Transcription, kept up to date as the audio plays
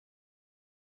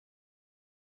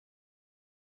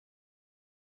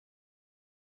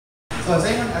So has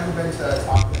anyone ever been to a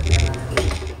talk with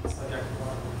a subject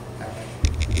before? Okay.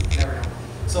 Never know.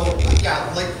 So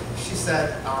yeah, like she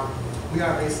said, we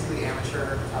are basically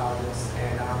amateur herpetologists,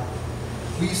 and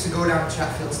we used to go down to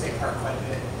Chatfield State Park quite a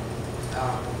bit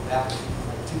back in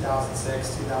like 2006,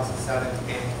 2007,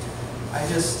 and I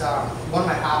just, one of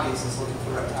my hobbies is looking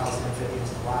for reptiles and amphibians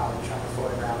in the wild and trying to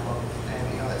photograph them, and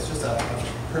you know, it's just a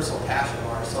personal passion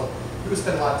of ours. So we would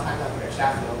spend a lot of time down there at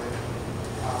Chatfield.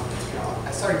 You know,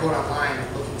 I started going online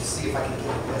and looking to see if I could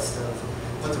get a list of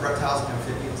what the reptiles and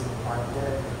amphibians in the park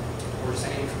were, or just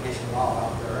any information at all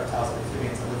about the reptiles and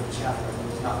amphibians that live in Chatfield, and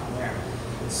there was nothing there.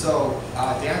 So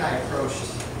Dan and I approached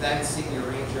then senior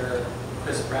ranger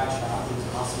Chris Bradshaw, who's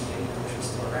an awesome game which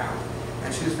was still around,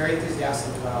 and she was very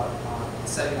enthusiastic about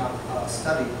setting up a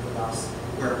study with us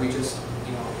where we just,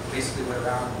 you know, basically went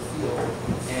around in the field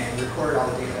and recorded all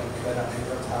the data we could on any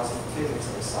reptiles and amphibians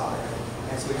that we saw there.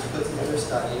 And so we just put together a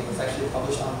study. It was actually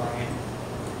published online.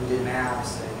 We did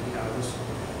maps and, you know, just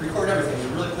recorded everything.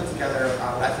 We really put together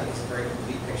what I think is a very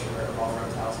complete picture of all the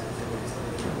reptiles and amphibians that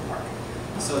live here in the park.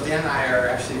 So Dan and I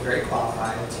are actually very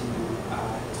qualified to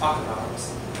talk about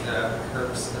the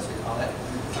herps, as we call it,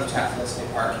 of Chatfield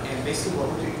State Park. And basically what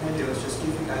we're going to do is just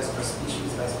give you guys a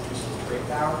species by species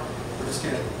breakdown. We're just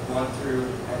going to run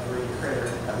through every critter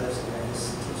that lives here and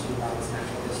just teach you about its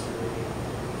natural history,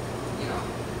 you know,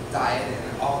 diet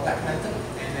and all of that kind of thing.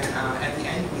 And then at the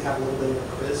end we have a little bit of a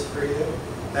quiz for you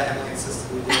that Emily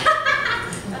insisted we do.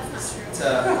 That's not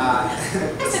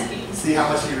true. To see how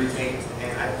much you retained.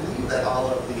 And I believe that all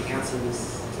of the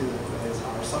answers to the quiz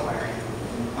are somewhere in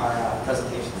our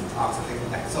presentations and talks and things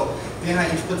like that. So Dan and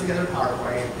I each put together a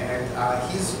PowerPoint,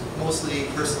 and he's mostly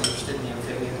personally interested in the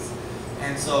amphibians.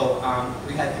 And so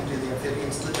we had him do the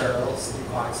amphibians, the turtles, the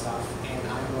aquatic stuff, and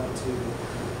I'm going to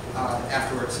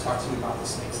afterwards talk to you about the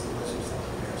snakes and the lizards that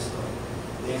are there. So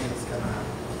Dan is going to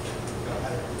go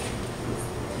ahead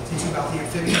and teach you about the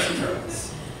amphibians and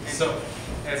turtles. So,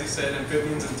 as he said,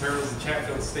 amphibians and turtles in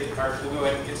Chatfield State Park. We'll go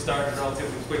ahead and get started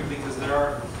relatively quickly because there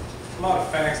are a lot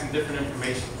of facts and different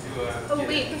information to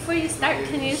wait, before you start,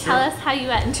 can you tell us how you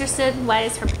got interested? Why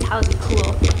is herpetology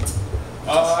cool?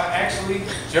 Actually,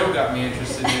 Joe got me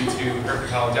interested into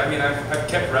herpetology. I mean, I've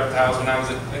kept reptiles when I was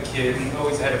a kid and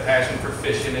always had a passion for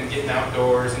fishing and getting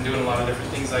outdoors and doing a lot of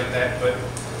different things like that. But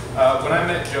when I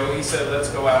met Joe, he said, let's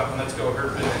go out and let's go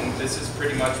herping, and this is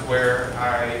pretty much where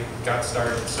I got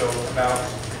started. So about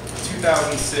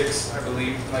 2006, I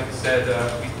believe, like I said,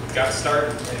 we got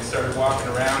started and started walking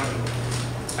around. And,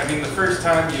 I mean, the first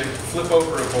time you flip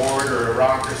over a board or a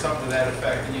rock or something to that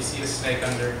effect and you see a snake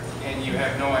under and you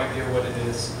have no idea what it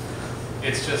is,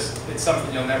 it's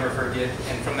something you'll never forget.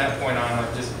 And from that point on,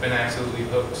 I've just been absolutely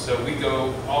hooked. So we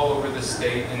go all over the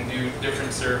state and do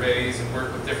different surveys and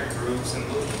work with different groups and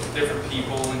look at different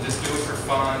people and just do it for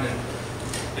fun. And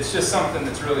it's just something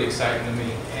that's really exciting to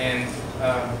me. And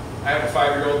I have a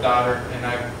 5-year-old daughter, and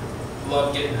I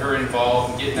love getting her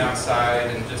involved and getting outside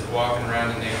and just walking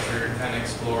around in nature and kind of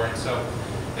exploring. So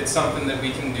it's something that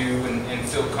we can do and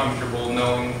feel comfortable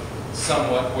knowing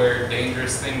somewhat where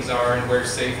dangerous things are and where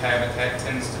safe habitat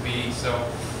tends to be. So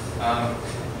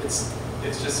it's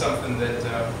just something that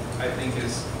I think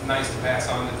is nice to pass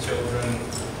on to children.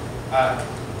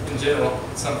 In general,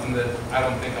 it's something that I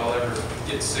don't think I'll ever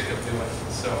get sick of doing.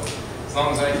 So as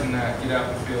long as I can get out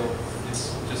in the field,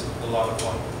 it's just a lot of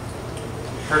fun.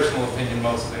 Personal opinion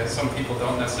mostly. Some people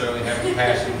don't necessarily have a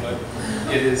passion, but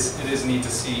it is neat to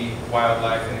see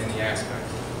wildlife in any aspect,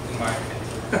 in my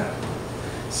opinion.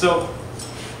 So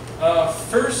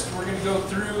first we're going to go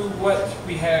through what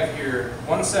we have here.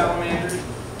 1 salamander,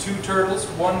 2 turtles,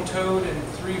 1 toad, and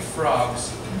 3 frogs.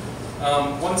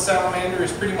 1 salamander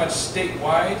is pretty much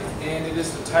statewide, and it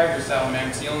is the tiger salamander.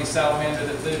 It's the only salamander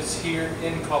that lives here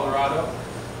in Colorado.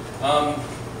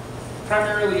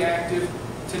 Primarily active,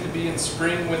 tend to be in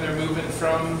spring when they're moving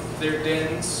from their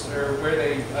dens or where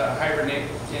they hibernate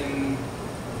in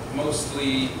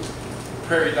mostly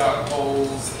prairie dog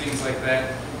holes, things like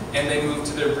that, and they move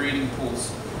to their breeding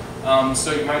pools.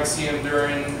 So you might see them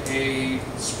during a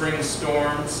spring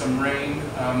storm, some rain,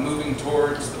 moving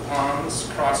towards the ponds,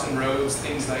 crossing roads,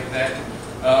 things like that.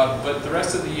 But the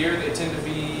rest of the year they tend to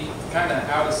be kind of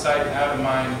out of sight, out of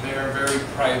mind. They are very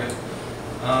private.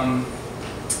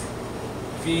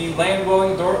 The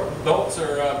land-dwelling adults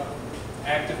are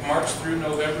active March through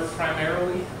November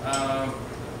primarily,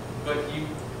 but you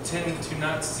tend to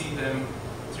not see them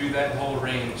through that whole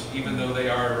range, even though they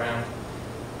are around.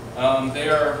 They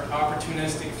are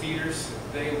opportunistic feeders.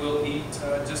 They will eat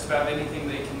just about anything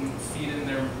they can fit in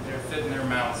their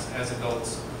mouths as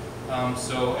adults.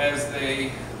 So as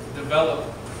they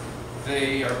develop,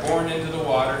 they are born into the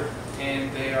water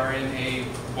and they are in a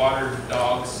water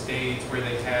dog stage where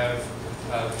they have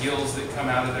gills that come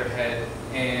out of their head,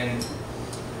 and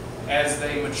as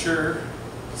they mature,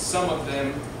 some of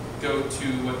them go to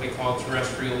what they call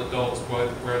terrestrial adults,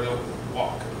 where they'll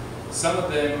walk. Some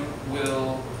of them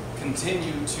will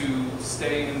continue to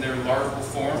stay in their larval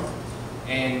form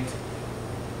and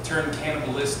turn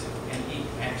cannibalistic and eat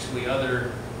actually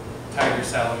other tiger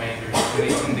salamanders. And they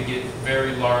tend to get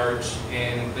very large,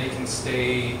 and they can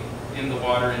stay in the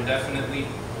water indefinitely,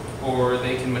 or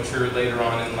they can mature later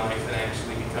on in life and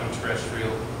actually become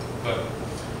terrestrial. But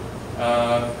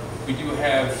we do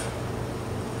have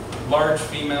large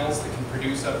females that can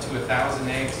produce up to 1,000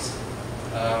 eggs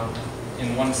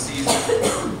in one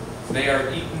season. They are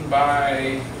eaten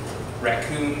by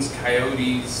raccoons,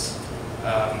 coyotes,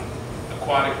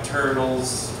 aquatic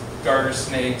turtles, garter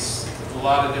snakes, a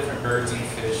lot of different birds and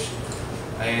fish.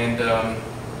 And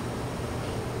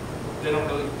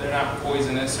they're not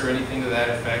poisonous or anything to that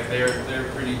effect. They're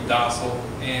pretty docile.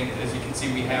 And as you can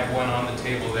see, we have one on the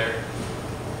table there.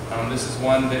 This is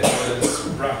one that was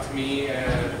brought to me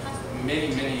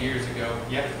many years ago.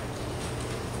 Yep.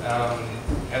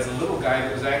 As a little guy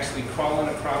that was actually crawling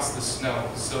across the snow.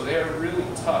 So they're really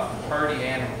tough, hardy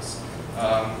animals.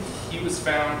 He was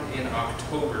found in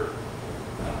October.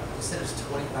 You said it was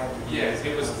 25 degrees. Yes,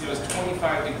 it was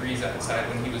 25 degrees outside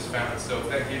when he was found. So if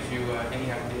that gives you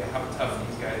any idea how tough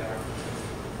these guys are.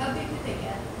 How big do they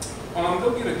get?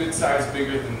 They'll get a good size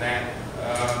bigger than that.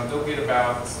 They'll get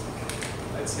about,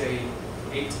 I'd say,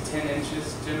 8 to 10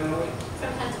 inches generally.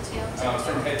 From head to tail.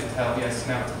 From head to tail, yes,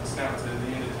 snout to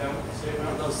the end of tail. Say And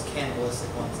about. those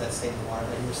cannibalistic ones that stay in the water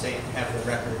that you were saying have the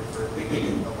record for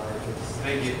being the largest.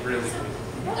 They get really big.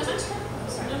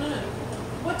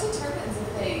 What determines if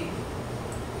they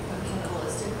become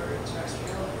cannibalistic or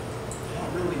terrestrial? I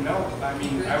don't really know. I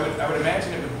mean, I would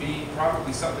imagine it would be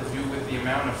probably something to do with the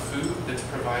amount of food that's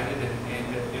provided,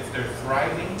 and if they're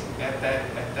thriving at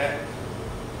that.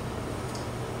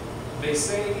 They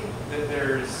say that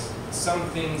there's some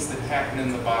things that happen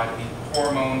in the body,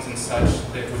 hormones and such,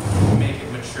 that would make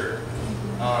it mature.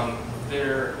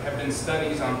 There have been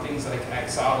studies on things like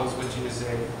axolotls, which is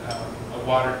a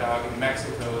water dog in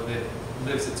Mexico that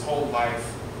lives its whole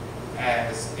life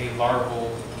as a larval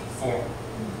form.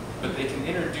 But they can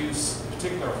introduce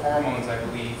particular hormones, I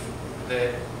believe,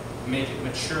 that make it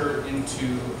mature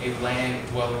into a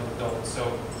land-dwelling adult.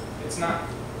 So it's not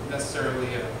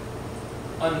necessarily an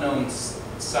unknown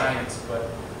science, but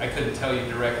I couldn't tell you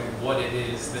directly what it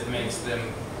is that makes them,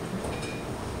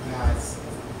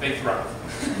 they thrive.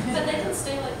 But they can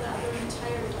stay like that their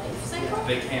entire life cycle?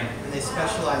 They can. And they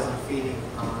specialize in feeding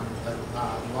on the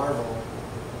larval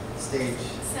stage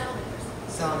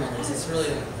salamanders. It's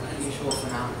really an unusual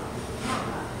phenomenon.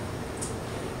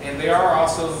 And they are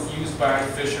also used by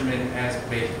fishermen as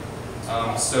bait.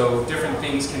 So different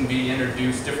things can be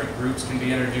introduced, different groups can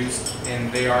be introduced,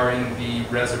 and they are in the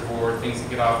reservoir, things that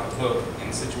get off the hook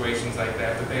in situations like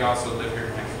that, but they also live here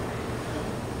naturally.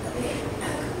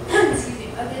 Excuse me.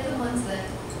 Are they the ones that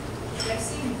I've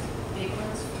seen big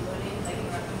ones floating like in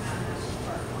Rocky Mountain National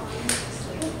Park on like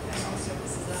national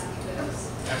services on those?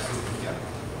 Absolutely, yeah.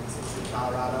 This is in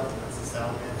Colorado. That's a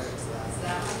salamander. So Is that's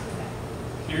that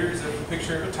one? Here's a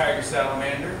picture of a tiger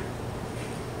salamander.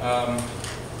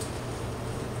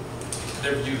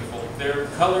 They're beautiful. Their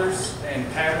colors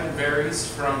and pattern varies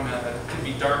from, could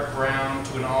be dark brown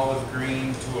to an olive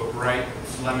green to a bright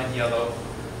lemon yellow.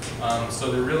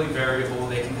 So they're really variable.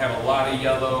 They can have a lot of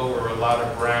yellow or a lot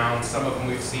of brown. Some of them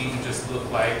we've seen just look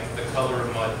like the color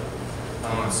of mud.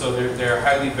 So they're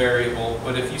highly variable.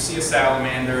 But if you see a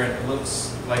salamander and it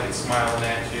looks like it's smiling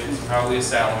at you, it's probably a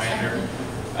salamander.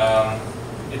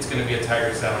 It's going to be a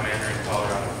tiger salamander in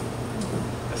Colorado,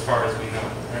 as far as we know,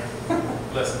 right?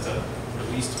 Unless it's a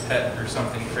released pet or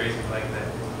something crazy like that.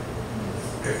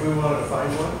 If we wanted to find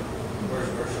one, where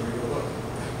should we go look?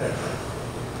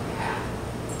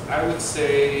 I would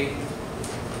say,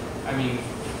 I mean,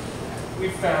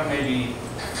 we've found maybe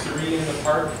 3 in the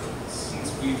park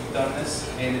since we've done this,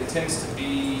 and it tends to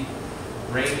be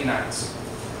rainy nights.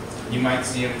 You might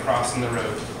see them crossing the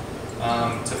road.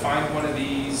 To find one of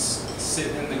these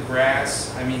sitting in the grass,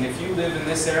 I mean, if you live in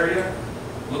this area,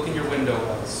 look in your window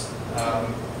wells.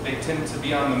 They tend to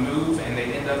be on the move, and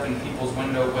they end up in people's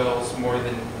window wells more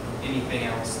than anything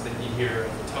else that you hear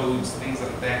of. Toads, things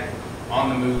like that, on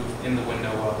the move in the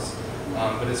window wells.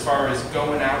 But as far as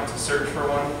going out to search for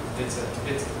one, it's a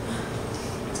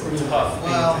tough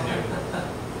thing to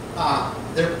do.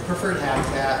 their preferred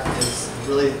habitat is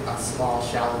really a small,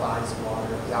 shallow bodies of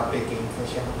water without big game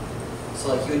fishing.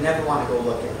 So like you would never want to go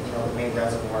look at the main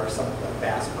reservoir or some of the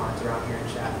bass ponds around here in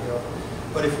Chatfield.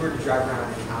 But if we were to drive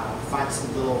around and find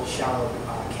some little shallow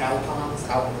cattle ponds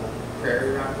out in the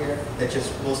prairie around here that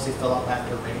just mostly fill up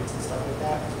after rains and stuff like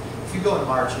that, if you go in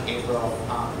March and April,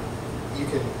 you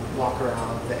can walk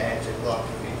around the edge and look,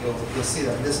 and you'll see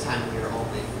them this time of year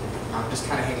only, just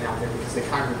kind of hanging out there because they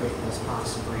congregate in those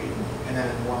ponds to breed, and then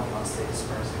in warm months they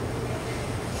disperse.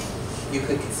 You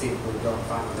could conceivably go and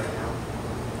find them right now.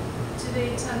 Do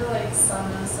they tend to like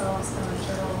sun themselves on the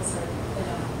turtles, or they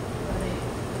don't? Are they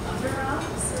under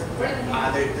rocks, or where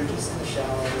are they? They're just in the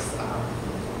shallows. They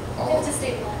All have to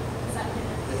stay wet. Is that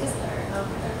kind of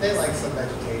because they like some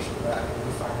vegetation, but I mean,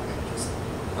 we find them just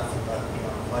nothing but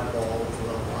mud bowl with a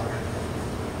little water.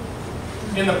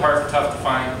 In the park, tough to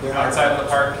find. They're Outside of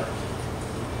the park,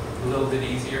 a little bit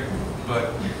easier,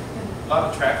 but a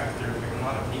lot of traffic through here, and a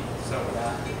lot of people. So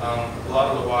a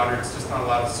lot of the water, it's just not a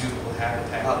lot of suitable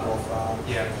habitat. Bullfrog.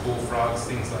 Yeah, bullfrogs,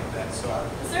 things like that. So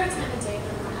Is there a time of day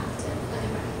they're more active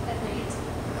at night?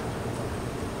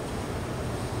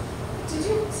 Did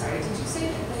you say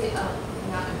that they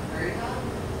not in prairie dog?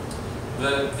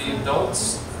 the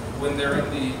adults, when they're in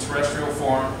the terrestrial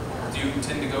form, do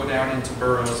tend to go down into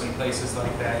burrows and places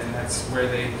like that, and that's where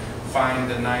they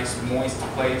find a nice moist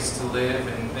place to live,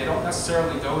 and they don't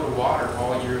necessarily go to water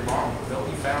all year long. They'll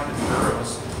be found in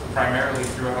burrows primarily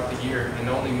throughout the year and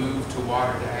only move to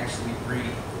water to actually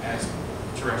breed as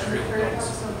terrestrial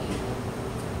adults.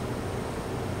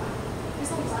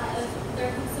 There's a lot of,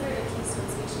 they're considered a keystone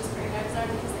species prairie dogs are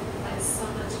because they provide so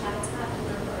much habitat in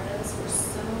their burrows for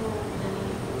so many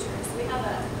creatures. We have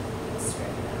a history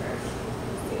of never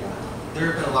figure out.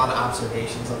 There have been a lot of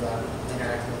observations of them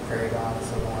interacting with prairie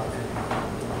dogs a lot.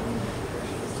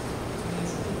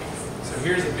 So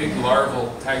here's a big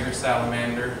larval tiger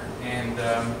salamander, and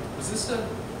is this one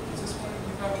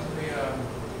you probably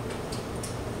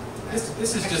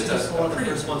this is just This is one of the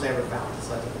pretty, first ones I ever found.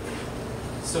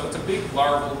 so it's a big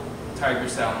larval tiger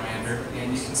salamander,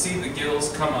 and you can see the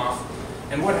gills come off,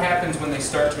 and what happens when they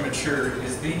start to mature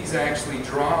is these actually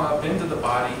draw up into the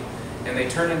body and they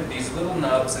turn into these little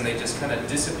nubs and they just kind of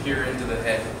disappear into the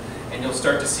head, and you'll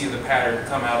start to see the pattern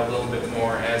come out a little bit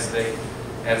more as they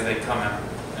come out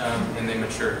and they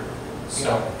mature. So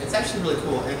yeah, it's actually really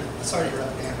cool. And sorry to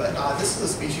interrupt, Dan, but this is a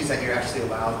species that you're actually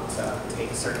allowed to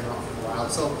take a certain amount from the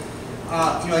wild. So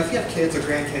if you have kids or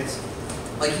grandkids,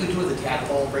 like you would do with a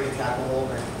tadpole, bring a tadpole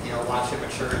and watch it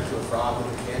mature into a frog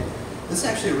with a kid. This is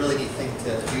actually a really neat thing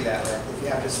to do that with. If you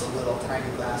have just a little tiny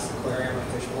glass aquarium or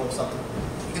fish bowl or something,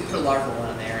 you can put a larval one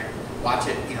in there and watch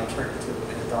it, turn into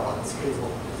an adult. It's pretty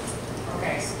cool.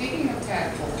 Okay, speaking of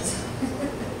tadpoles,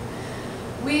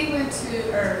 I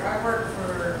worked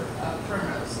for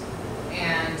Primrose,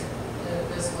 and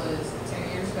this was 10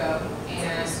 years ago,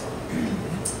 and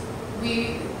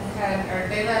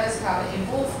they let us have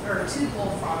two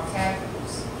bullfrog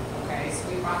tadpoles. Okay, so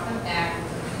we brought them back, we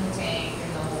put them in the tank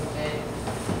and the whole bit,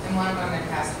 and one of them had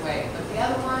passed away, but the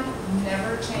other one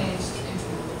never changed into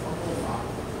a bullfrog.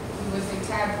 He was a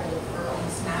tadpole for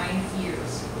almost 9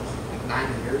 years.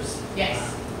 9 years?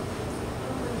 Yes.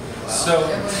 So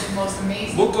It was the most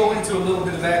amazing. we'll go into a little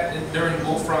bit of that during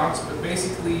bullfrogs, but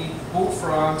basically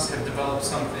bullfrogs have developed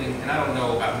something, and I don't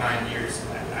know about 9 years.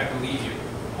 I believe you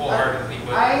wholeheartedly,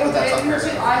 but I that's unfair.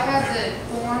 had the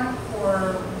form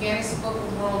for Guinness Book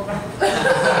of World Records.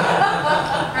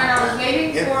 And I was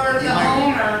waiting Yep, for you the might-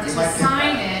 owner you to might get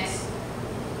sign that. it,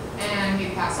 and he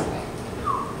passed away.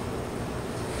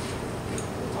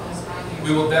 Almost 9 years.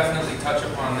 we will definitely touch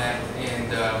upon that and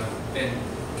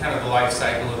kind of the life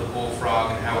cycle of the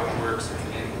bullfrog and how it works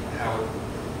and how it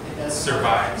It does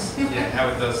survives, how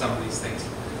it does some of these things.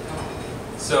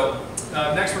 So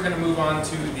next we're going to move on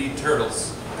to the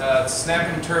turtles.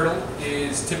 Snapping turtle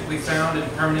is typically found in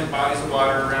permanent bodies of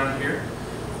water around here.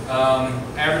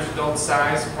 Average adult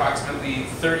size approximately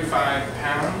 35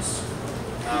 pounds.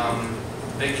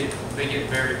 They get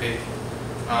very big,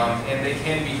 and they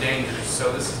can be dangerous.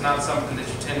 So this is not something that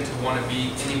you tend to want to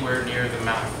be anywhere near the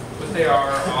mouth. But they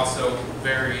are also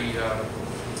very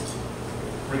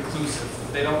reclusive.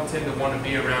 They don't tend to want to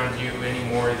be around you any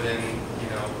more than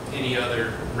any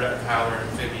other reptile or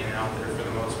amphibian out there for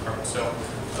the most part. So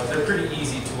they're pretty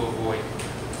easy to avoid.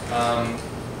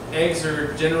 Eggs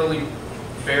are generally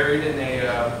buried in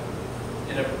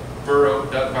a burrow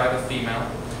dug by the female.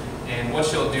 And what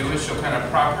she'll do is she'll kind of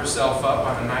prop herself up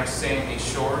on a nice sandy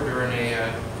shore during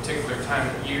a particular time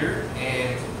of year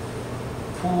and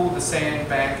pull the sand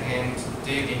back and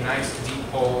dig a nice deep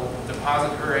hole,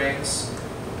 deposit her eggs,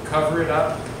 cover it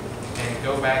up, and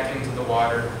go back into the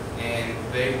water, and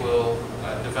they will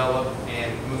develop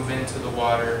and move into the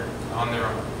water on their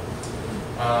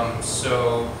own.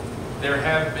 So there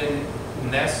have been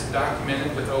nests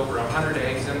documented with over 100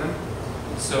 eggs in them.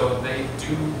 So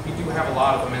we do have a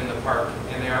lot of them in the park,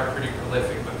 and they are pretty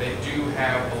prolific, but they do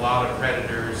have a lot of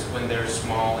predators when they're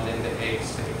small and in the egg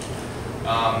stage.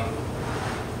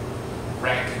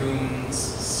 Raccoons,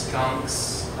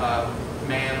 skunks,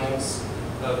 mammals,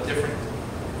 different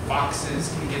foxes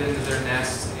can get into their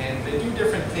nests, and they do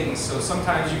different things. So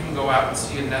sometimes you can go out and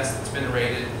see a nest that's been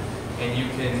raided, and you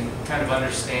can kind of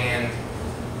understand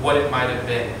what it might have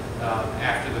been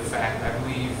after the fact. I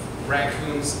believe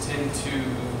raccoons tend to, do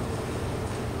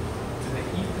they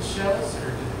eat the shells, or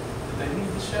do they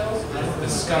leave the shells? The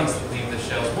skunks that leave the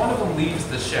shells. One of them leaves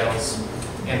the shells,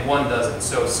 and one doesn't.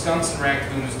 So skunks and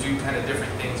raccoons do kind of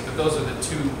different things, but those are the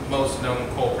two most known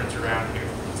culprits around here.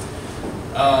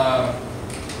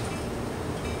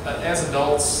 As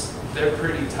adults, they're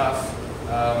pretty tough.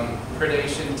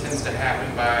 Predation tends to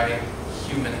happen by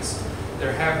humans.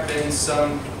 There have been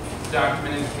some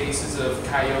documented cases of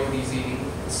coyotes eating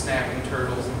snapping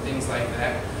turtles and things like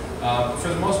that. For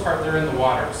the most part, they're in the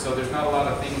water, so there's not a lot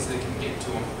of things that can get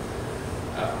to them.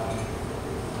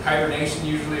 Hibernation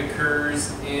usually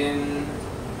occurs in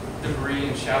debris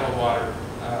and shallow water,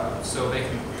 so they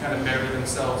can kind of bury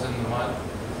themselves in the mud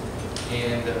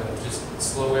and just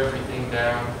slow everything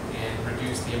down and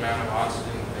reduce the amount of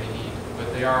oxygen that they need.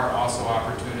 But they are also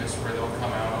opportunists where they'll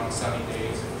come out on sunny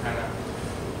days and kind of,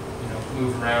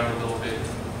 move around a little bit,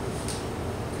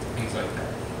 things like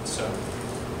that. So,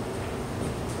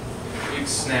 big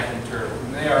snapping turtle.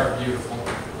 And they are beautiful.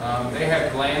 They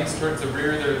have glands towards the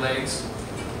rear of their legs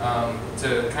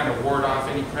to kind of ward off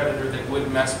any predator that would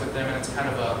mess with them, and it's kind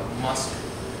of a musk.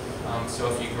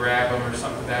 So if you grab them or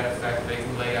something to that effect, they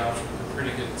can lay out a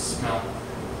pretty good smell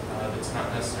that's not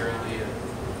necessarily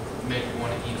make you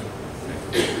want to eat them.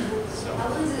 So, How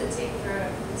long does it take for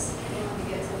anyone to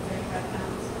get to 35 pounds?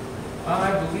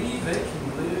 I believe they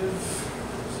can live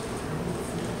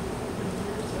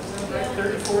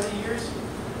 30, 40 years.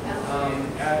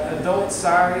 At adult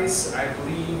size, I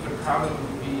believe would probably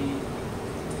be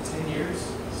 10 years,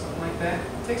 something like that.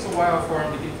 It takes a while for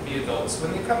them to get to be adults.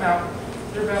 When they come out,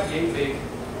 they're about yay big,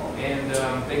 and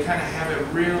they kind of have a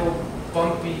real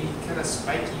bumpy, kind of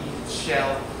spiky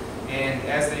shell. And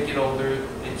as they get older,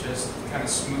 it just kind of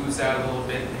smooths out a little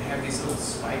bit. They have these little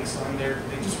spikes on there.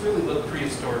 They just really look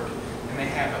prehistoric, and they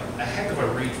have a heck of a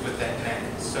reach with that neck.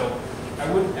 So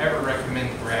I wouldn't ever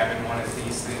recommend grabbing one of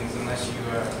these things unless you,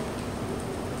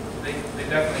 they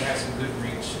definitely have some good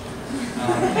reach.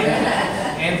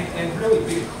 And really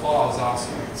big claws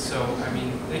also. So, I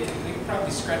mean, they can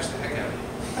probably scratch the heck out of you.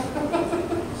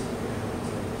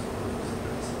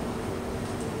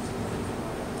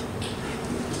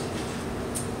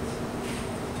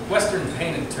 Western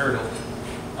painted turtle.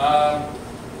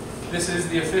 This is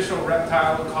the official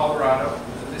reptile of Colorado.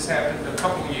 This happened a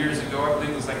couple years ago. I believe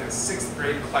it was like a 6th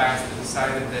grade class that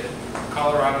decided that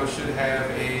Colorado should have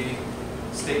a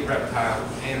state reptile,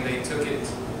 and they took it,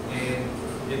 and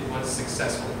it was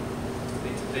successful.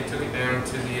 They took it down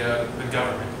to the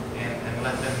government and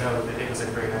let them know that it was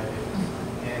a great idea,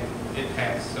 and it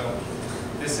passed. So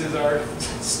this is our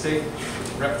state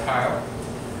reptile.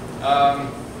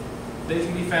 They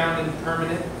can be found in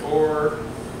permanent or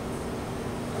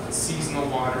seasonal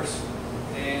waters,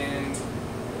 and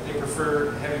they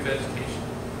prefer heavy vegetation.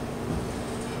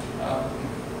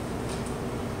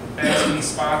 Basking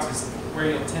spots is where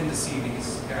you'll tend to see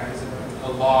these guys.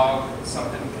 A log,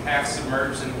 something half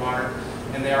submerged in water,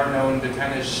 and they are known to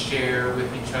kind of share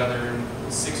with each other,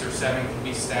 and 6 or 7 can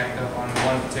be stacked up on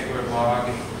one particular log,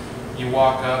 and you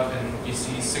walk up and you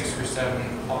see 6 or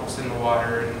 7 plumps in the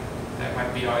water, and that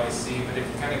might be all you see. But if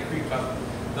you kind of creep up,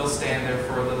 they'll stand there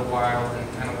for a little while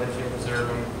and kind of let you observe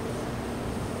them.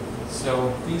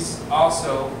 So these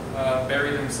also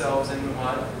bury themselves in the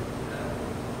mud,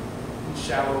 in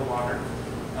shallow water.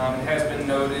 It has been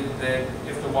noted that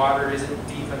if the water isn't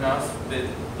deep enough that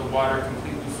the water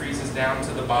completely freezes down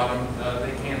to the bottom,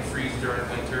 they can freeze during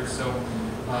winter. So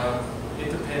it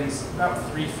depends.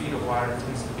 About 3 feet of water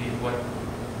tends to be what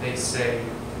they say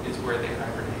is where they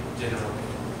hibernate generally.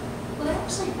 Will they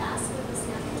actually bask with the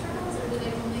snapping turtles, or do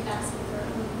they only bask with their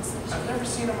own species? I've never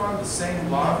seen them on the same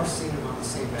I've log. never seen them on the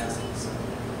same basket. So.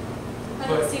 I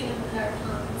haven't seen them in their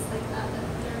ponds like that, but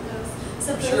there are those.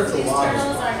 So I'm sure if the these log is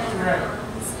turtles are in Right.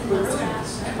 ponds and But really, the muskrats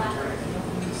and snapping turtle, blackbird. you don't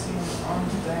really see them on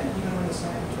that, even when the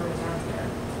snapping turtles aren't there.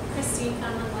 Christine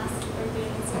found one last birthday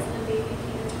and says the baby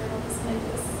painted turtle. This guy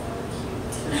was so cute.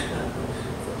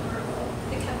 It's adorable.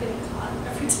 It kept getting caught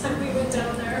every time we went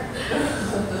down there.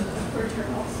 Poor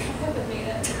turtle. I haven't made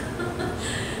it.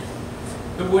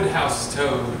 The woodhouse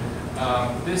toad.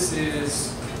 This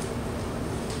is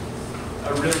a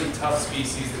a really tough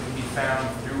species that can be found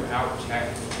throughout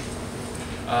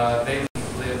Chattanooga. They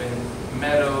live in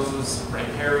meadows,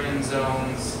 riparian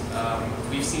zones.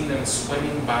 We've seen them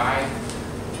swimming by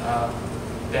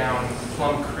down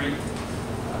Plum Creek.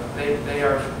 They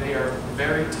are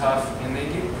very tough, and they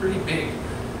get pretty big.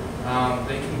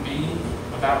 They can be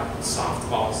about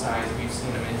softball size. We've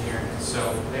seen them in here,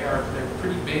 so they're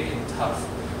pretty big and tough.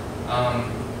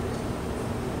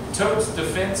 Toad's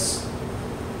defense,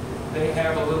 they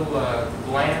have a little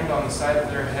gland on the side of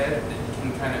their head that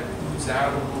can kind of ooze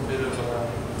out a little bit of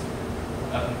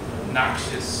a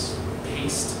noxious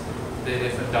paste that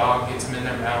if a dog gets them in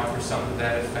their mouth or something to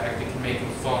that effect, it can make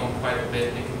them foam quite a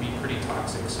bit. It can be pretty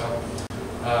toxic. So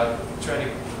try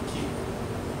to keep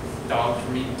dogs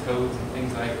from eating toads and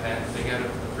things like that. They got a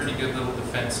pretty good little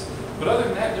defense. But other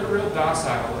than that, they're real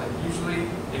docile. Usually,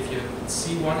 if you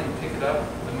see one and pick it up,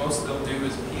 the most they'll do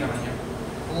is pee on you.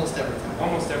 Almost every time.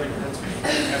 Almost every time.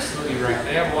 That's absolutely right.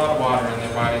 They have a lot of water in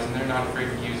their bodies, and they're not afraid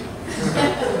to use it.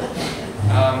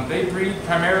 They breed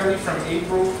primarily from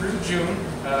April through June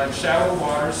in shallow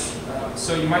waters.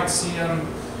 So you might see them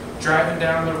driving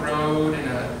down the road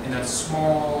in a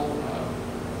small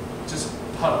just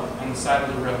puddle on the side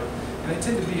of the road. And they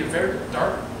tend to be a very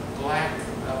dark black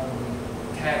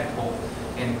tadpole,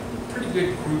 and pretty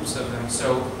good groups of them.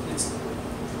 So it's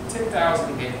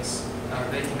 10,000 males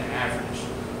they can average.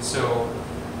 So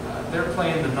they're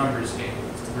playing the numbers game,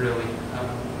 really.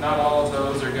 Not all of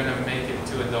those are going to make it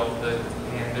to adulthood,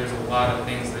 and there's a lot of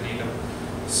things that eat them.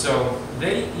 So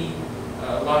they eat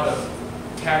a lot of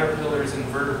caterpillars,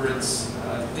 invertebrates,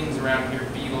 things around here,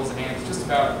 beetles, ants, just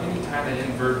about any kind of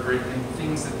invertebrate and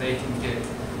things that they can get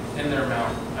in their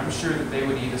mouth. I'm sure that they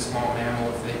would eat a small mammal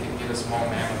if they could get a small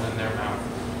mammal in their mouth.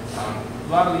 A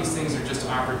lot of these things are just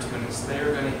opportunists. They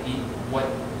are going to eat what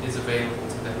is available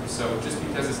to them. So just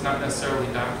because it's not necessarily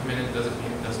documented doesn't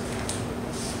mean it doesn't happen.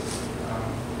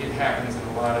 It happens in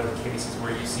a lot of cases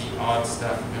where you see odd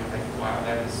stuff and you're like, wow,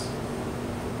 that has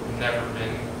never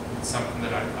been something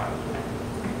that I thought would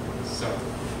happen. So,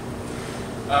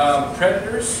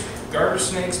 predators, garter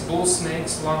snakes, bull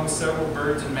snakes, along with several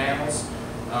birds and mammals.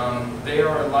 They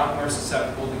are a lot more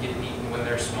susceptible to get eaten when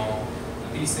they're small.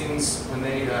 These things, when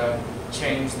they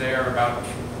change, they are about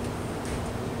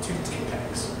 2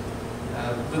 tic-tacs,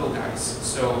 little guys.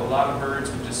 So a lot of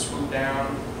birds would just swoop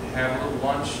down, have a little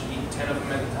lunch, eat 10 of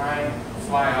them at a time,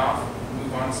 fly off,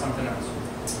 move on to something else.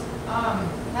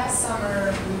 Last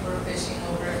summer we were fishing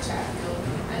over at Chatfield,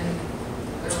 and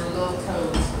there were little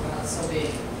toads about so big.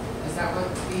 Is that what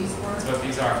these were? That's what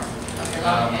these are. Okay,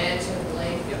 on the edge of the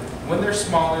lake? Yep. When they're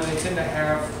smaller, they tend to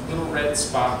have little red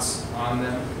spots on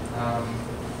them.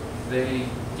 They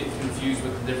get confused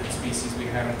with the different species we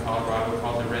have in Colorado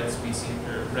called the red species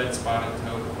or red spotted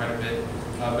toad quite a bit.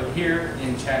 But here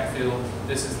in Chatfield,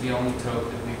 this is the only toad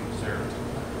that we've observed.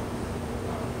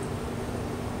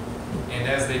 And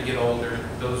as they get older,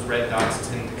 those red dots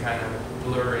tend to kind of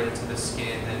blur into the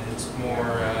skin, and it's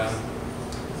more.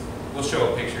 We'll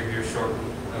show a picture here shortly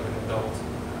of an adult.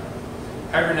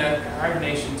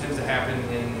 Hibernation tends to happen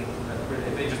in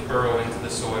they just burrow into the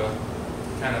soil,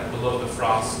 kind of below the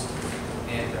frost,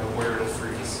 and where it'll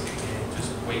freeze, and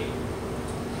just wait.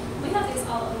 We have these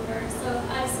all over. So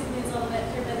I've seen these a little bit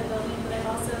here by the building, but I've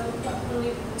also, when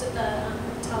we did the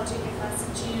herpetology class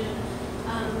in June,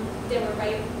 they were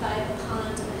right by the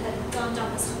pond and had gone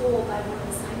down this hole by one of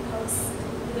the signposts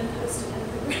and been posted into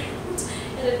the ground.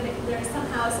 And there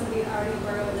somehow somebody had already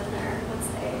burrowed in there once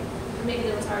they, or maybe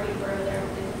there was already a burrow there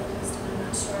when they did the posting, I'm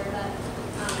not sure, but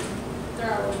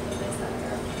they're all over the place out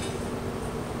here.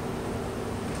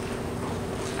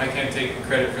 I can't take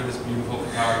credit for this beautiful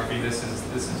photography. This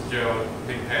is Joe, a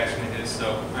big passion of his,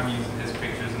 so I'm using his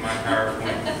pictures in my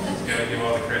PowerPoint. Just gotta give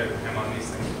all the credit to him on these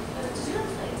things. Did you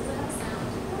have like, does it have a sound?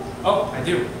 Oh, I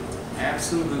do.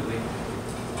 Absolutely.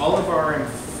 All of our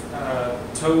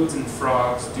toads and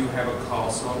frogs do have a call,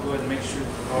 so I'll go ahead and make sure the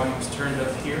volume's turned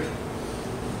up here.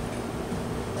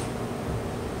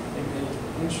 They make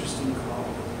an interesting call.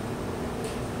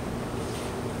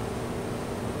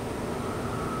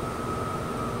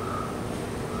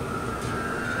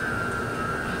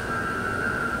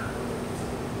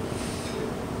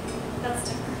 That's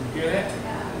different. You hear that?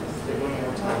 Yeah. Say one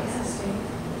more time.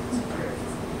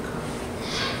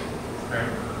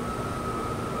 Right.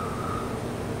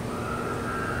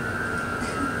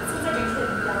 Sounds like a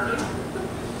kid yelling.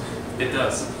 It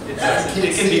does. It I does. can't It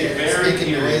can see be it. It's very making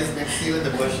eerie. noise next to you in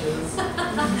the bushes. You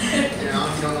know,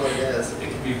 you don't know what it is. It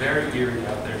can be very eerie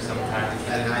out there sometimes.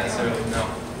 At night. So no.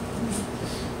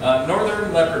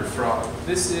 Northern leopard frog.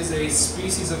 This is a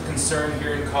species of concern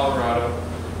here in Colorado.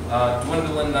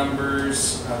 dwindle in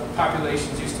numbers.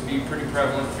 Populations used to be pretty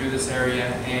prevalent through this area,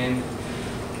 and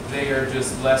they are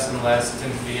just less and less.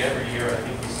 Tend to be every year. I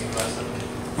think we see less of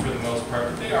them for the most part.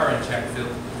 But they are in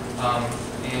Chatfield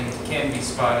and can be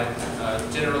spotted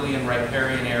generally in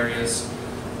riparian areas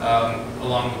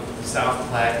along the South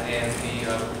Platte and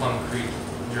the Plum Creek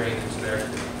drainage there,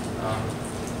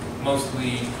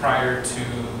 mostly prior to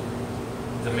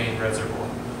the main reservoir.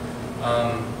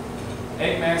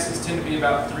 Egg masses tend to be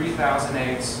about 3,000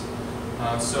 eggs,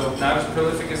 so not as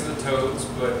prolific as the toads,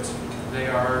 but they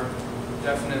are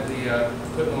definitely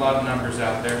putting a lot of numbers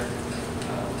out there.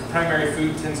 Primary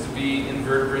food tends to be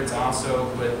invertebrates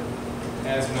also, but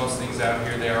as most things out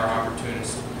here, they are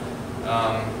opportunists.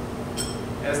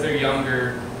 As they're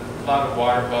younger, a lot of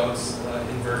water bugs,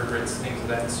 invertebrates, things of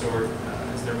that sort,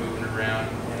 as they're moving around,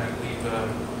 and I believe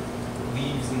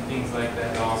leaves and things like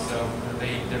that also.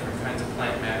 They eat different kinds of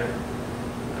plant matter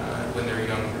when they're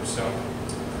younger. So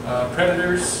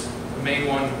predators, the main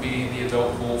one would be the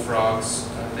adult bullfrogs.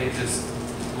 They just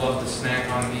love to snack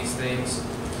on these things.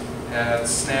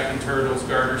 Snapping turtles,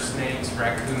 garter snakes,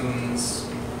 raccoons,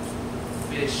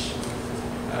 fish,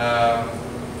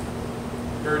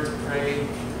 birds of prey,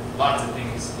 lots of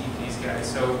things eat these guys.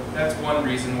 So that's one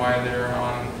reason why they're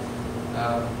on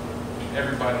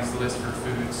everybody's list for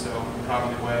food, so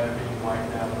probably why they're being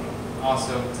wiped out.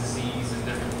 Also disease and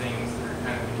different things that are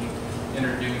kind of being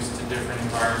introduced to different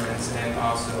environments, and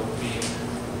also being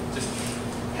just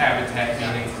habitat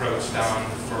being encroached on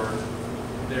for,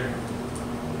 they're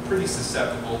pretty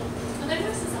susceptible. Are they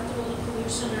more susceptible to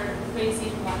pollution or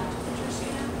raising water temperatures,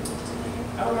 you know?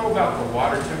 I don't know about the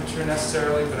water temperature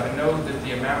necessarily, but I know that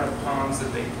the amount of ponds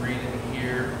that they breed in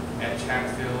here at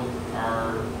Chatfield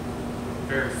are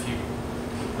very few.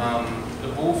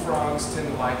 The bullfrogs tend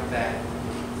to like that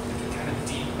kind of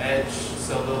deep edge,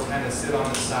 so they'll kind of sit on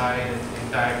the side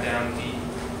and dive down deep.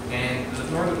 And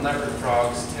the northern leopard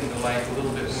frogs tend to like a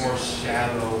little bit more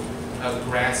shallow,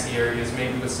 grassy areas,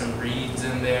 maybe with some reeds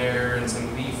in there and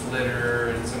some leaf litter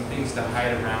and some things to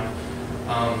hide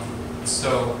around.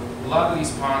 So a lot of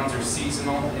these ponds are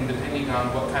seasonal, and depending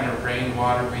on what kind of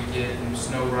rainwater we get and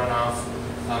snow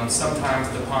runoff, sometimes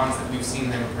the ponds that we've seen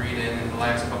them breed in the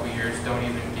last couple of years don't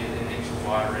even get an inch of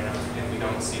water in them, and we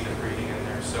don't see them breeding in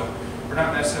there. So we're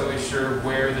not necessarily sure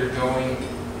where they're going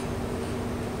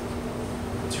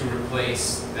to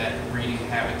replace that breeding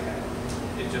habitat.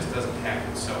 It just doesn't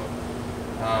happen. So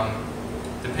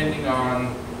depending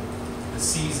on the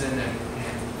season and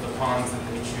the ponds that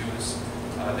they choose,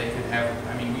 they could have,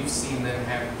 I mean, we've seen them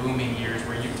have booming years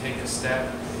where you take a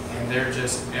step and they're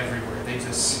just everywhere. They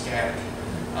just scatter.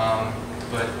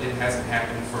 But it hasn't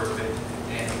happened for a bit,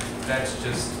 and that's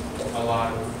just a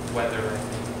lot of weather, I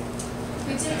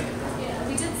think.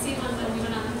 We did see one when we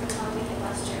went on the Herpetology weekend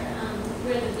last year,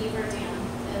 where the Beaver Dam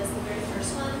is the very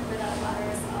first one, where that water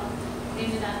is all,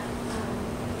 they ended up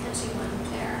catching one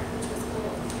there, which was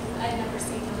cool. I'd never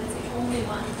seen one. It's the only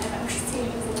one I've ever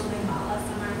seen. It was a little bit hot last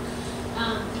summer.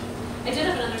 I did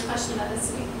have another question about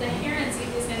this. The herons eat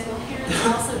these guys. Will herons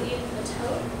also eat the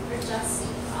toad, or just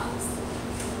frogs?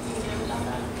 Do you know about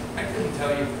that? I couldn't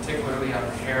tell you particularly on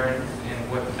the heron and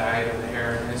what the diet of the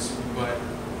heron is, but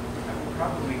I would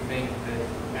probably think that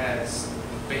as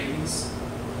babies,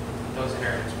 those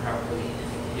herons probably,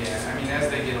 yeah. I mean, as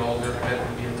they get older, I bet it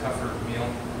would be a tougher meal. I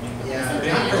mean, Yeah, Is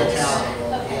it not damaged? real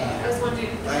palatable. Okay, Yeah. I was wondering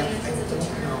if I it is a don't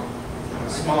deterrent. know.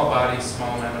 small body,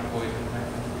 small amount of poison.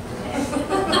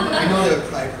 I know they would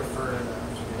probably prefer the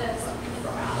That's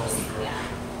frogs, yeah.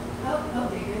 How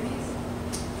big are these?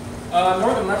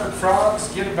 Northern leopard frogs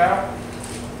get about,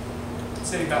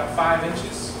 say about 5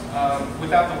 inches,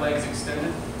 without the legs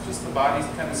extended. Just the body's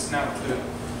kind of snout to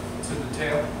the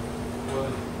tail,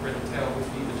 where the tail would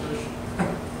be the tush.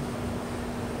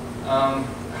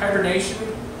 Hibernation,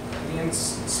 again,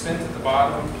 spent at the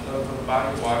bottom of a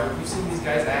body of water. We've seen these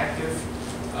guys active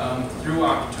through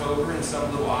October in some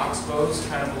little oxbows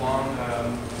kind of along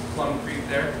Plum Creek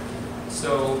there.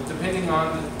 So depending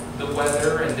on the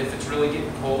weather and if it's really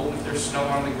getting cold, if there's snow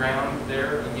on the ground,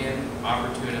 they're again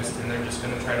opportunists, and they're just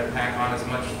going to try to pack on as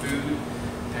much food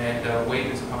and weight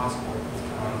as possible.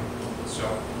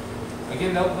 So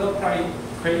again, they'll probably eat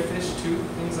crayfish too,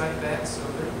 things like that. So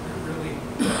they're really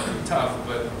tough,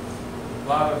 but a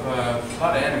lot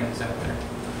of enemies out there.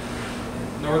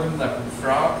 Northern leopard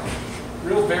frog,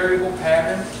 real variable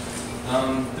pattern.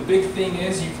 The big thing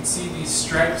is you can see these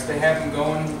stripes. They have them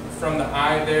going from the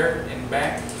eye there and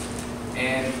back,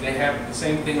 and they have the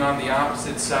same thing on the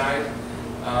opposite side.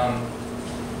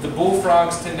 The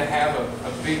bullfrogs tend to have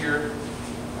a bigger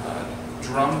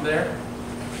drum there,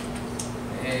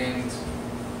 and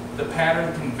the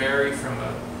pattern can vary from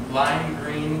a lime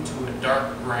green to a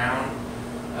dark brown,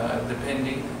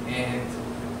 depending, and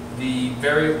the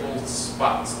variable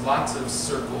spots, lots of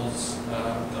circles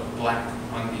of black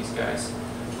on these guys.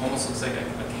 Almost looks like a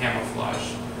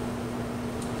camouflage.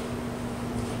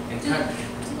 And Do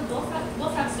the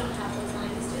bullfrogs don't have those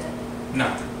lines, do they? no.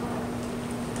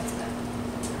 That's good.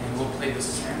 And we'll play the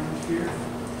sound here.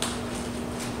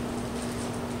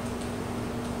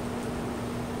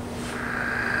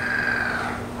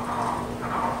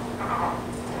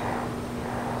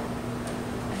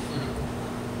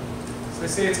 So they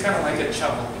say it's kind of like a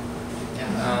chuckle.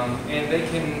 And they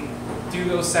can do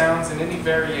those sounds in any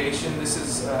variation. This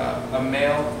is a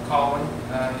male calling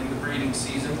in the breeding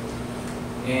season.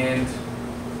 And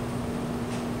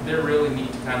they're really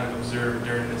neat to kind of observe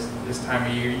during this time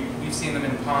of year. We've seen them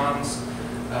in ponds,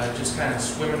 just kind of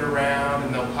swimming around,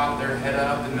 and they'll pop their head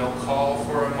up and they'll call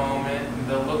for a moment, and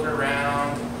they'll look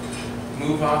around,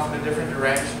 move off in a different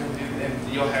direction,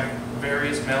 and you'll have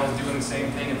various males doing the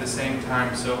same thing at the same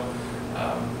time. So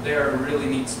they are a really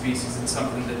neat species and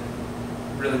something that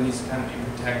really needs to kind of be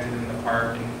protected in the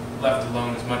park and left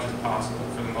alone as much as possible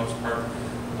for the most part.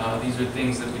 These are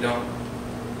things that we don't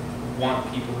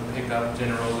want people to pick up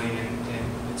generally,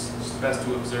 and it's just best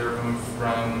to observe them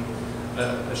from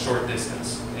a short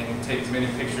distance and take as many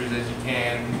pictures as you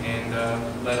can and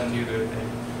let them do their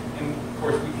thing. And of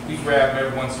course, we grab them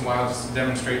every once in a while just to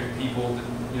demonstrate to people that,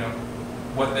 you know,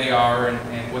 what they are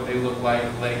and what they look like,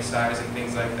 leg size and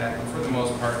things like that. But for the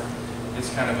most part, it's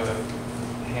kind of a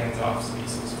hands-off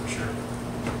species for sure.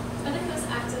 Are they most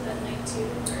active at night too,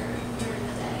 or during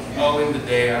the day? Oh, in the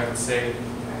day, I would say.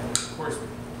 Of course,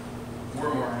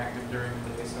 we're more active during the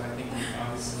day, so I think we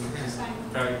obviously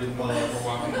probably did more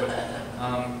overwhelming.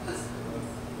 But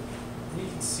you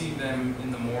can see them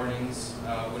in the mornings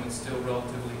when it's still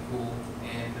relatively cool,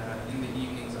 and in the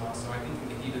evenings also. I think in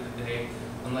the heat of the day,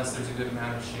 unless there's a good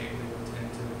amount of shade, they will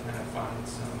tend to kind of find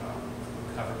some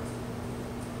cover.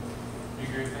 You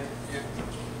agree with that? Yeah.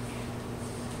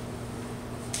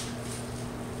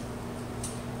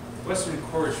 Western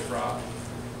chorus frog.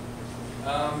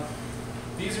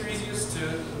 These are easiest to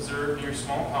observe near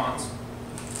small ponds,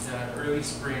 early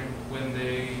spring, when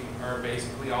they are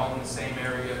basically all in the same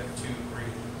area to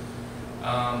breed.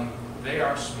 They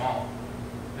are small.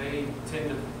 They tend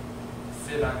to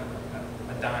fit on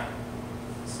a dime,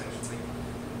 essentially.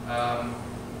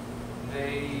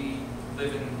 They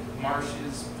live in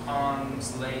marshes,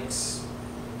 ponds, lakes.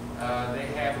 They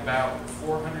have about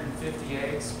 450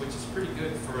 eggs, which is pretty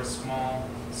good for a small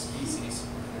species.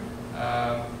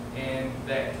 And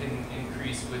that can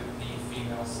increase with the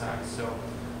female size. So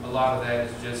a lot of that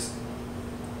is just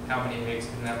how many eggs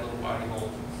can that little body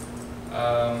hold.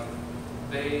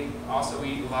 They also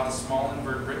eat a lot of small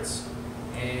invertebrates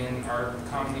and are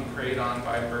commonly preyed on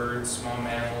by birds, small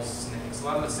mammals, snakes. A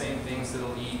lot of the same things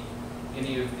that'll eat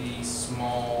any of the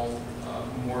small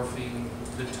morphing,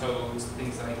 the toads,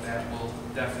 things like that will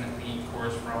definitely eat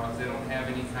chorus frogs. They don't have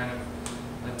any kind of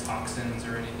toxins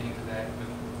or anything to that, but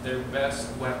their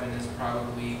best weapon is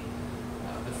probably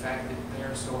the fact that they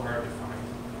are so hard to find.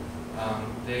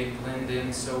 They blend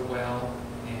in so well,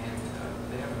 and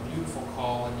they have a beautiful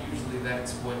call, and usually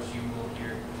that's what you will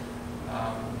hear,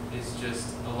 is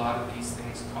just a lot of these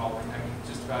things calling. I mean,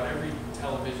 just about every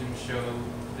television show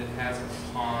that has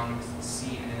a pond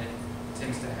scene in it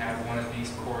tends to have one of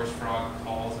these chorus frog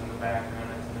calls in the background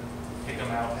and pick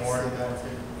them out more,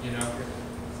 you know.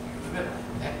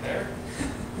 That there.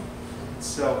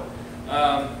 So,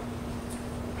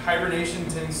 hibernation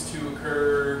tends to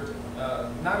occur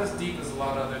not as deep as a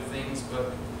lot of other things,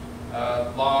 but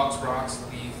logs, rocks,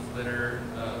 leaf litter,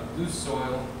 loose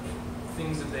soil,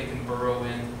 things that they can burrow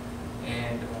in,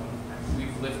 and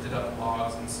we've lifted up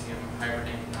logs and see them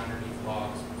hibernating underneath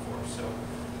logs before, so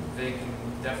they can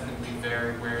definitely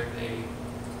vary where they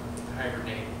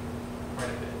hibernate quite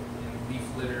a bit, in leaf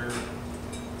litter,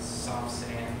 soft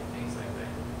sand, things like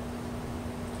that.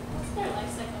 What's their life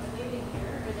cycle? Are they a year,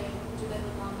 or do they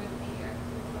live longer than a year?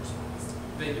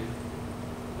 They do.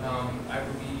 I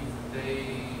believe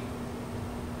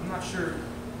I'm not sure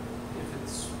if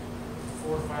it's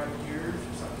 4 or 5 years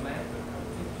or something like that, but I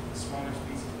think the smaller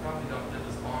species probably don't live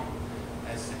as long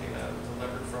as, say, the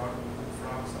leopard frog, wood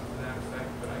frog, something to that effect,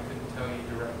 but I couldn't tell you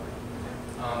directly.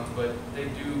 But they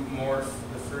do morph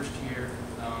the first year,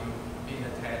 being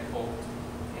a tadpole,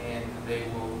 and they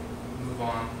will move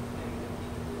on, and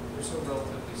they're so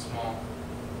relatively small.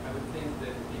 I would think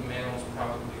that the males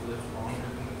probably live longer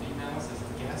than the females, as a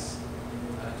guess,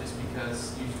 just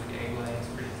because usually egg laying is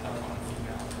pretty tough on a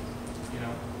female, you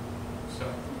know. So,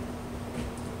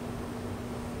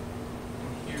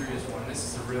 and here is one. This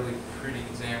is a really pretty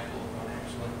example of one,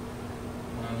 actually.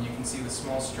 see the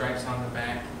small stripes on the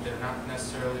back. They're not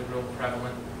necessarily real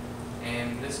prevalent.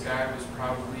 And this guy was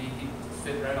probably, he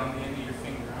fit right on the end of your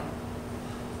finger, huh?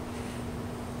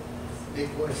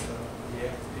 Big boys though.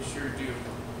 Yeah, they sure do.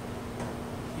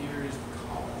 Here is the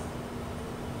collar.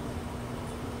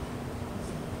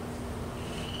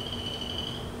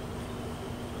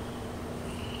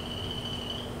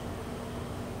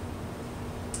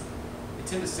 They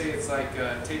tend to say it's like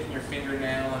taking your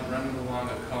fingernail and running along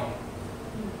a comb.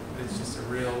 It's just a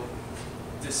real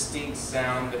distinct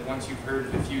sound that once you've heard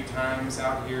it a few times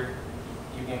out here,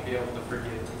 you won't be able to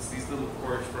forget it. It's these little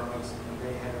chorus frogs, and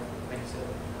they have, like I said,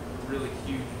 a really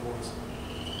huge voice.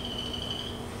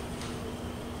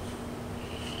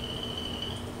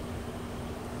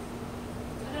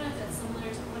 I don't know if that's similar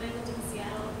to when I lived in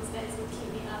Seattle. These guys would keep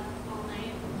me up all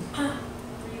night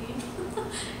reading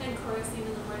and chorusing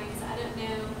in the morning. So I don't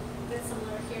know if it's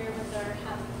similar here with their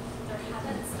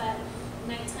habits, but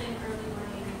nighttime, early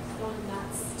morning, going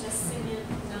nuts, just singing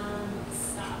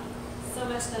non-stop. So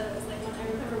much that it was like when I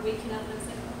remember waking up and I was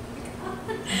like, oh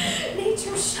my god,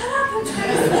 nature, shut up! I'm trying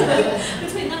to sleep.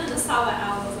 Between them and the sawa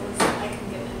owls, it was, I can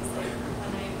get any sleep when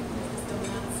I was going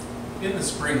nuts. In the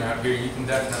spring out here, you can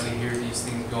definitely hear these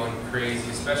things going crazy,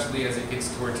 especially as it gets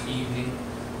towards evening.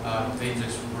 They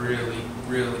just really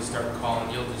start calling.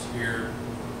 You'll just hear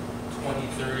 20,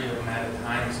 30 of them at a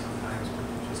time sometimes, but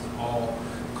they're just all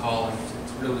calling.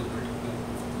 It's really pretty cool.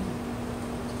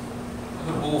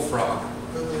 The bullfrog.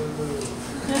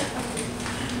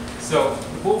 So,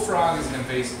 the bullfrog is an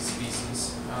invasive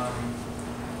species.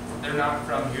 They're not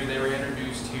from here. They were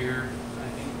introduced here, I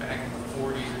think, back in the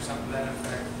 40s or something to that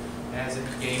effect, as a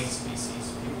game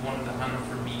species. People wanted to hunt them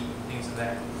for meat and things of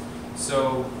that.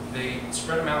 So they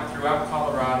spread them out throughout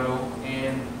Colorado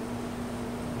and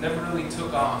never really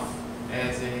took off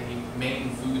as a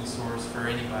main food source for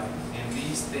anybody. And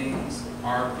these things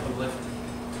are prolific.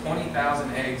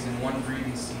 20,000 eggs in one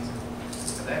breeding season.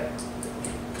 So that,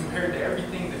 compared to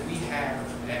everything that we have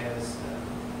as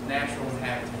natural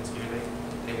inhabitants here,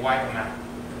 they wipe them out.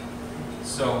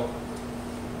 So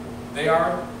they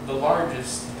are the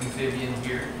largest amphibian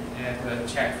here at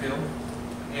Chatfield,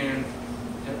 and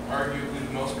arguably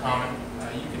the most common.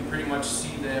 You can pretty much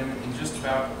see them in just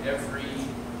about every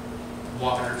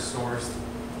water source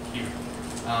here.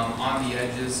 On the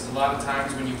edges, a lot of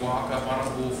times when you walk up on a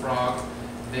bullfrog,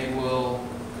 they will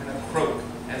kind of croak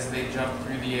as they jump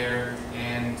through the air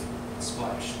and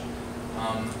splash.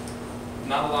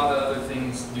 Not a lot of other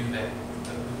things do that.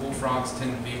 The bullfrogs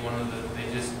tend to be one of the,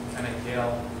 they just kind of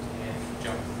yell and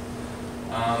jump.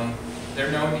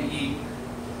 They're known to eat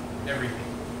everything.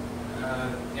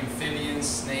 Amphibians,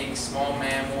 snakes, small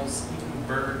mammals, even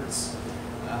birds.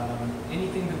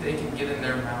 Anything that they can get in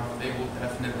their mouth, they will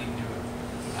definitely do it.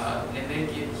 And they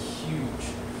get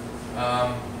huge.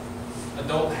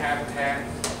 Adult habitat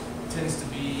tends to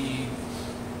be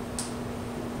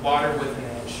water with an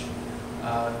edge.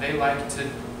 They like to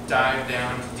dive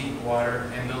down to deep water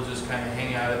and they'll just kind of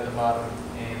hang out at the bottom,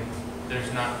 and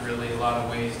there's not really a lot of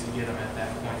ways to get them at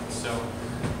that point. So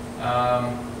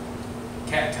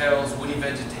cattails, woody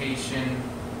vegetation,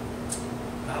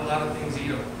 not a lot of things eat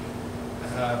them.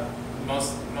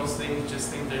 Most things just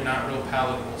think they're not real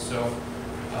palatable. So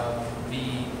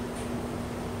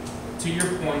to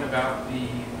your point about the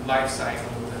life cycle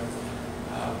of them,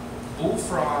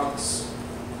 bullfrogs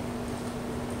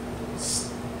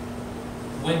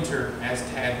winter as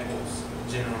tadpoles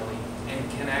generally, and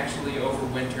can actually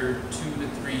overwinter 2 to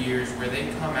 3 years, where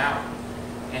they come out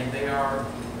and they are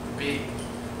big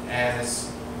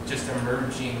as just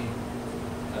emerging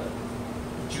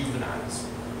juveniles.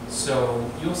 So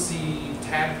you'll see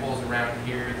tadpoles around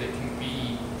here that can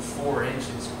be 4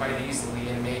 inches quite easily,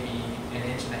 and maybe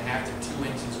 1.5 to 2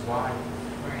 inches wide,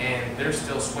 and they're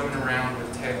still swimming around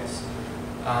with tails.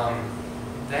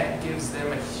 That gives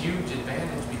them a huge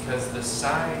advantage because the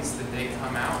size that they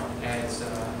come out as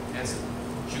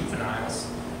juveniles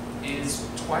is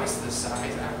twice the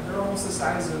size. They're almost the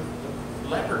size of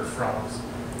leopard frogs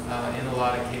in a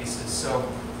lot of cases. So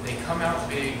they come out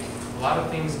big. A lot of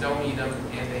things don't eat them,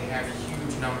 and they have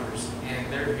huge numbers.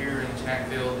 And they're here in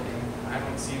Chatfield, and I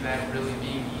don't see that really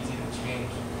being easy to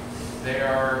change. They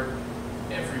are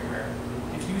everywhere.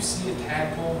 If you see a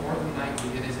tadpole, more than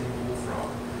likely it is a bullfrog.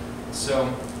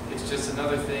 So it's just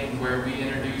another thing where we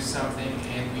introduce something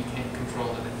and we can't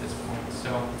control it at this point.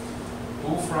 So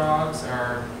bullfrogs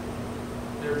they're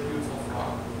a beautiful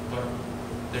frog, but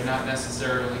they're not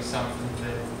necessarily something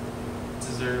that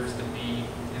deserves to be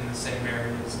in the same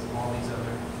area as all these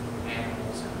other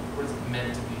animals or is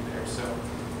meant to be there. So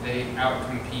they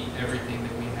outcompete everything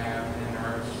that we have and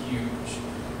are huge.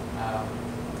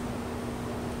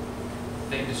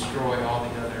 they destroy all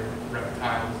the other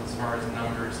reptiles as far as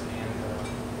numbers and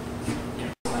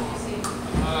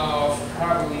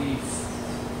probably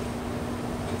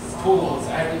pools.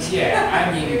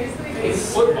 I mean, hey,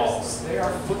 footballs. They are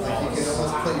Like footballs. you can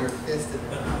almost put your fist in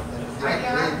their mouth. Like, I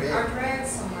read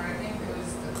somewhere, I think it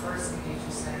was the Carson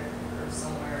Nature Center or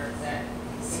somewhere, that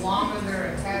the longer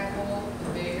they're a tadpole, the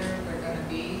bigger they're gonna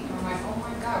be. And I'm like, oh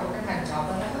my God, we're gonna have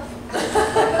Jabba.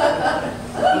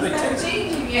 Well, they tend It's to- not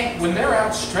changing yet. When they're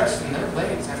outstretched in their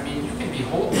legs, I mean, you can be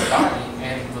holding the body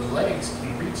and the legs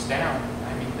can reach down.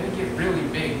 I mean, they get really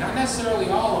big. Not necessarily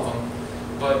all of them,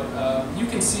 but you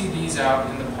can see these out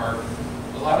in the park.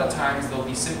 A lot of times they'll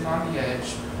be sitting on the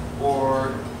edge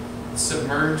or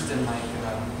submerged in like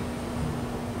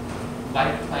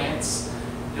light plants.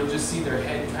 You'll just see their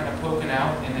head kind of poking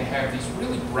out, and they have these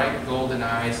really bright golden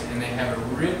eyes, and they have a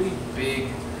really big,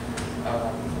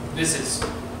 this is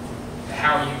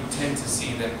how you tend to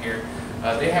see them here.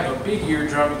 They have a big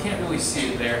eardrum, you can't really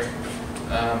see it there,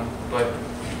 but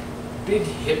big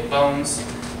hip bones,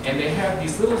 and they have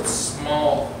these little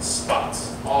small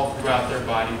spots all throughout their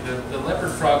body. The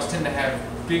leopard frogs tend to have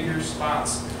bigger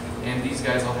spots, and these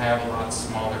guys will have a lot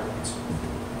smaller ones.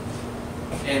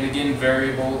 And again,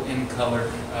 variable in color.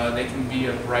 They can be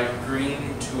a bright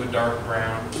green to a dark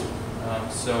brown.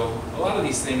 So a lot of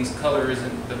these things, color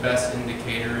isn't the best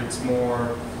indicator. It's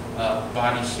more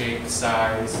body shape,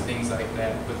 size, things like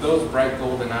that. But those bright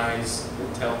golden eyes, the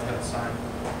telltale sign.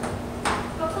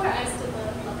 What color eyes do the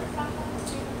leopard frog have?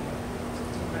 Do you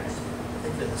remember? I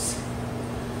think it's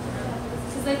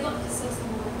Because they look so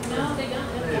similar. No, they don't.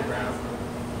 They maybe have brown.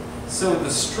 So the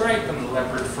stripe on the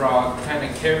leopard frog kind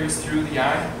of carries through the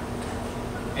eye,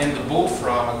 and the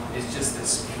bullfrog is just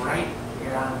this bright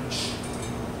orange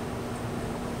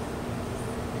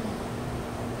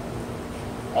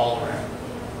all around.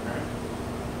 Right?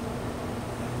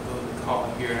 Go to the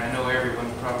call here, and I know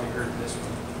everyone's probably heard this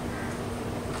one.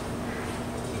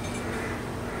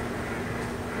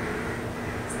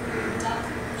 duck.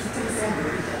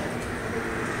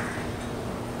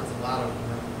 That's a lot of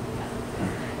them.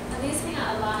 And these hang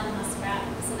out a lot in muskrat.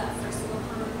 So that first little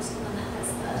pond, the one that has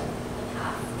the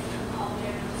path all the way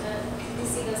around it. You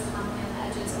see those commonly on the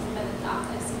edges over by the dock.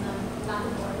 I've seen them, not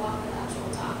the boardwalk, but the actual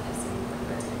dock. I've seen them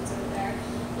number of times over there.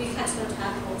 We catch no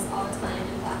tadpoles all the time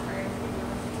in Blackbird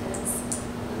because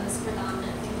the most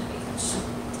predominant thing that we catch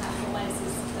tadpole-wise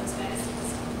is those guys.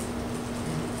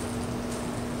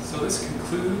 So this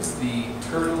concludes the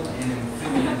turtle and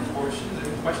amphibian portion. Is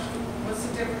there any questions? What's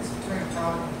the difference between a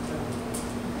frog and a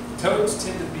toad? Toads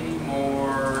tend to be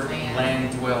more Land.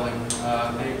 land dwelling.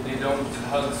 They don't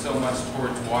hug so much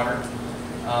towards water.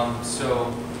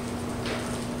 So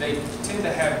they tend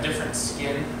to have different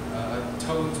skin.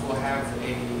 Toads will have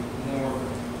a more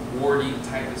warty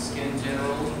type of skin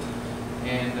generally.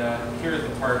 And here at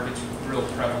the park, it's real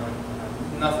prevalent.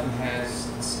 Nothing has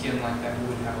skin like that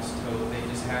woodhouse toad. They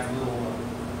just have little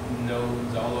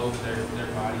nodes all over their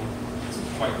body. It's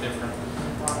quite different.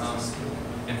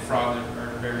 And frogs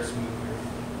are very smooth here.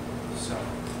 So,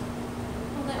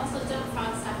 Well, they also don't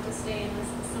frogs have to stay in this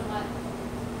somewhat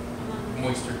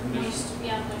moisture conditions.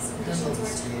 moist Depends on conditions the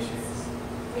where species.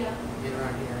 yeah.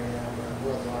 Around here,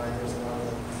 worldwide, there's a lot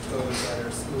of toads that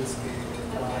are smooth skinned,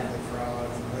 flying like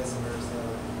frogs and vice versa.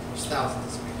 There's thousands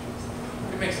of species.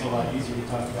 It makes it a lot easier to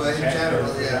talk about. But in cat general,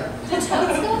 toads. yeah. Do toads go in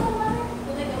the water?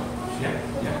 Will they go in the water?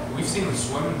 Yeah. We've seen them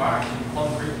swimming by in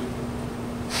Plum Creek.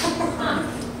 Huh.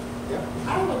 Yeah.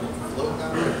 I don't know. Float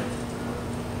down there.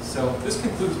 So this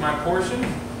concludes my portion.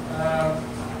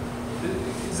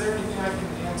 Is there anything I can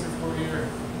answer for you or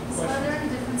any So are there questions? any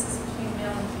differences between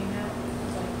male and female?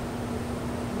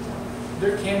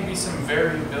 There can be some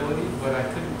variability, but I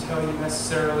couldn't tell you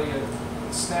necessarily.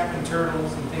 Snapping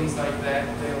turtles and things like that,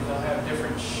 they'll have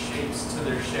different shapes to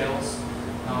their shells,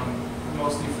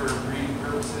 mostly for breeding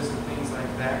purposes and things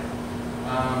like that.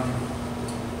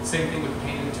 Same thing with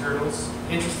painted turtles.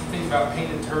 Interesting thing about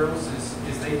painted turtles is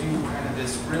they do kind of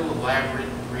this real elaborate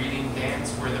breeding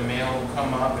dance where the male will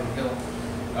come up and he'll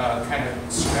kind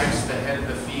of scratch the head of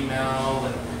the female,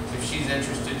 and if she's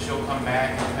interested, she'll come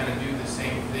back and kind of do the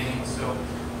same thing. So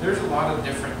there's a lot of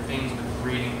different things with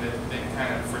breeding that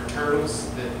kind of, for turtles,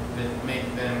 that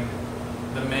make them,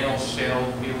 the male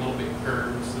shell be a little bit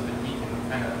curved so that he can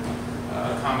kind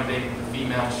of accommodate the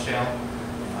female shell.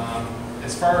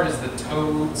 As far as the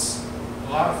toads, a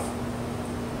lot of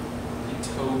the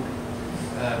toad,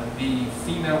 the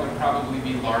female would probably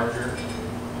be larger,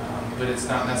 but it's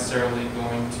not necessarily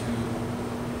going to.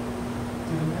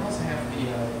 Do the males have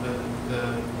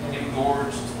the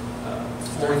engorged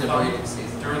During the thumb, breeding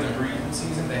season. during the breeding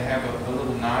season, they have a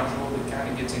little nodule that kind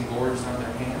of gets engorged on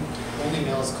their hand. Only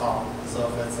males call, so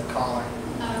if it's a calling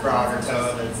frog or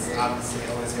toad, it's obviously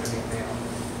always going to be a male.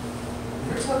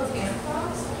 For toads and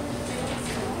frogs?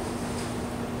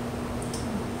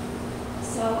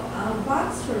 So,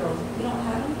 box turtles, we don't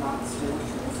have any box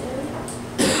turtles in this area?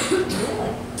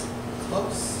 Really?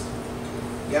 Close.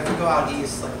 You have to go out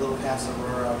east, like a little past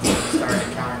Aurora, to start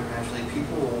encountering them. Actually,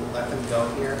 people will let them go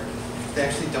here. They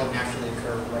actually don't naturally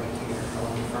occur right here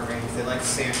along the front range. They like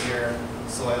sandier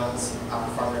soils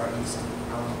farther out east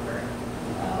along the prairie.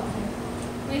 Oh, okay.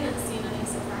 We haven't seen any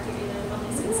so far here either. We've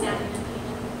only seen snapping and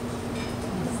peanut.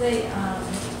 Because they, I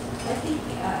think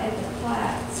at the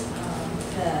Platts,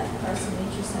 the Carson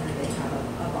Nature Center, they have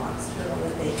a box turtle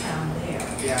that they found there.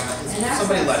 Yeah, And that's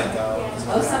somebody let awesome. it go.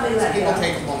 Yeah. Oh, somebody let it People go.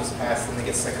 take them home as pets, and they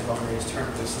get sick of them, and they just turn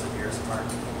them loose in the years apart.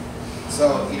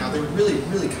 So, they're really,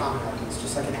 really common out east,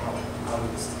 just like an owl out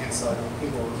east. And so,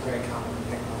 people are very common to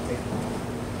pick them up, take them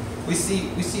home. We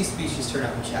see species turn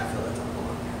up in Chatfield that don't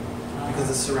belong here because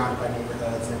it's surrounded by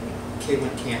neighborhoods, and kid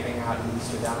went camping out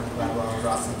east or down in Pueblo and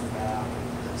brought something back. And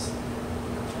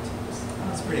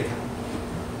it's pretty common.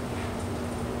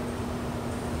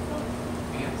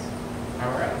 Yes.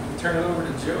 All right, we turn it over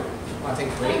to Joe. Want to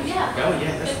take a Oh, break? yeah. Oh,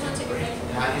 yeah, Just want to take a break.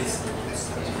 Mine is great.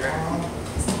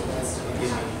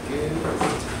 Good.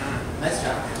 Nice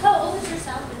job. How old is your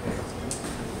salamander?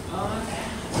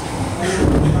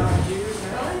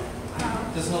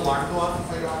 Does an alarm go off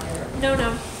if I go out here? No,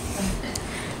 no.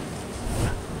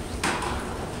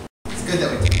 It's good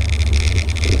that we did.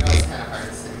 It's kind of hard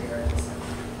to sit here.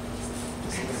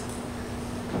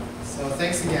 So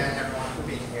thanks again, everyone, for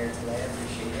being here today. I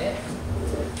appreciate it.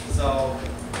 So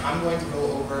I'm going to go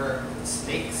over the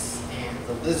snakes and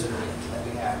the lizard that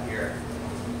we have here.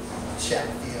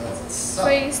 Chatfield. So,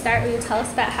 Before you start, will you tell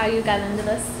us about how you got into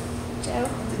this, Joe?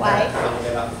 did Why? that help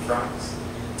get out the trunks?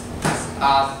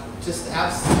 Just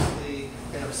absolutely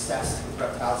been obsessed with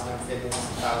reptiles and amphibians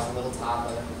since I was a little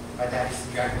toddler. My dad used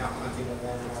to drag me out hunting with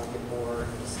them, and I would get bored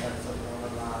and just start flipping over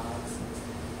rocks.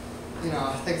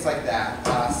 Things like that.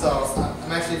 So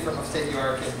I'm actually from upstate New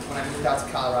York, and when I moved out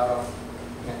to Colorado, I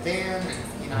met Dan, and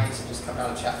he and I used to just come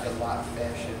down to Chatfield a lot and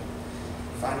fish and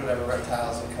find whatever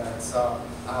reptiles we could. So,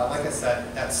 like I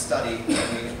said, that study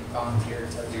that we volunteered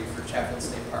to do for Chatfield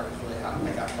State Park is really how I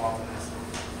got involved in this.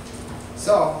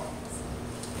 So,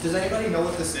 does anybody know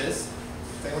what this is?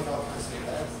 Does anyone know what kind of snake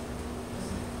that is?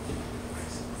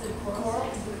 Is it coral?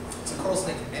 It's a coral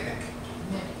snake mimic.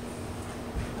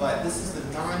 But this is the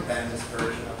non-venomous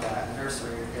version of that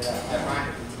nursery that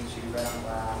Ryan can teach you, red on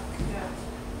black. Yeah.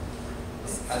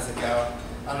 As it go.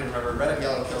 I don't even remember. Red and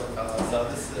yellow killed the fellow. So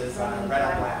this is red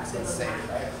on black, so it's safe,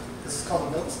 right? This is called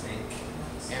a milk snake.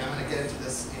 And I'm going to get into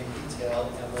this in detail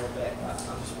in a little bit. But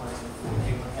I'm just wanting to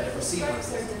get my head over Stripes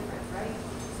are different, right?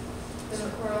 Than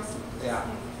the corals? Yeah.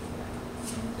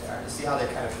 You see how they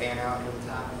kind of fan out near the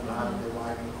top and the bottom of the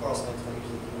line? And coral snakes don't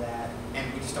usually do that. And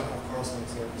we just don't have coral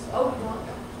snakes here. So. Oh, we don't?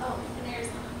 Oh, in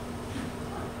Arizona.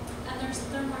 And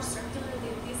they're more circular.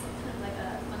 These have kind of like a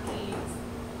funky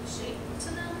shape to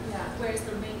them. Yeah. Whereas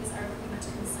the rings are pretty much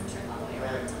concentric all the way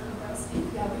around to the gross snake.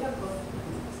 Yeah, we have both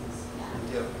species. Yeah. We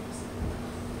do.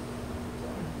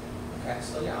 Okay,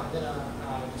 so yeah, I'm gonna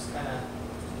just kind of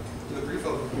do a brief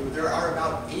overview. There are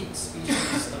about 8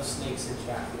 species of snakes in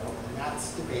Chatfield, and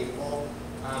that's debatable.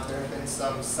 There have been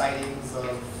some sightings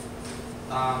of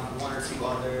 1 or 2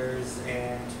 others,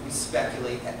 and we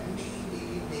speculate that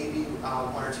maybe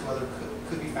 1 or 2 other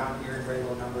could be found here in very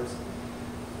low numbers.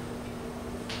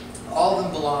 All of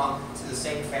them belong to the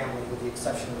same family, with the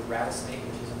exception of the rattlesnake,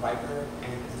 which is a viper,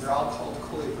 and they're all called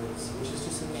colubrids, which is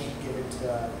just a name given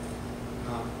to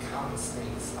common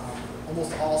snakes.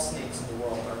 Almost all snakes in the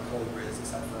world are colubrids,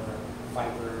 except for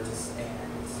vipers and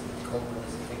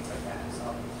cobras and things like that.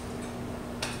 So,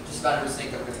 just about every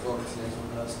snake that we're going to go over today is one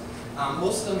of those.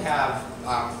 Most of them have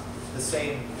the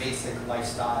same basic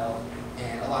lifestyle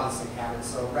and a lot of the same habits.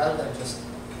 So rather than just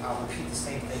repeat the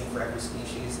same thing for every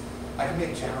species, I can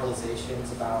make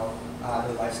generalizations about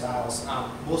their lifestyles.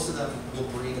 Most of them will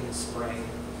breed in the spring,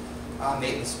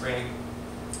 mate in the spring.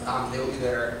 They will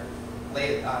either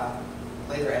lay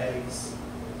their eggs,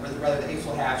 or rather the eggs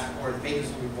will hatch, or the babies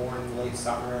will be born in the late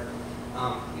summer. They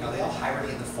all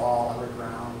hibernate in the fall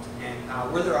underground, and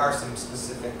where there are some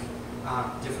specific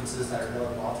differences that are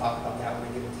notable, I'll talk about that when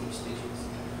I get into each species.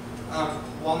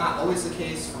 While not always the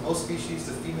case, for most species,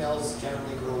 the females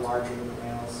generally grow larger than the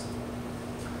males.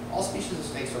 All species of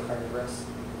snakes are carnivorous.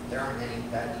 There aren't any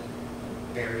that eat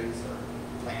berries or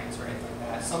plants or anything like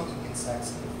that. Some eat insects,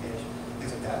 some eat fish,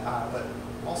 things like that. But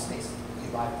all snakes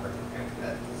eat live prey.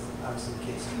 That is obviously the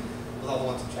case. with all the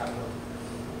ones in Chatfield.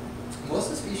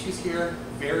 Most of the species here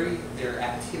vary their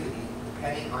activity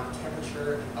depending on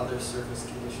temperature and other surface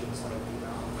conditions like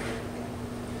wind.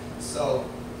 So,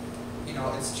 you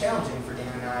know, it's challenging for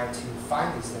Dan and I to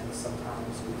find these things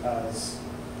sometimes because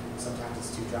sometimes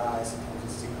it's too dry, sometimes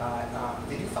it's too hot.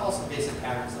 They do follow some basic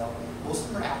patterns though. Most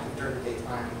of them are active during the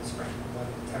daytime in the spring when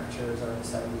temperatures are in the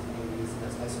 70s and 80s and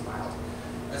it's nice and mild.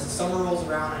 As the summer rolls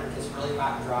around and it gets really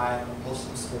hot and dry, most of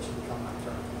them switch and become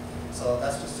nocturnal. So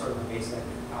that's just sort of a basic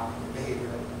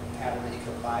behavior pattern that you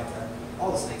can apply to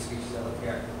all the snake species that live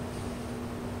here.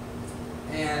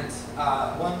 And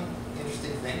one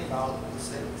interesting thing about the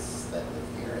snakes that live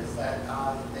here is that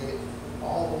they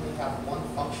all only have one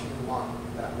functioning lung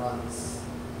that runs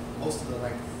most of the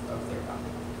length of their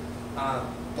body.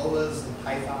 Boas and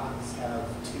pythons have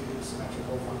two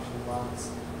symmetrical functioning lungs,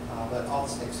 but all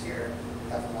the snakes here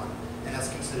have one, and that's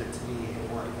considered to be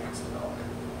a more advanced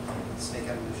development in snake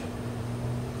evolution.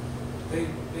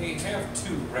 They have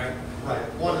two, right?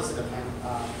 Right. One is a depend.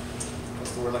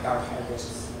 What's the word? Like our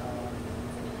hybrids.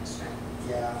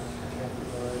 Yeah, I can't think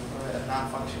of the word. Or a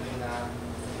non-functioning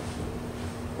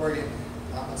organ.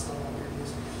 That's not what we're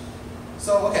using.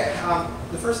 So, okay.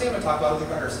 The first thing I'm going to talk about are the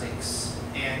garter snakes,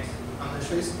 and I'm going to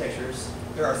show you some pictures.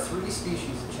 There are 3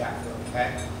 species of Chatfield.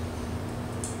 Okay.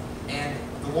 And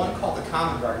the one called the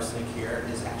common garter snake here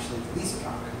is actually the least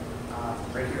common,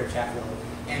 right here at Chatfield.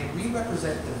 And we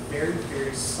represent the very,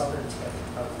 very southern tip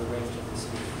of the range of the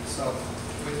species. So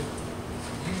when you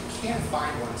can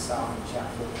find one south in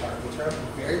Chatfield Park. We turn up in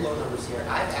very low numbers here.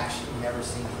 I've actually never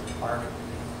seen them in the park.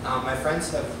 My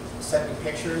friends have sent me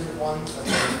pictures of one that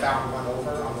they found one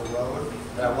over on the road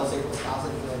that I was able to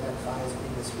positively identify as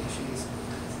being the species.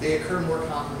 They occur more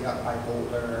commonly up by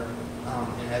Boulder,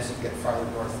 and as you get farther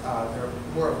north, they're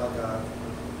more of like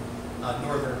a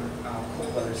northern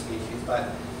cold weather species, but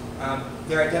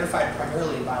they're identified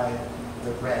primarily by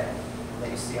the red that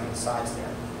you see on the sides there.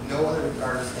 No other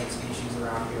garter snake species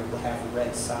around here will have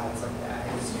red sides like that,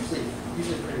 and it's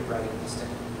usually pretty bright and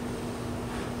distinct.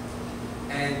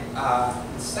 And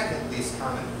the second least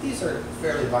common, these are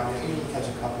fairly abundant. You can catch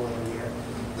a couple every year.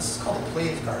 This is called the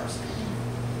plains garter snake.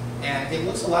 And it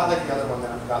looks a lot like the other one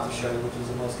that I'm about to show you, which is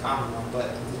the most common one,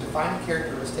 but the defining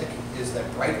characteristic is that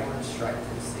bright orange stripe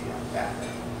you see on the back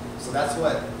there. So that's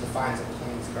what defines a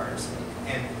plains garter snake.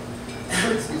 And,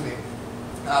 excuse me,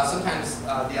 sometimes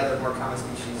the other more common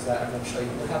species that I'm going to show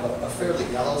you will have a fairly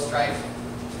yellow stripe,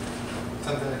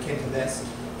 something akin to this,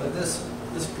 but this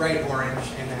bright orange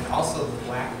and then also the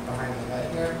black behind the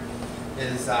head here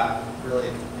is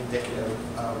really indicative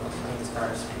of a plains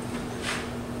garter snake.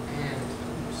 And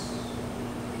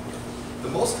the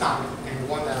most common, and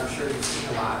one that I'm sure you've seen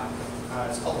a lot,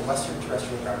 it's called the western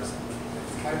terrestrial garter snake.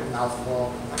 It's kind of a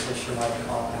mouthful, I'm not really sure why they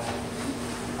call it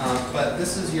that. But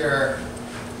this is your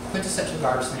quintessential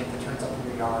garter snake that turns up in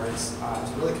your yards.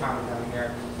 It's really common down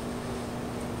here.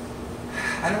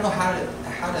 I don't know how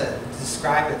to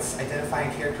describe its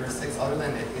identifying characteristics other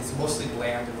than it's mostly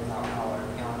bland and without color.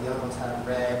 You know, the other ones have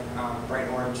red, bright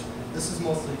orange. This is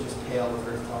mostly just pale with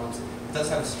earth tones. It does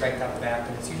have a striped out back,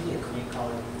 and it's usually a cream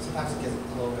color. Sometimes it gets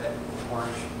a little bit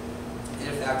orange. And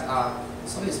in fact,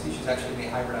 some of these species actually may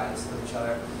hybridize with each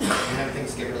other, and then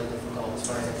things get really difficult as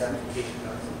far as identification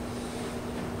goes.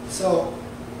 So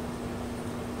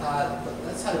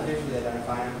that's how to visually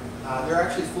identify them. There are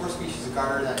actually 4 species of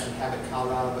garter that inhabit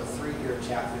Colorado, but 3 here at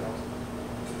Chatfield.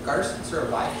 Garter snakes are a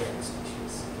live-bearing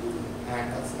species,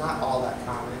 and that's not all that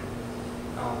common.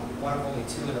 One of only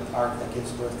 2 in the park that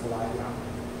gives birth to live young.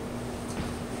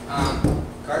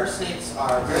 Garter snakes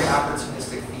are very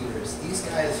opportunistic feeders. These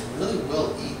guys really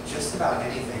will eat just about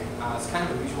anything. It's kind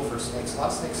of unusual for snakes. A lot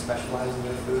of snakes specialize in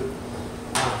their food.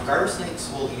 Garter snakes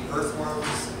will eat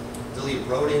earthworms, they'll eat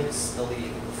rodents, they'll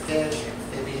eat fish,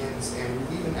 amphibians, and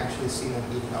we've even actually seen them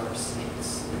eating other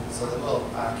snakes. So they will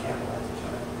cannibalize each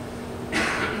other.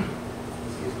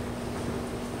 Excuse me.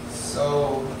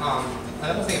 So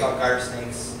another thing about garter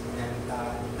snakes, and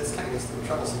this kind of gets into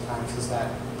trouble sometimes, is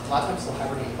that a lot of times they'll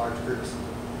hibernate in large groups.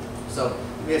 So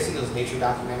you may have seen those nature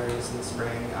documentaries in the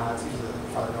spring. It's usually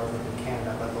farther north in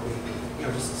Canada, but there'll be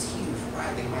just this huge,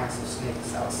 writhing mass of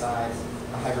snakes outside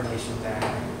a hibernation den.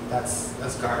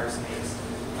 That's garter snakes.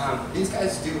 These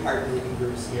guys do hibernate in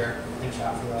groups here in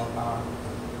Chatfield.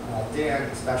 Dan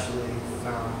especially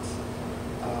found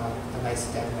a nice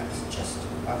den that's just, if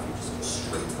you just go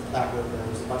straight to the Platte River,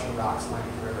 there's a bunch of rocks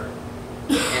lining the river.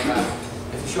 And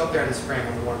if you show up there in the spring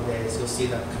on the warm days, you'll see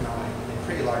them come out in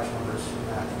pretty large numbers from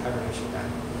that hibernation den.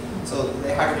 So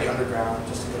they hibernate underground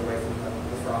just to get away from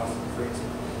the frost and the freeze.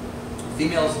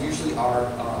 Females usually are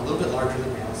a little bit larger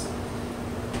than males.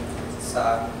 It's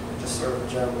just sort of a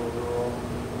general rule.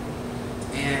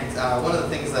 And one of the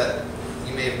things that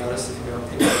you may have noticed if you go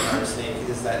pick up a garter snake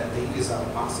is that they use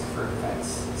plastic for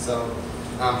defense. So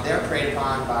they're preyed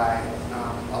upon by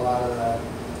a lot of the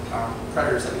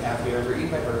predators that we have here. They're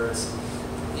eaten by birds.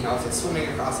 You know, if it's swimming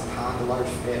across a pond, a large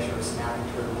fish or a snapping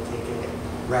turtle will take it.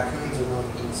 Raccoons are known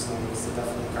to eat snakes, they're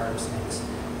definitely garter snakes.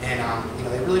 And you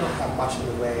know, they really don't have much in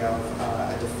the way of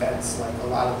a defense like a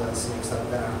lot of the snakes that I'm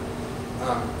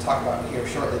going to talk about here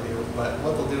shortly do. But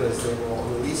what they'll do is they will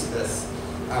release this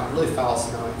really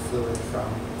foul-smelling fluid from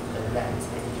their vent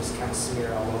and just kind of smear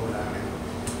it all over them.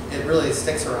 And it really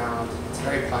sticks around. It's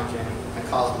very pungent. I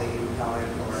call it lady repellent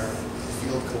or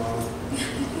field cologne.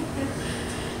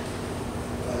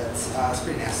 But it's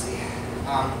pretty nasty.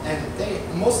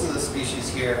 And most of the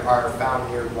species here are found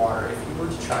near water. If you were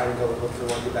to try to go look for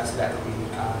one, your best bet would be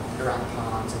around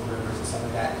ponds and rivers and stuff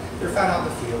like that. They're found out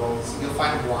in the fields. You'll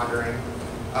find them wandering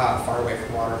far away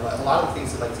from water. But a lot of the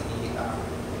things they like to eat,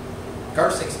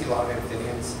 garter snakes eat a lot of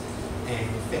amphibians and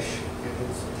fish,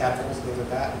 and tadpoles, things like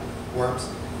that, worms,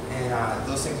 and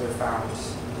those things are found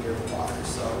near the water.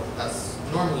 So that's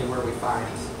normally where we find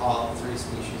all three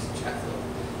species in Chatfield.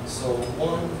 So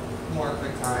one more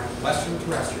quick time. Western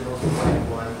terrestrial is the white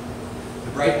one.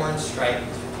 The bright orange striped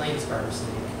plains garter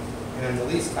snake. And then the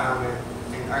least common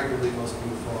and arguably most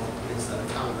beautiful is the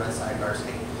common red-sided garter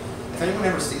snake. If anyone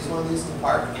ever sees one of these in the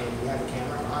park and you have a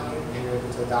camera on you and you're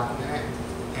able to document it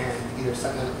and either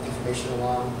send the information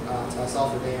along to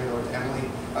myself or Dan or to Emily,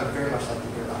 I would very much like to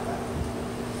hear about that.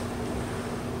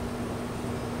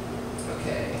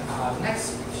 Okay,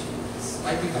 next species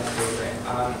might be my favorite.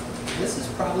 This is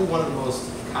probably one of the most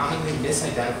commonly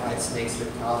misidentified snakes here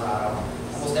in Colorado.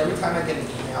 Almost every time I get an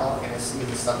email and I see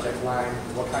the subject line,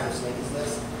 what kind of snake is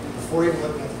this? Before even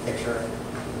looking at the picture,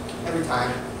 every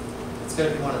time, it's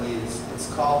going to be one of these. It's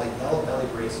called a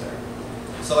yellow-bellied racer.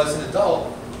 So as an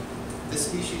adult, this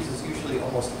species is usually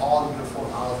almost all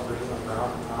uniform olive green on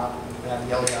brown on top, and have a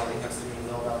yellow belly next to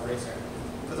the yellow-bellied racer.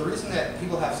 But the reason that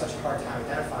people have such a hard time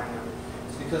identifying them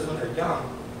is because when they're young,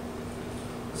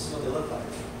 this is what they look like.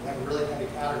 They have a really heavy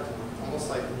pattern to them, almost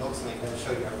like the milk snake that I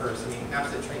showed you at first. I mean,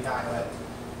 not to the trained eye, but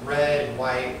red,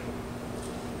 white,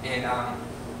 and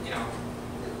you know,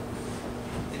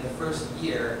 in the first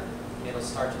year, it'll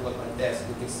start to look like this.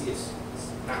 You can see it's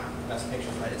not the best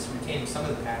picture, but it's retaining some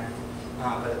of the pattern,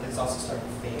 but it's also starting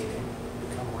to fade and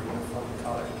become more uniform in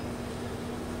color.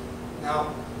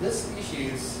 Now, this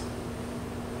species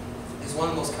is one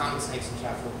of the most common snakes in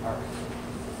Chatfield Park.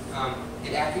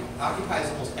 It occupies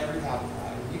almost every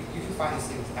habitat. You can find these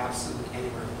things absolutely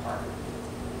anywhere in the park.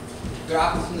 They're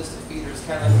opportunistic feeders,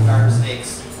 kind of like the garter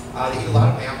snakes. They eat a lot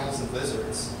of mammals and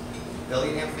lizards. They'll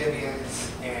eat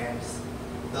amphibians, and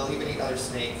they'll even eat other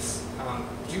snakes.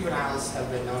 Juveniles have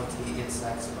been known to eat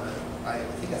insects, but I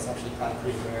think that's actually probably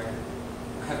pretty rare.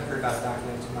 I haven't heard about it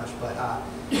documented too much, but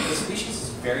the species is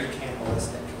very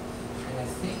cannibalistic. And I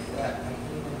think that I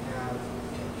even have a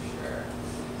picture.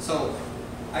 So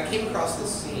I came across this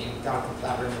scene down at the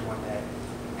Platte River one day,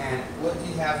 and what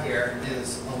you have here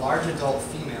is a large adult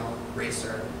female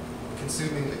racer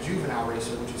consuming a juvenile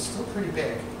racer, which is still pretty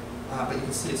big, but you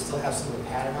can see it still has some of the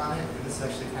pattern on it, and this is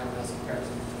actually kind of a nice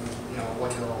comparison between, you know, a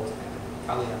 1-year-old and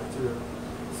probably a 3 or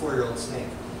 4-year-old snake.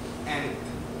 And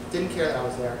didn't care that I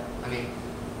was there. I mean,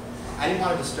 I didn't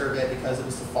want to disturb it because it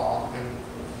was the fall, and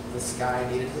this guy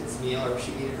needed his meal, or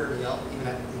she needed her meal, even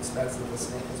at the expense of the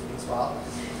snake that's being swallowed.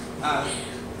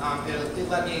 It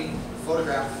let me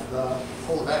photograph the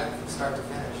whole event from start to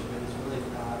finish. It was really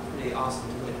pretty awesome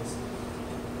to witness.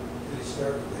 Did he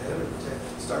start with the head or the tail?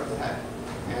 Start with the head,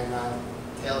 and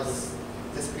tail just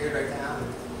disappeared right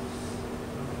down.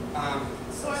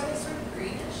 So are they sort of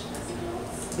greenish as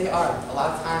adults? They are. A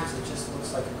lot of times it just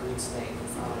looks like a green snake.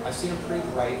 I've seen them pretty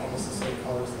bright, almost the same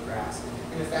color as the grass.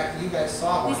 And in fact, you guys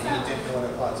saw one and you didn't know what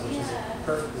it was, which is a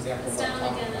perfect example of It's what I'm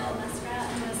down like talking in a about. muskrat,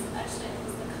 and it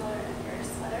was the color of your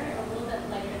sweater, a little bit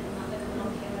lighter than that, like a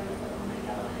little paler with a little more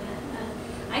yellow in it. And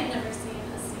I'd never seen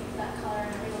a snake that color,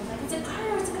 and everyone's like, it's a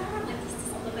garter, it's a garter. I'm like, this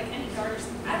doesn't look like any garter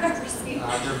snake I've ever seen.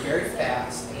 They're very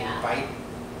fast and Yeah. they bite.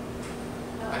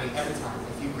 Oh. I mean, every time.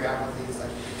 If you grab one of these,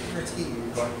 like, your teeth,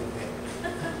 you're going to get bit.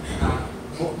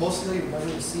 Mostly, whenever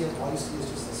you see them, all you see is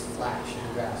just this flash in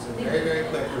the grass. They're very, very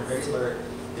quick. They're very alert.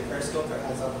 They periscope their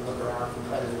heads up and look around for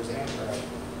predators and prey.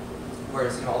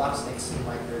 Whereas, you know, a lot of snakes seem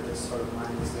like they're just sort of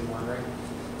mindlessly wandering.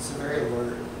 It's a very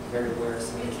alert, very aware The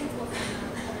snake. kids will find them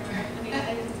everywhere. I mean,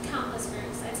 I countless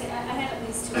groups. I'd say I had at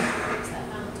least 2 groups that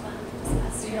found one this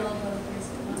last So year. you're all about the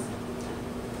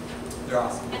They're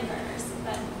awesome. And garters,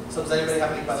 but So does anybody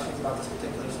have any questions about this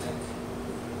particular snake?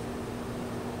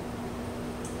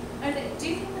 do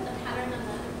you think that the pattern on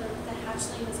the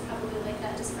hatchling is probably like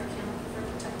that just for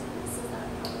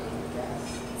guess.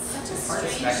 Such a It's hard to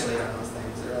strange. speculate on those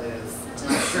things, it really is. Such I'm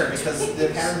a not sure, strange because thing. the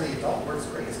pattern of the adult works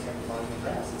great as camouflage in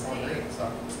grass, it's all great, so.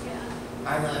 Yeah.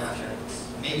 I'm really not sure.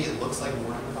 Maybe it looks like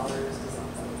warm colors or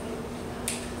something.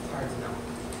 It's hard to know.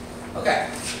 Okay,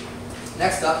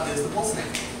 next up is the bull snake.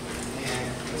 And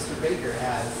Mr. Baker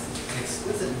has an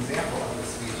exquisite example of this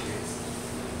species.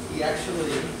 He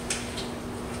actually,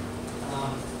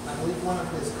 I believe one of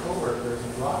his coworkers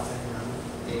brought to him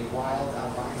a wild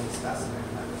albino specimen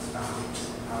that was found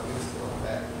out east a little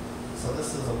bit. So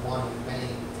this is a one of many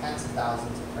tens of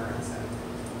thousands occurrence, and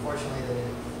unfortunately they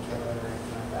didn't kill it or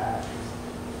anything like that.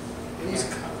 It was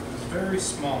very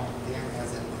small. Dan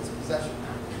has it in his possession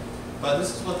now. But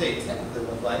this is what they typically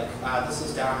look like. This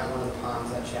is down at one of the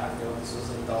ponds at Chatfield. This was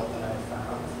an adult that I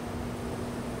found.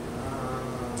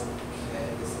 Okay,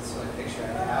 I guess that's what a picture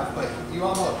I have. But you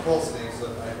all know what bull snakes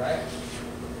look like, right?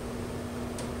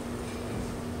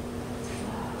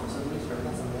 So do we start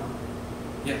with something else?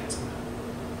 Yeah. It's,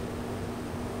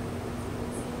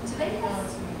 Do they have?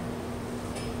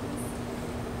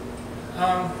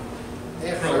 They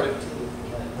have No, short it- teeth,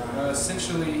 but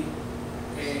essentially, you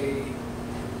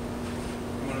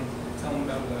want to tell them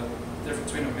about the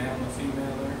difference between a male and a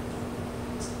female there?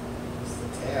 it's the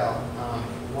tail.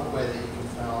 One way that you can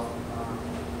tell,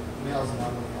 males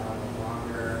normally have a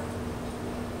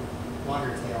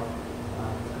longer tail,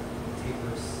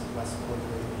 tapers less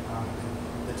quickly.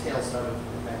 The tail sort of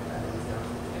back that is down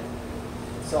to the tip.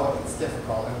 So it's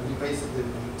difficult, and we basically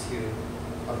need two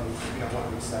of each, one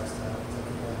of each sex to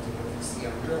compare to. If you see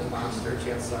a real monster,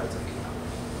 chances are it's a female.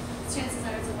 Chances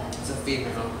are it's a what? It's a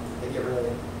female. They get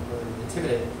really, really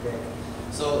intimidated big.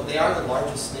 So they are the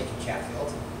largest snake in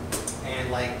Chatfield,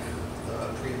 and like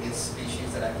the previous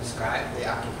species that I've described, they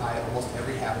occupy almost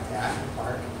every habitat in the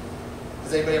park.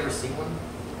 Has anybody ever seen one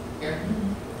here?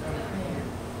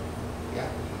 Yeah,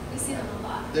 We see them a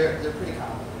lot. they're pretty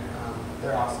common.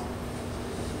 They're awesome.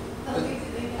 How big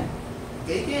do they get?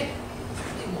 They get I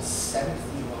think, almost 7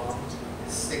 feet long,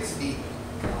 6 feet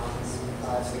long,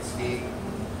 5, 6 feet.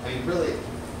 I mean, really,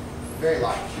 very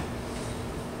large.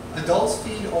 Adults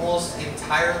feed almost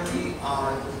entirely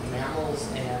on mammals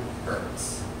and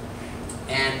birds.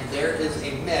 And there is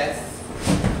a myth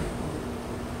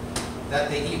that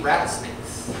they eat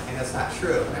rattlesnakes, and that's not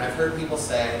true. And I've heard people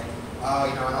say, oh,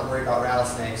 I'm not worried about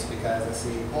rattlesnakes because I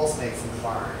see bull snakes in the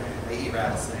barn and they eat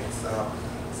rattlesnakes. So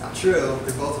it's not true.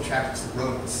 They're both attracted to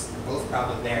rodents. They're both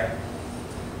probably there.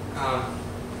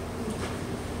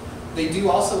 They do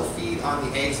also feed on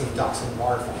the eggs of ducks and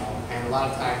waterfowl, and a lot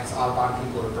of times Audubon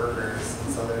people are birders,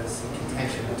 and so there's some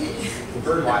contention between the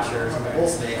bird watchers and the bull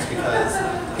snakes because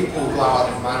people will go out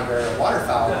and monitor a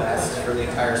waterfowl nest for the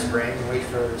entire spring and wait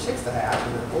for the chicks to hatch,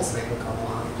 and the bull snake will come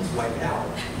along and just wipe it out.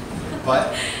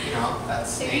 But,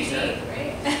 that's They nature. eat,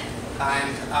 right?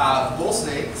 And bull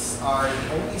snakes are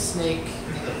the only snake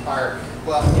in the park,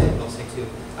 well, yeah, bull snake too,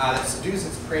 that subdues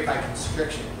its prey by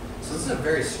constriction. So this is a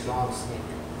very strong snake.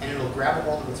 And it'll grab a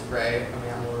hold of its prey, a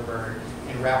mammal or a bird,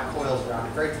 and wrap coils around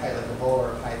it very tight like a boa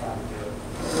or a python would do.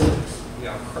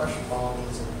 Really, crush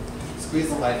bones and squeeze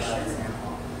the life out of the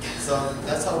animal. So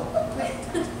that's how bull Oh,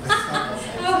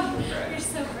 snakes you're right.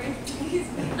 so brave.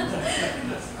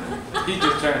 He's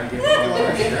just trying to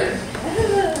get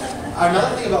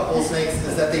Another thing about bull snakes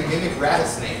is that they mimic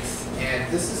rattlesnakes, and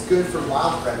this is good for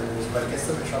wild predators, but it gets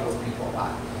them in trouble with people a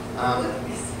lot.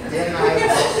 Dan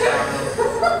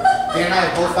and I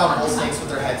have both found bull snakes with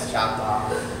their heads chopped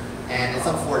off, and it's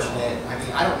unfortunate. I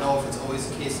mean, I don't know if it's always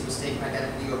a case of mistaken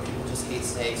identity or people just hate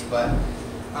snakes, but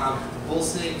bull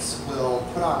snakes will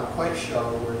put on quite a show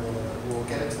where they will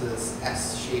get into this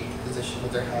S-shaped position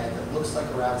with their head that looks like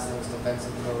a rattlesnake's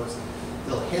defensive pose.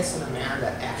 They'll hiss in a manner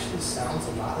that actually sounds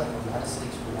a lot like a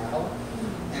rattlesnake's rattle,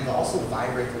 and they'll also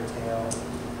vibrate their tail.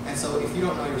 And so if you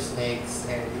don't know your snakes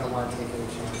and you don't want to take any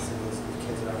chances with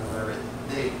kids around or whatever,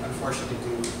 they unfortunately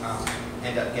do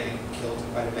end up getting killed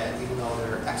quite a bit, even though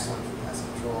they're excellent for pest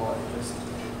control and just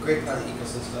great part of the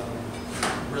ecosystem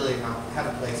and really have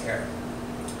a place here.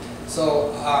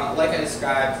 So like I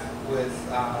described with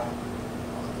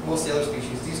most of the other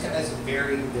species, these guys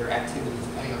vary their activity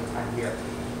depending on the time of year.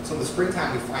 So in the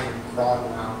springtime, we find them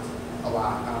crawling around a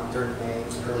lot during May,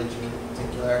 early June in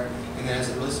particular. And then as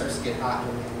it really starts to get hot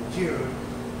in May and June,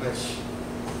 which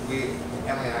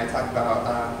Emily and I talked about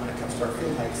when it comes to our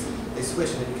field hikes, they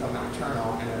switch and they become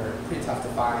nocturnal, and they're pretty tough to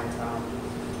find.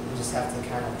 You just have to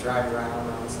kind of drive around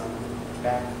on some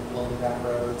lonely back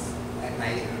roads at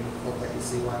night and hope that you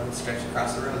see one stretch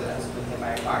across the road that has been hit by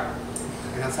a car.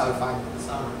 And that's how we find them in the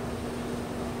summer.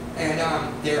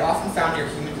 And they're often found near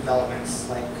human developments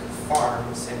like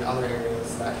farms and other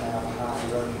areas that have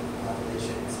high rodent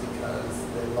populations because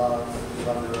They love the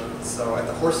rodents. So at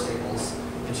the horse stables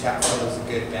in Chatfield is a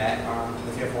good bet.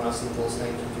 If you ever want to see bull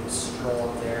snake, you can stroll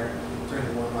up there during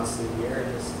the 1 month of the year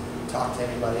and just talk to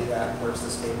anybody that works the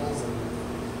stables and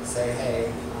say,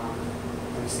 hey,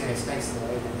 have you seen any snakes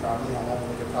today? They probably have.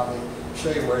 They could probably show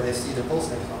you where they see their bull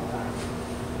snakes all the time.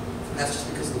 And that's just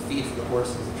because of the feed for the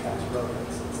horses attracts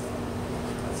rodents. And so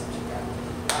that's what you got.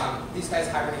 These guys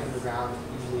hibernate underground,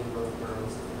 usually in rodent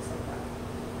burrows and things like that.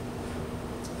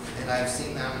 And I've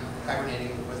seen them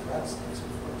hibernating with rat snakes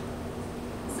before.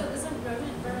 So is a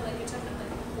rodent burrow like you're talking like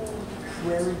a hole in the ground?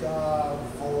 Prairie dog,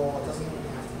 vole, it doesn't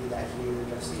even have to be that huge.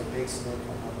 I've seen a big snake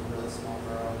come up a really small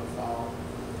burrow in the fall.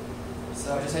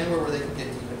 So just anywhere where they can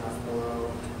get deep enough below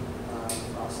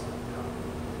frost.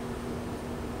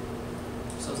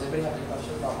 So does anybody have any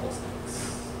questions about bull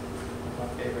snakes? My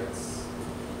favorites.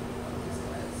 These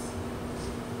guys.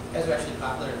 You guys are actually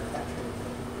popular in the pet trade.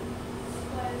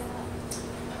 Why is that?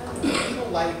 People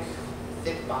like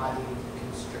thick-bodied,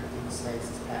 constricting snakes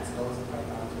as pets. Those and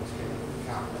pythons are extremely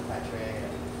common in the pet trade.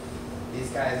 These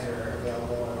guys are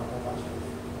available in a whole bunch of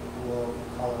cool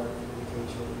color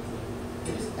mutations.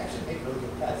 They just actually make really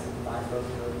good pets. You can buy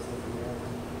frozen rodents every year.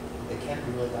 They can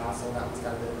be really docile. That one's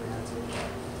got a bit of an attitude.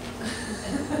 It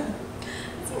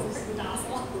seems pretty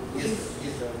docile.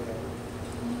 He's really good.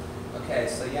 Okay,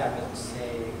 so yeah, milk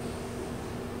snake.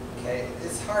 Okay,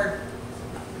 it's hard.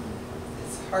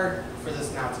 It's hard for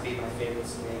this not to be my favorite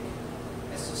snake.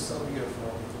 It's just so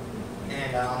beautiful.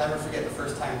 And I'll never forget the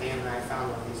first time Dan and I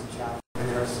found one of these in shop. And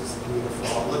they were just beautiful.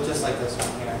 It looked just like this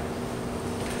one here.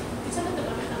 You said that the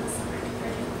women on the summer,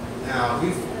 right? Now,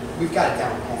 we've got it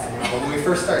down pat now, but when we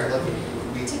first started looking,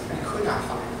 we could not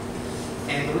find it.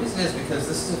 And the reason is because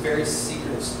this is a very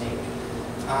secretive snake.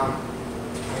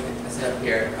 I said up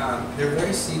here, they're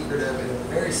very secretive and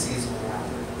they're very seasonally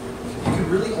active. You can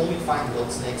really only find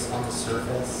milk snakes on the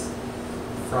surface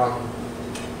from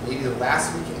maybe the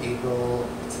last week in April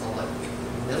until like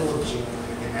middle of June,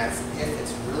 and that's if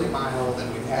it's really mild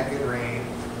and we've had good rain.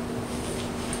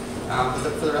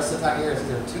 But for the rest of the time of year, it's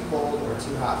either too cold or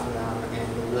too hot for them,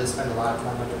 and they really spend a lot of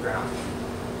time underground.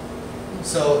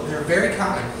 So they're very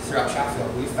common throughout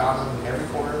Chatfield. We've found them in every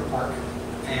corner of the park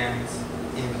and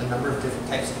in a number of different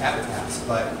types of habitats.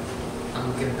 But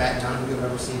I'm going to bet none of you have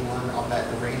ever seen one. I'll bet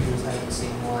the rangers haven't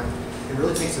seen one. It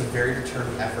really takes a very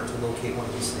determined effort to locate one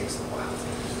of these snakes in the wild.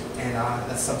 And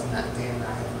that's something that Dan and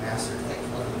I have mastered.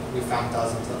 We found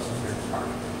dozens of them here in the park.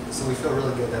 So we feel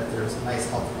really good that there's a nice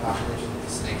healthy population of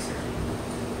these snakes here.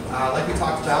 Like we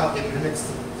talked about, it mimics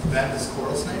the Bendis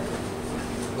coral snake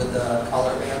with the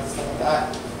collar bands and stuff like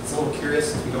that. It's a little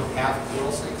curious since we don't have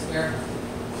coral snakes here.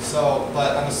 So,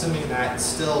 but I'm assuming that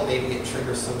still maybe it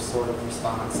triggers some sort of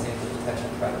response in the potential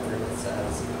predator that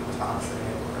says, toxic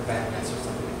or venomous or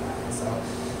something like that. So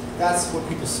that's what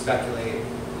people speculate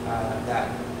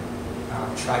that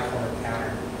tricolor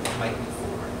pattern might be for.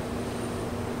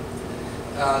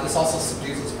 This also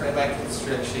subdues its prey by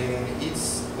constriction.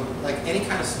 Eats like any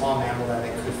kind of small mammal that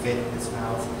it could fit in its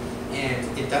mouth,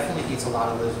 and it definitely eats a lot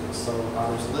of lizards. So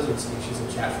there's a lizard species in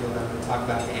Chatfield that I'm going to talk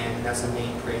about at the end, and that's a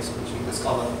main prey species. It's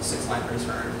called a six-line race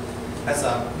fern. That's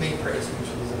a main prey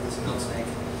species of this milk snake,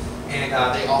 and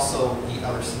they also eat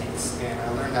other snakes. And I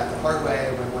learned that the hard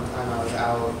way when one time I was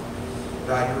out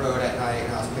riding the road at night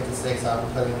and I was picking snakes up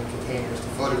and putting them in containers to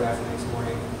photograph the next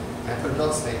morning, and I put a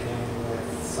milk snake in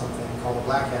with something called a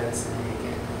black-headed snake,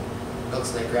 and the milk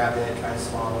snake grabbed it, tried to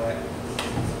swallow it.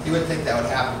 You wouldn't think that would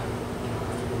happen,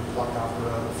 after being plucked off the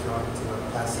road and thrown into a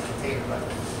plastic container, but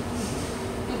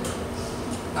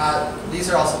these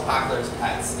are also popular as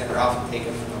pets and are often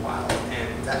taken from the wild, and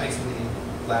that makes me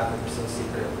glad that they're so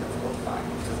secret and difficult to find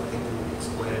because I think they're really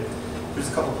exploited. There's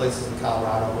a couple places in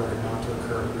Colorado where they're known to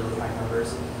occur in really high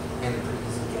numbers, and they're pretty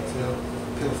easy to get to.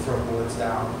 People throw boards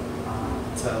down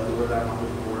to lure them onto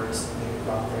the boards. They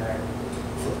go out there and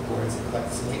flip the boards and collect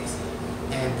the snakes.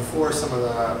 And before some of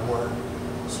the more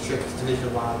strict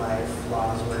Division of Wildlife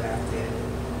laws were enacted,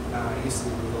 it used to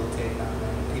be legal to take them,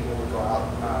 and people would go out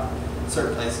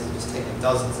certain places and just take like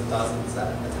dozens and dozens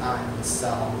at a time and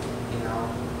sell,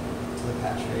 to the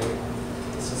pet trade.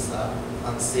 It's just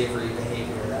unsavory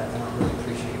behavior that I don't really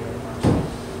appreciate very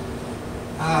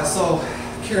much. So,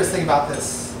 curious thing about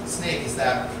this snake is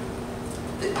that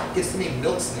it gets the name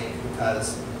milk snake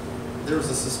because there was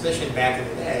a suspicion back in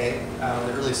the day,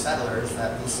 the early settlers,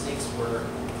 that these snakes were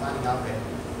climbing up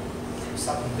and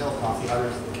sucking milk off the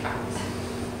udders of the cows.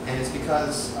 And it's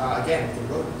because, again, the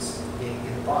rodents being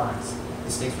in the barns,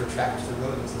 the snakes were attracted to the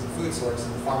rodents as a food source,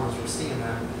 and the farmers were seeing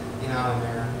them, in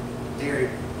their dairy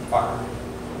farm.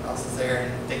 What else is there?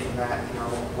 And thinking that,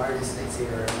 why are these snakes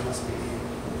here? There must be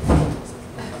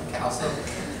cows. So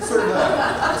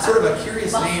sort of a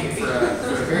curious name for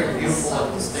a very beautiful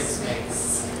looking stick snake.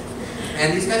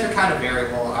 And these guys are kind of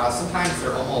variable. Sometimes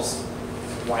they're almost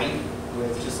white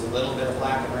with just a little bit of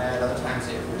black and red. Other times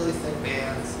they have really thick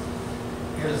bands.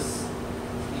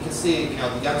 You can see, the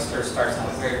youngster starts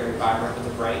out very, very vibrant with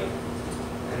the bright,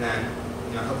 and then,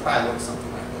 he'll probably look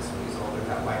something like this when he's older.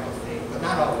 That white will fade, but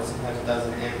not always. Sometimes it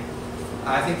doesn't. And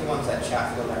I think the ones at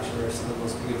Chatfield actually are some of the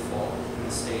most beautiful in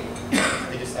the state.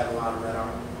 They just have a lot of red on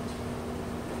them.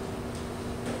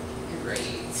 Great.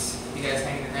 You guys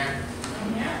hanging in there?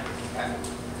 Yeah. Okay.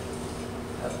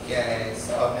 Okay,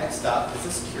 so next up is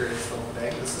this curious little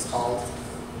thing. This is called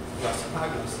Western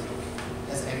hognose snake.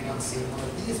 Has anyone seen one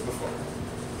of these before?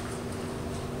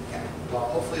 Okay, well,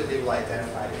 hopefully you'll be able to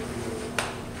identify it for you.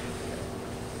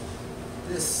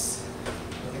 This,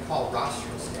 what they call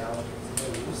rostral scale,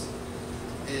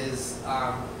 is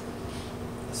a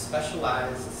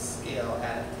specialized scale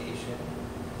adaptation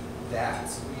that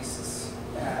we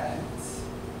suspect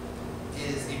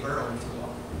is a burrowing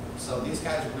tool. So these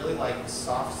guys really like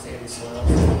soft, sandy soils.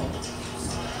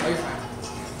 Oh, you're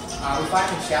fine. We find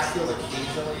in Chatfield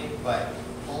occasionally, but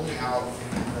only out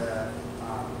in the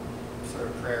sort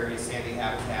of prairie, sandy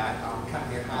habitat, kind of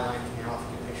near Highline Canal, if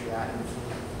you can picture that, and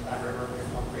that river,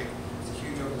 it's a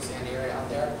huge open sandy area out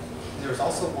there. And there was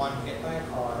also one hit by a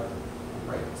car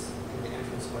right in the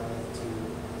entranceway to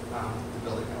the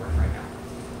building that we're in right now.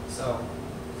 So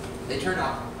they turn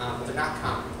up, but they're not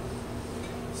common.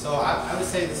 So I would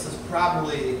say this is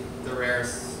probably the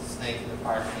rarest snake in the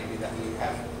park, maybe, that we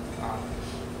have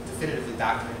definitively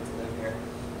documented to live here.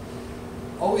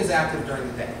 Always active during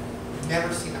the day.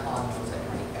 Never seen a hognose at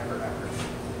night, ever, ever.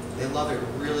 They love it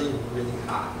really, really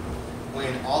hot.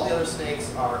 When all the other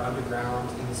snakes are underground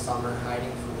in the summer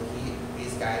hiding from the heat,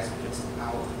 these guys are just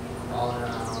out crawling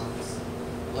around, just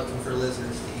looking for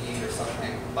lizards to eat or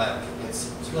something. But it's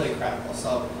really incredible.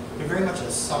 So they're very much a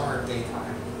summer,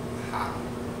 daytime, hot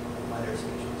weather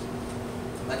species.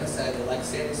 Like I said, they like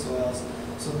sandy soils,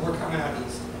 so we're coming out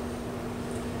east.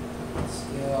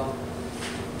 Still,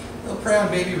 they'll prey on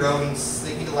baby rodents,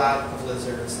 they eat a lot of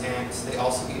lizards, and they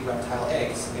also eat reptile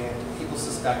eggs. And people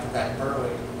suspect that that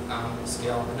burrowing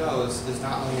scale on the nose is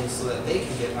not only so that they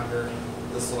can get under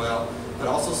the soil, but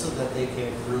also so that they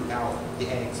can root out the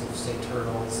eggs of, say,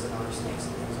 turtles and other snakes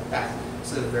and things like that.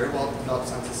 So they're very well developed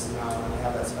sense of smell, and they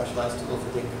have that specialized tool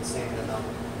for digging the sand in them.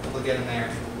 They'll get in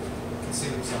there,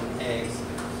 consume some eggs.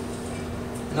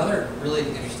 Another really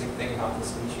interesting thing about this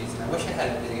species, and I wish I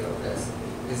had a video of this,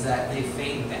 is that they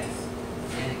feign death.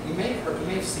 And you may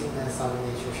have seen this on a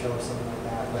nature show or something like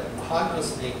that, but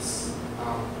hognose snakes,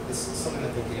 this is something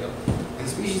that they do. And the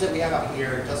species that we have out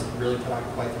here doesn't really put on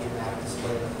quite the dramatic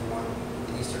display that the one,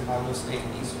 the eastern hognose snake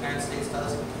in the eastern United States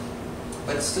does,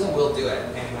 but it still will do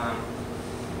it. And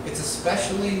it's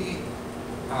especially,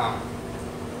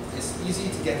 it's easy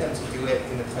to get them to do it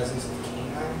in the presence of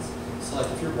canines. So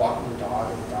like if you're walking your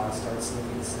dog and the dog starts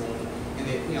sniffing the snake,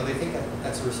 and they think that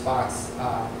that's a response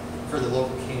for the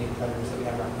local canine predators that we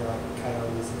have around here, like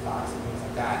coyotes and foxes and things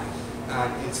like that.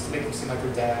 It's to make them seem like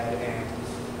they're dead and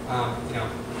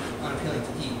unappealing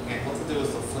to eat. And what they'll do is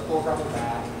they'll flip over on their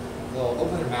back, they'll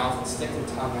open their mouth and stick their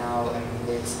tongue out, and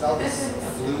they expel this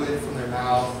fluid from their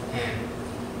mouth, and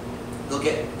they'll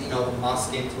get the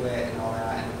musk into it and all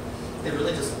that. And they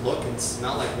really just look and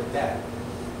smell like they're dead.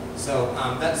 So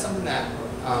that's something that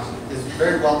is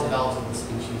very well developed in the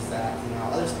species that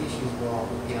other species will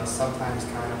sometimes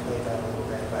kind of play that a little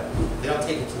bit, but they don't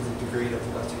take it to the degree that the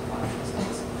Western hognose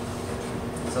does.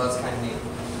 So that's kind of neat.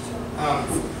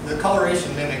 The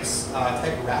coloration mimics a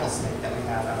type of rattlesnake that we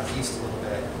have out east a little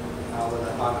bit, where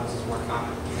the hognose is more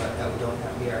common, but that we don't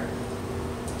have here.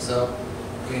 So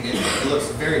it looks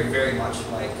very, very much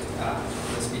like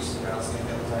the species of rattlesnake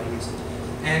that was out east.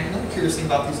 And another curious thing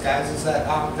about these guys is that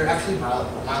they're actually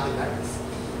mildly venomous.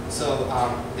 So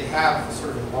they have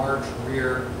sort of large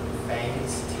rear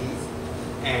fangs, teeth,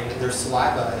 and their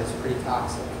saliva is pretty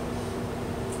toxic.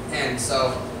 And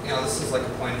so, this is like a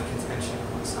point of contention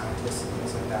among scientists and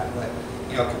things like that. But,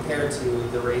 compared to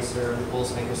the racer, the bull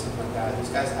snake, or something like that, these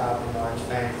guys have large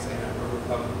fangs and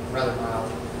a rather mild,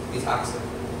 toxic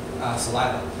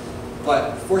saliva.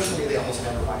 But fortunately, they almost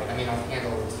never bite. I mean, I've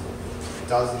handled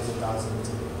dozens and dozens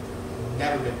and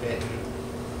never been bitten.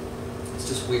 It's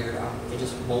just weird. They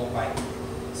just won't bite.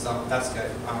 So that's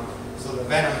good. So the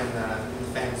venom and the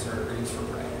fangs are used for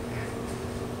prey.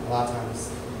 And a lot of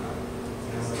times,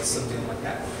 it's something like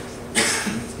that.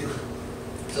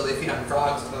 So they feed on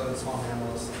frogs, toads, small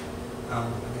mammals. I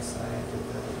guess I did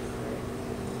the.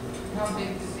 How big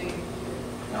is it?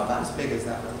 No, about as big as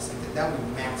that rattlesnake. That would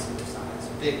be maximum size.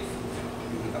 Big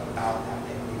would be about that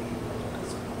big, maybe even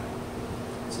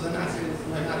So they're not a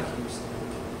huge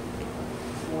snake.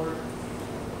 4,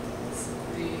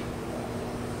 3.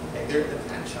 Hey, they're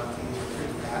kind of chunky, they're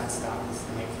pretty fat and stocky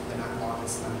snake. They're not long and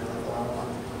slender like a lot of them.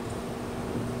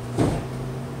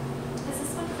 Is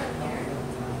this one from here?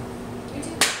 We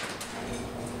do.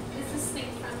 Is this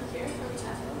snake from here, from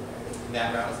Chatfield? That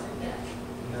rattlesnake? Yeah.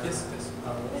 No. This, It is?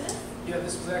 yeah,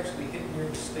 this was actually hit near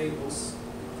the stables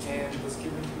and was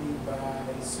given to me by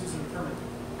Susan Perman.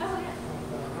 Oh, yeah.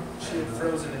 She had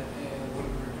frozen it and when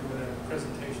we were doing a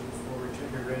presentation for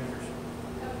junior rangers.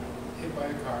 Okay. Hit by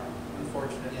a car,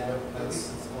 unfortunate, Yeah, but at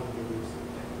least it's one of yours.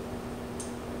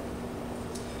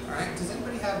 All right, does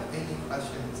anybody have any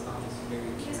questions on this very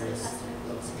You just curious want to test it.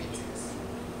 little species?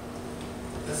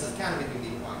 This is kind of a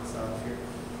unique one, so if you're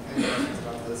any questions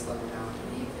about this, let me know. How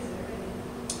do you preserve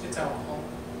it? it's alcohol,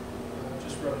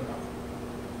 just rubbing off.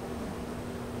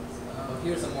 So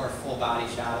here's a more full body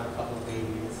shot of a couple of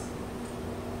babies.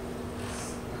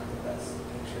 It's not the best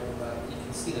picture, but you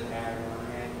can see the pattern on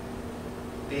it.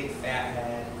 Big fat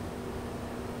head.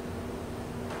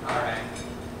 All right.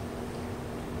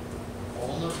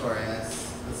 Old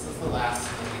Notorious. This is the last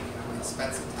snake. I'm going to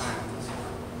spend some time on this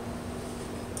one.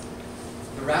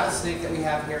 The rattlesnake that we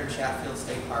have here in Chatfield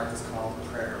State Park is called the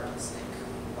prairie rattlesnake.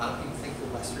 A lot of people think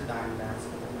they're western diamondbacks,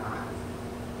 but they're not.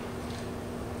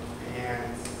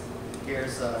 And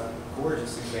here's a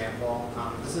gorgeous example.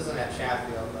 This isn't at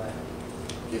Chatfield, but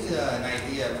it gives you an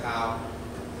idea of how,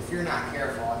 if you're not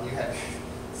careful, and you had,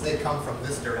 so they'd come from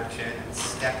this direction and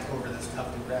stepped over this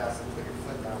tuft of grass and put your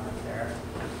foot down right there.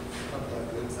 Hope you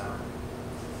have boots on.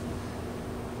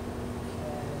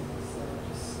 Okay, so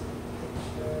just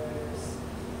pictures.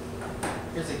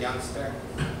 Here's a youngster.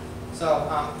 So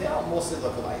they all mostly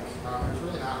look alike. There's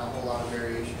really not a whole lot of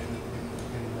variation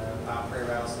in the prairie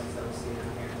rattlesnakes that we see in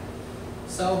here.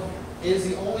 So it is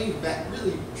the only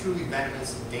really truly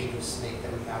venomous and dangerous snake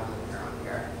that we have living around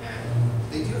here, and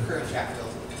they do occur in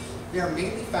Chatfield. They are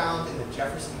mainly found in the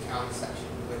Jefferson County section,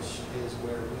 which is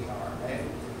where we are, right?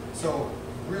 So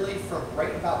really from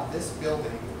right about this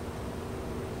building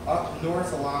up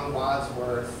north along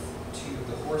Wadsworth to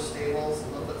the horse stables, a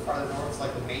little bit farther north, it's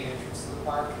like the main entrance to the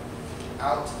park,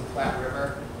 out to the Platte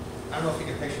River. I don't know if you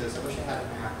can picture this, I wish I had a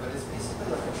map, but it's basically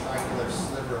like a triangular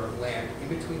sliver of land in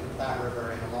between the Platte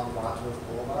River and along Wadsworth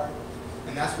Boulevard.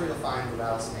 And that's where you'll find the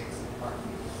rattlesnakes in the park.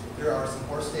 There are some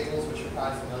horse stables, which you're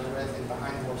probably familiar with, and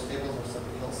behind the horse stables are some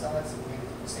hillsides, some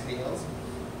sandy hills.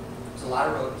 There's a lot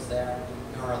of rodents there,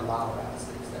 and there are a lot of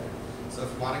rattlesnakes there. So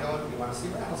if you want to go and you want to see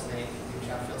a rattlesnake in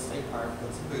Chatfield State Park, put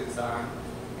some boots on,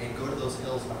 and go to those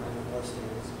hills behind the horse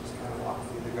stables, just kind of walk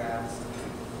through the grass.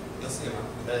 You'll see them.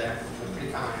 They're there. They're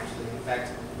pretty common, actually. In fact,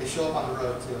 they show up on the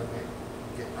road, too, and they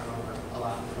get run over a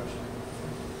lot, unfortunately.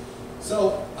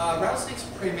 So, rattlesnakes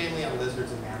prey mainly on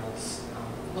lizards and mammals,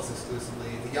 almost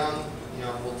exclusively. The young,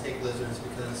 will take lizards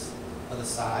because of the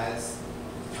size,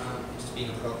 just being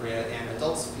appropriate, and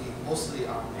adults feed mostly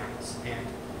on mammals. And,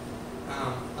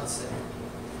 let's see.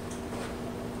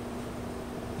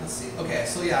 Okay,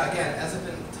 so yeah, again, as I've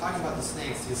been talking about the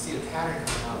snakes, you'll see a pattern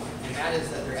coming up, and that is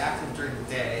that they're active during the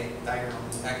day, diurnal,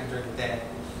 active during the day,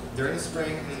 during the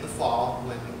spring and in the fall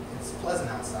when it's pleasant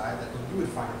outside, that you would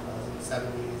find it pleasant,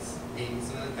 70s, 80s,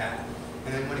 something like that.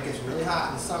 And then when it gets really hot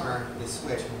in the summer, they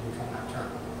switch and become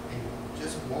nocturnal. And you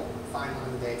just won't find them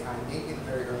in the daytime, maybe in the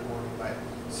very early morning, but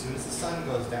as soon as the sun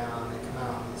goes down, they come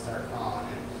out and they start crawling.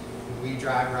 And when we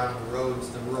drive around the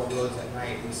roads, the rural roads at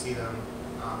night, we see them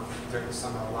during the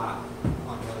summer a lot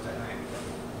on roads at night.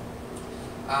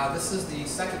 This is the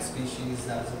second species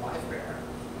that is a live bear.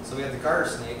 So we have the garter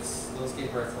snakes, those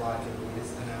gave birth to a lot of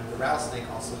babies, and then the rattlesnake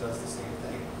also does the same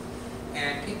thing.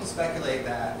 And people speculate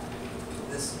that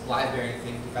this live bearing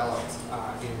thing developed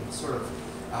in sort of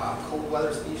cold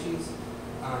weather species.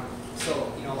 An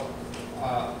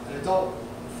adult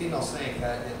female snake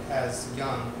that it has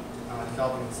young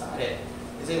developing inside it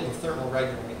is able to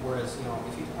thermoregulate, whereas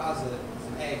if you deposit an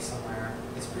egg somewhere,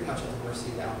 it's pretty much at the mercy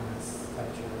of the elements,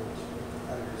 temperature,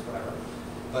 predators, whatever.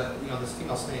 But this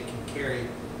female snake can carry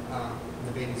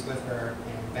the babies with her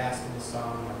and bask in the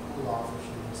sun or cool off if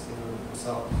she needs to.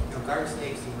 So garter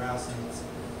snakes and rattlesnakes,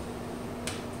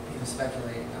 people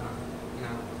speculate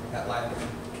that live bear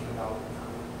came about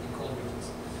in cold regions.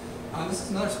 This is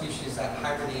another species that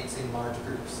hibernates in large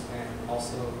groups and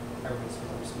also hibernates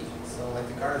with other species. So like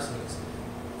the garter snakes,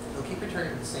 they'll keep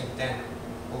returning to the same den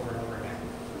over and over again.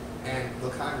 And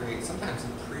they'll congregate sometimes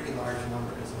in pretty large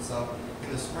numbers. And so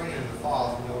in the spring and in the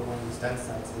fall, if you know where one of these den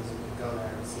sites is, you can go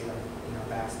there and see them,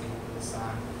 basking in the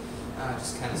sun,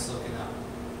 just kind of soaking up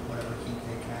whatever heat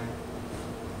they can.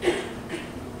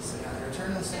 So yeah, they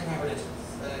return to the same hibernations.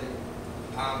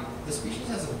 The species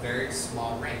has a very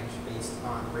small range based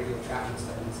on radio tracking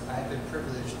studies. I've been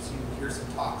privileged to hear some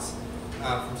talks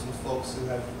from some folks who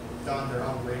have done their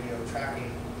own radio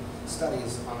tracking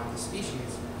studies on the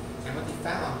species, and what they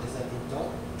found is that they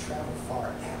don't travel far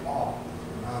at all.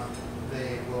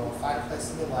 They will find a place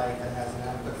that they like that has an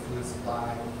adequate food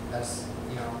supply that's,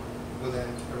 you know, within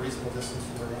a reasonable distance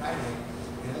from where they hibernate,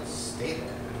 and they'll stay there.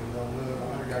 I mean, they'll move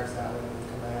 100 yards that way and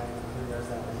come back, 100 yards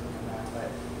that way and come back, but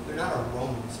they're not a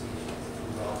roaming species, if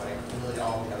you will, like really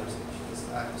all the other species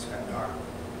that I've described are.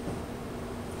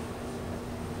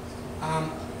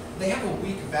 They have a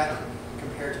weak venom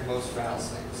compared to most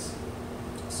rattlesnakes.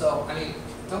 So, I mean,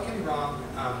 don't get me wrong,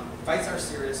 bites are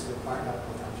serious, require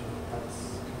medical attention.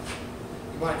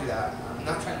 You want to do that. I'm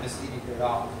not trying to mislead you here at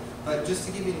all. But just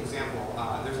to give you an example,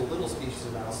 there's a little species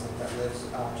of rattlesnake that lives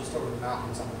just over the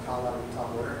mountains on the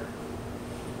Colorado-Utah border.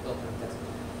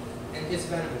 And its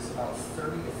venom is about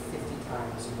 30 to 50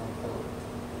 times more potent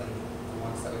than the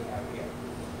ones that we have here.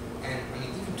 And I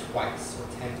mean, even twice or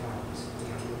 10 times, you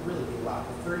know, would really be a lot.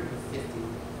 But 30 to 50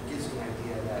 gives you an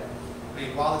idea that, I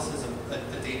mean, while this is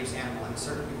a dangerous animal, and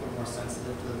certain people are more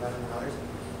sensitive to the venom than others,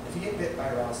 if you get bit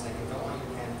by a rattlesnake, I don't want you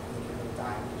to panic and think you're going to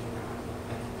die because you're not.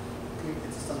 And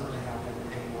it just doesn't really happen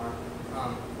anymore.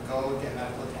 Go get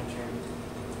medical attention.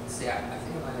 See, I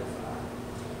think I might have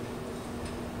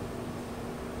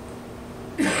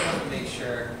make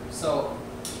sure. So,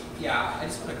 yeah, I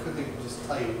just want to quickly just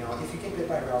tell you, you know, if you get bit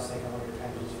by a rattlesnake on one of your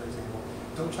appendages, for example,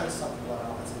 don't try to suck the blood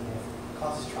out. That's a myth. It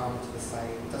causes trauma to the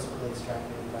site. It doesn't really extract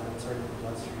any venom. It's already in the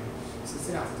bloodstream. So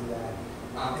it's not to do that.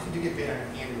 If you do get bit on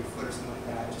your hand or your foot or something like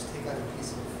that, just take like a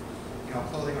piece of, you know,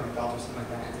 clothing or a belt or something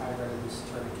like that and tie a very loose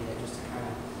tourniquet just to kind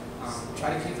of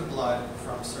try to keep the blood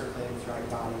from circulating throughout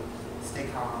your body.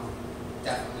 Stay calm.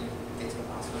 Definitely get to the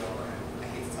hospital. And I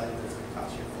hate to tell you that it's going to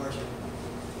cost you a fortune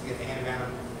to get the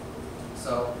antivenom.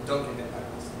 So don't get bit by a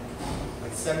rattlesnake.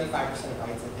 Like 75% of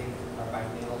bites, I think, are by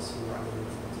males who are under the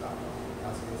influence of alcohol.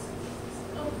 That's what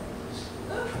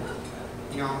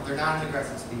you know, they're not an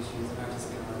aggressive species. They're not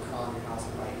just going to crawl in your house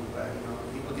and bite you. But you know,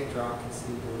 people get drunk and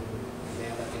stupid and they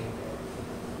end up getting bit.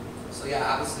 So yeah,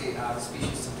 obviously the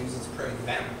species subdues its prey with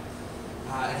venom.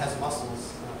 It has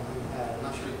muscles on the head. I'm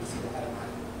not sure you can see the head of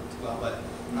mine too well, but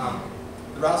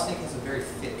the rattlesnake has a very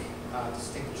thick,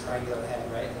 distinct triangular head,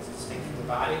 right? That's distinct from the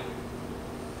body.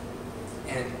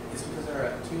 And it's because there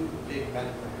are two big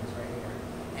venom glands right here.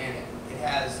 And it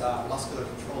has muscular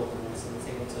control over this, and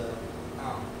it's able to,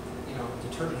 you know,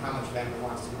 determine how much venom it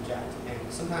wants to inject. And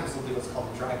sometimes it'll do what's called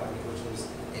a dry bite, which is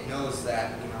it knows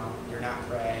that, you know, you're not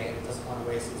prey, and it doesn't want to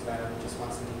waste its venom, it just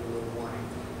wants to give you a little warning.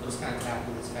 It'll just kind of tap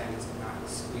with its fangs and not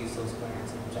squeeze those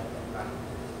glands and inject that venom.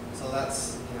 So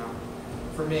that's, you know,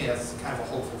 for me, that's kind of a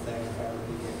hopeful thing if I ever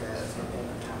do get bit. That's going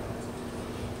to happen.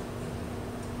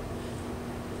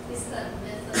 Is the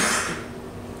myth of...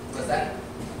 What's that?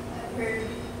 I've heard,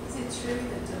 is it true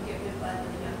that don't get bit by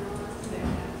the younger ones because they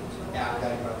don't have control? Yeah, I'm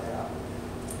glad you brought that up.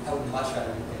 I would much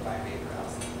rather be bit by a baby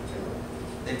rattlesnake.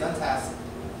 They've done tests.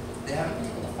 They haven't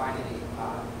been able to find any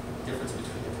difference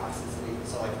between the toxicity.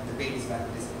 So, like, the baby's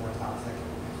venom isn't more toxic.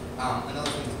 Another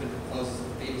thing that's been proposed is that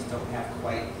the babies don't have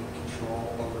quite the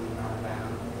control over the amount of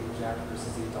venom they inject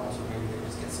versus the adults, or maybe they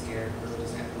just get scared and really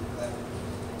just have to do that.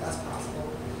 That's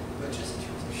possible. But just in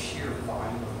terms of sheer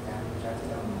volume of venom injected,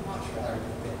 I would much rather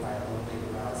get bit by a little baby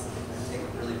rattlesnake than take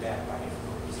a really bad bite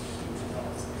from just huge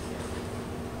adults.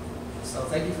 So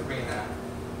thank you for bringing that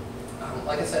up.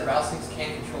 Like I said, rattlesnakes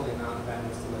can control the amount of venom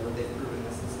that's delivered. They've proven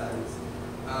this in studies.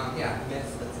 Yeah,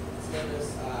 myths. Let's get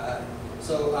this.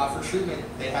 So for treatment,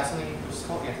 they have something which is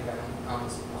called antivenom.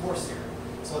 It's a horse serum.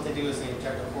 So what they do is they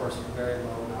inject a horse with very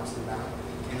low amounts of venom,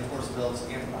 and the horse builds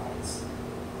antibodies,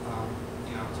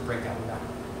 you know, to break down the venom.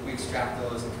 We extract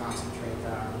those and concentrate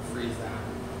them, freeze them,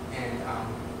 and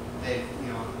they,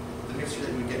 you know, the mixture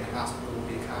that we get in the hospital would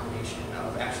be a combination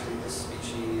of actually this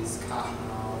species,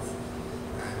 cottonmouth,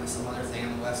 and some other thing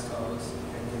on the West Coast,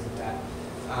 and things like that.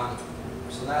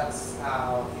 So that's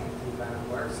how antivenom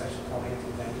works. It's actually called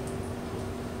antivenom.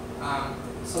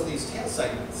 So these tail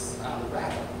segments, the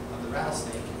rattle of the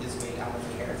rattlesnake is made out of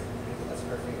keratin. I think that's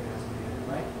where fingernails are made,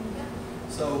 right? Yeah.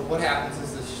 So what happens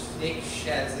is the snake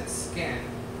sheds its skin,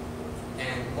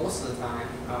 and most of the time,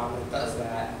 when it does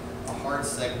that, a hard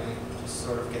segment just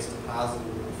sort of gets deposited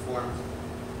and formed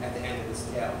at the end of its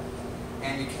tail.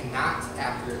 And you cannot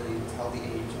accurately tell the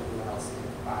age of the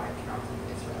rattlesnake by counting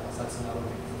its rattles. That's another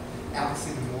thing.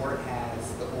 Obviously, the more it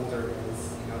has, the older it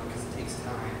is, you know, because it takes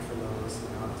time for those,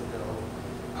 you know, to build.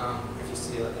 If you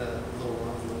see a little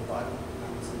one with a little bud,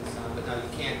 but no, you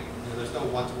can't, you know, there's no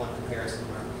one-to-one comparison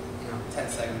where, you know,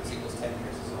 10 segments equals 10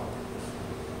 years as well.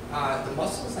 The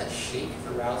muscles that shake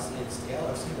the rattlesnake's tail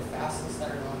are some of the fastest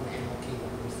that are known in the animal kingdom.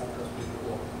 We thought that was pretty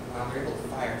cool. They're able to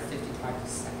fire 50 times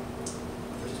a second,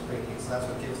 which is pretty neat. So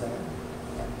that's what gives that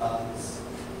buzz.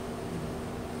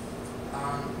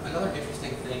 Another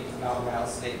interesting thing about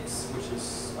rattlesnakes, which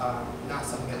is not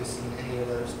something that we see in any of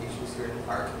the other species here in the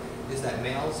park, is that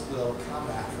males will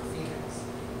combat for females.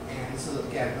 And this is,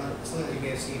 again, something that you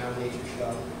may have seen on Nature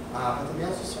Show. But the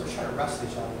males will sort of try to wrestle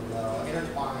each other. They'll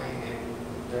intertwine, and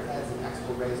their heads and necks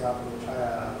will raise up, and they'll try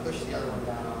to push the other one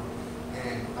down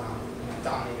and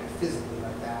dominate it physically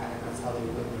like that. And that's how they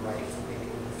win the right to mate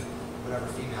with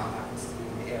whatever female happens to be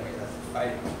in the area that they're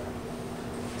fighting over.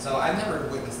 So I've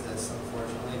never witnessed this,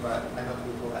 unfortunately, but I know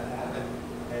people that have, and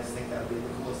I just think that would be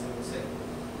the coolest thing to see.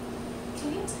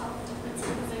 Can you tell the difference?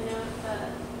 Because I know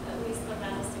at least the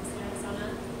rattlesnakes in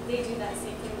Arizona, they do that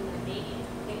same thing when they're mating.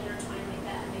 They intertwine like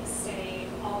that and they stay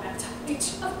all wrapped up in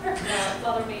each other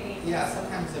while they're mating. Yeah,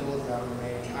 sometimes they will do that when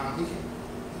they're mating. You can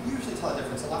usually tell the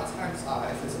difference. A lot of times,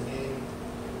 if it's a mating,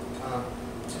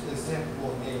 just an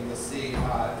example of mating, you'll see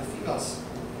the female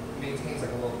maintains like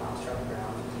a little posture on the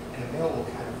ground, and the male will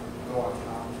kind of go on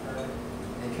top of her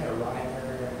and kind of ride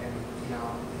her, and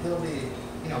he'll be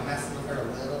messing with her a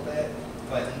little bit,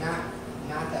 but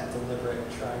not that deliberate,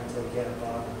 trying to get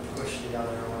above and push the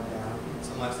other one down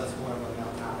so much. That's more of a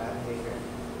male combat behavior.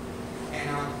 And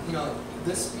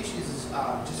this species is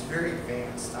just very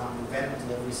advanced. The venom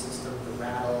delivery system, the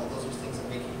rattle, those are things that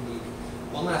make it unique.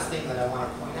 One last thing that I want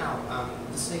to point out: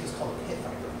 this snake is called a pit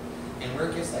viper, and where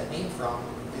it gets that name from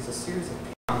is a series of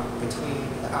pits between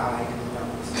the eye and the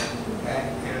nose.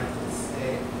 Okay, and let's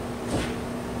say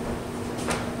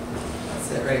that's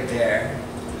it right there.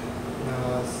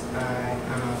 Nose, eye. I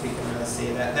don't know if you can really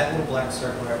see that. That little black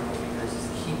circle right over here is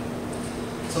the key.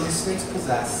 So these snakes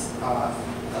possess a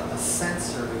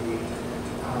sensory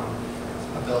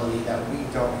ability that we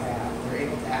don't have. They're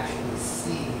able to actually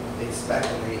see, they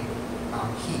speculate,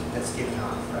 heat that's given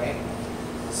off, right?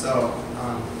 So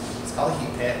it's called a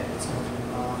heat pit. That's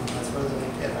where the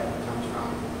name pit viper comes from.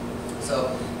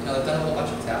 So they've done a whole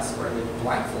bunch of tests where they've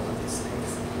blindfolded these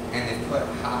snakes and they've put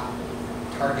hot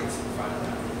targets in front of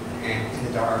them. And in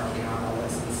the dark,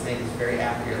 the snake is very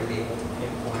accurately able to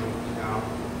pinpoint,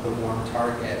 the warm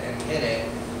target and hit it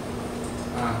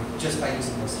just by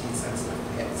using those heat-sensitive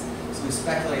pits. So we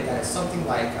speculate that it's something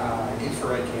like an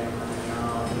infrared camera,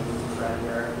 the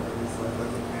predator, where he's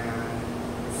looking at,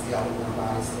 you see all the warm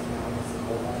bodies sticking out against the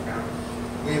whole background.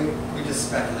 We just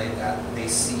speculate that they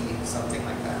see something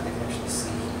like that. They can actually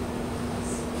see heat.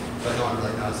 But no one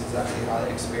really knows exactly how they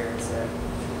experience it.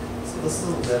 So this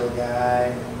little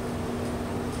guy.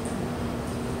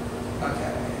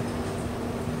 Okay.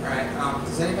 All right.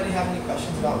 Does anybody have any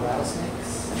questions about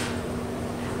rattlesnakes?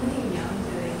 How many young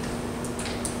do they?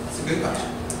 That's a good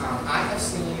question. I have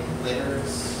seen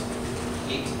litters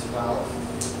 8 to 12,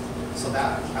 so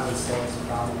that I would say is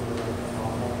probably like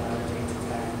normal, average 8 to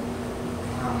 10.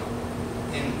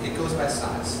 And it goes by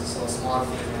size. So a smaller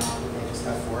female may just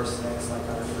have 4 or 6, like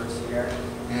our first year,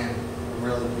 and a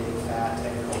really big, fat,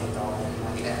 10-year-old adult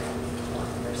might have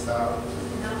 20 or so.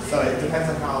 So it depends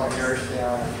on how nourished they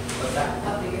are. What's that?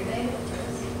 How big are they?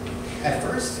 At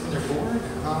first, when they're born,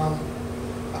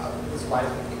 it's wide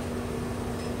open.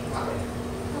 Not big.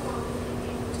 How long do they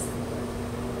make? Just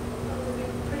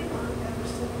pretty long.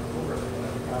 Over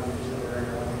probably usually right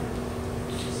around here.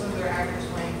 So their average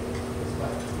length. It's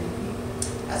about 3 feet.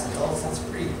 As adults, that's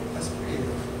pretty good. Like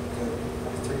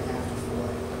 3.5 to 4,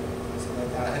 something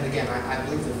like that. And again, I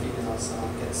believe the females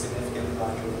get significantly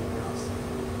larger than the males.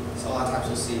 So a lot of times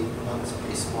you'll see one that's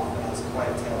pretty small but has quite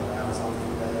a tail that rattles on a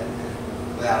little bit,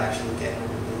 and without actually getting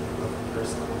underneath with the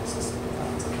person on the system,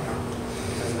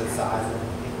 because of the size and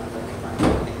their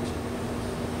confinement age.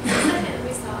 The second we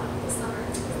saw this summer,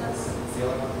 It's that's the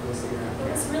only one that we see around it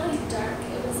here. was really dark.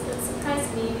 It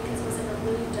surprised me because it was like a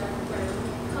really dark brown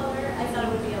color. I thought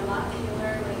it would be a lot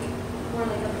paler, like more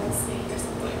like a bull snake or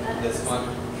something like that. This one.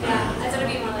 Yeah, I thought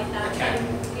it'd be more like that. Okay.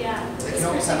 Yeah. They can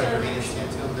always have a greenish tint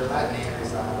to them. Their Latin name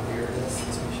is Viridis, the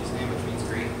species name, which means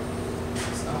green.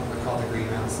 So they're called the green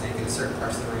rattlesnake. In certain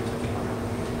parts of the range, they can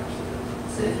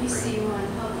So if you see one,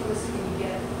 how close can you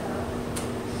get without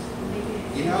making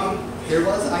it?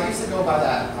 I used to go by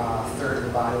that third of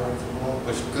the body length rule,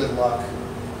 which good luck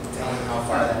telling how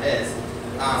far that is.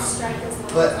 Strike as long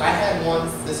But as I had one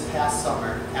this past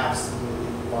summer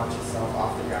absolutely launch itself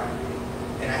off the ground.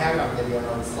 And I have it on video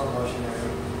in slow motion and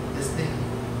everything. This thing,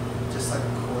 just like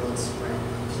a coiled spring,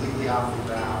 completely off the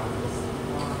ground.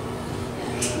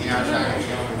 Trying to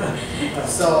kill me.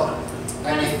 So,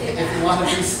 I mean, if you want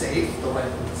to be safe, the way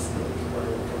the snake or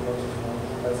the motion,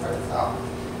 but it's hard to tell.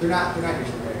 They're not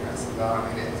usually very aggressive. aggressive dog,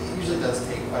 and it usually does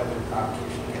take quite a bit of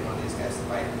provocation to get one of these guys to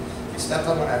bite. If you stepped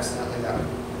on one accidentally, that would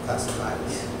classify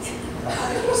as provocation.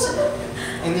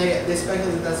 And they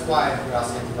speculate that that's why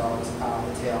Rousing developed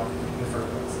the tail in the first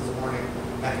place, as a warning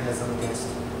mechanism against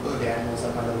other animals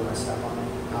that might otherwise step on it,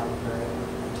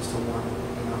 just to warn,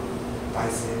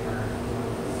 bison or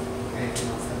anything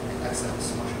else that accidentally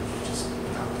smush it, just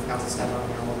not to step on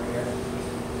an animal over here.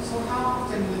 So how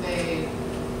often do they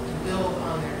build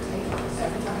on their tails?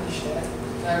 Every time you shed.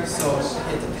 Every time So you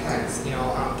shed? it depends.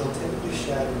 They'll typically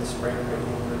shed in the spring or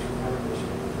when they're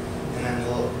hibernation, and then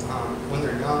they'll when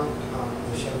they're young,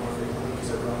 they shed more frequently because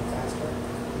they're growing faster.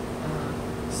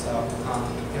 So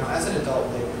as an adult,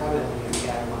 they probably only need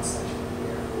to add one section a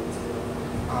year or two.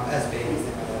 As babies,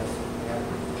 they might have.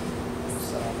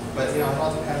 So, but it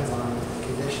all depends on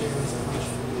conditions and how much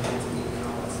food they have to eat and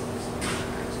all that stuff.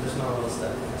 So there's no real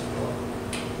step.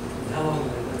 How long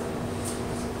have they been?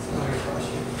 That's another good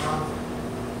question.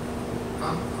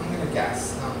 I'm gonna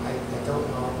guess. I don't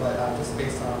know, but just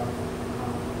based on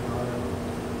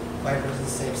vipers the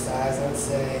same size, I would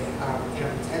say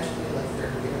potentially like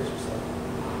 30 years or so.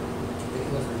 They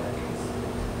can live for decades.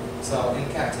 So in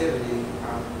captivity,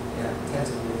 tens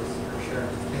of years for sure.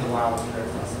 In the wild, it's very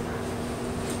less than that.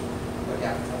 But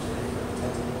yeah, potentially for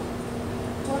tens of years.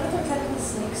 What other venomous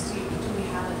snakes do we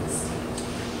have in the state?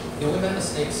 The only venomous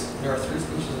snakes, there are 3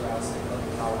 species of rattlesnake, like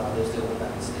in Colorado, there's the only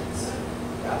venomous snakes.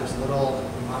 Yeah, there's little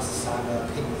Masasaga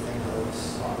pygmy thing that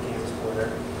lives on Kansas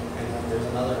border, and then there's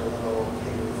another little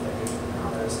pygmy thing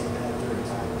that I've seen that 30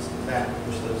 times that,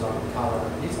 which lives on the Colorado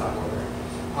and Utah border.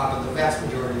 But the vast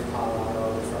majority of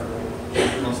Colorado, the front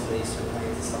range, most of the eastern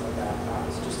plains and stuff like that,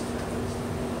 is just a venomous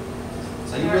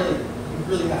snake. So you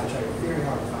really have to try very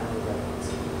hard to find the red ones.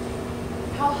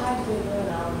 How high do they go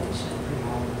in elevation? Pretty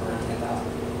high, around 10,000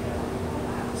 feet.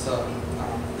 So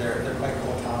they're quite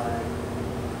cold tolerant,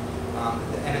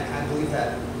 and I believe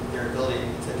that their ability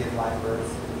to give live birth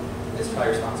is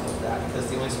probably responsible for that, because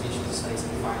the only species of snakes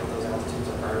that we find at those altitudes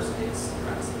are garter snakes and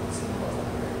rat snakes and both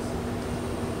areas.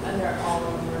 And they're all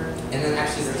over. And then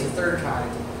actually there's a third kind,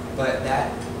 but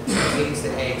that lays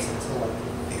the eggs until like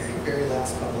the very, very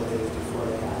last couple of days before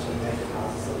they hatch, and then it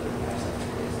causes a little hatch like 2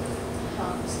 days later.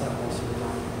 Stuff most of the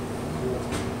time. Cool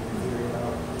theory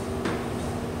about.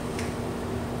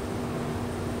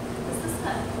 Is this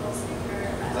that little snake or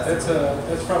rat?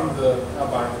 That's from the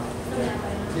albino.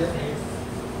 Yeah.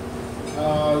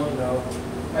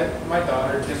 My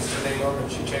daughter gets the name up and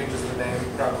she changes the name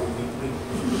probably weekly.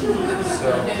 So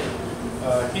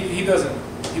he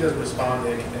doesn't respond to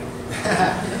anything.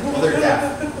 Well, they're deaf.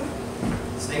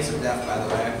 Snakes are deaf, by the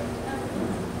way.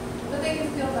 But they can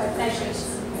feel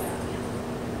vibrations.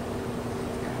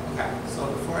 Okay, so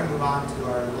before I move on to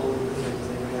our little lizards, does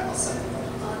anybody else have any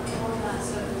questions? On that,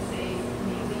 so do they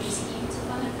mainly just eat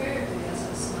conifer, or do they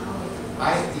also smell? I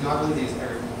believe these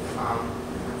everything.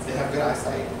 They have good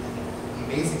eyesight,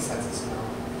 amazing sense of smell.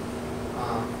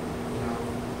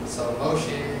 So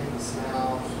motion,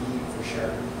 smell, heat, for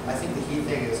sure. I think the heat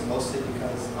thing is mostly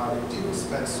because they do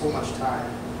spend so much time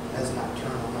as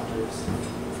nocturnal hunters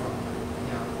from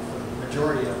the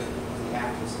majority of the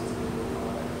active season.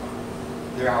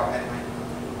 They're out at night.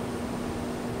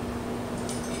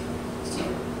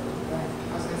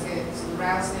 I was gonna say, so the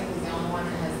rattlesnake is the only one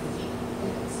that has the heat.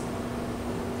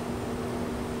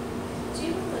 Do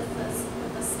you know with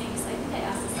the snakes, I think I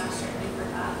asked this last year and I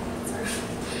forgot the answer.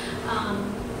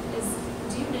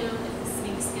 Do you know if the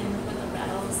snakes with the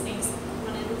rattlesnakes,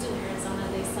 when I lived in Arizona,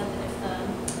 they said that if the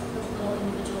little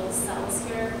individual cells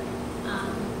here,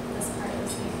 this part of the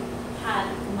snake, had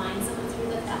lines that went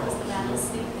through that was the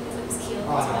rattlesnake because it was keeled.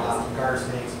 Oh, no, garter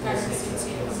snakes, bull Garter snakes, snakes,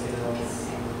 have too. scales,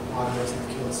 otters have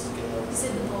keeled You scales.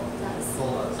 said the bull does.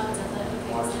 Bull does. Oh, does it? Okay,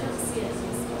 because I don't see it.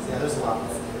 Yeah, there's a lot of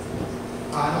it.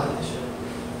 No, they should.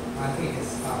 I think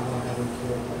it's more heavily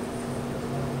killed.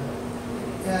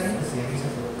 Yeah, you can see it. These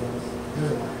are what those.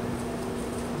 There's a line.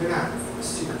 They're not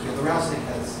super cute. The rattlesnake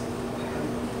has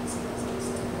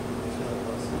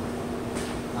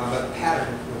but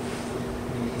pattern would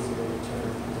be easier to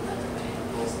return.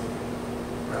 Bull snake,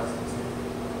 rattlesnake snake.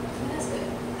 That's good.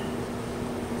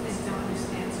 I just don't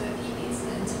understand, so if he eats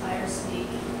the entire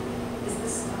snake, is the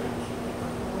stomach like a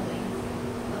holding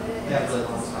of it? Yeah, really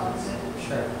long It's stomachs.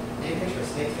 Sure. Maybe picture a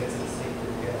snake fits in a snake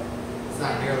pretty good. It's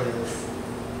not nearly this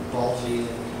bulgy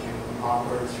and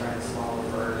awkward as trying to swallow a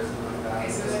bird or something like that.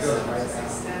 Okay, so It this goes one right just down.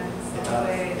 extends It all the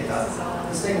way. does. It This does. is all.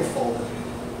 This thing will fold it.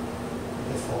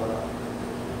 It's fold it up.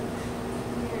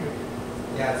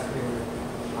 Yeah, it's pretty weird.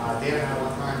 Dan and I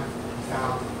one time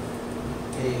found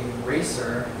a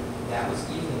racer that was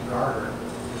eating a garter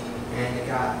and it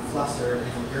got flustered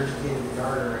and regurgitated the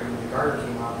garter, and when the garter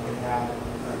came up, it had a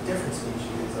different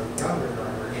species, a younger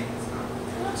garter in its mouth.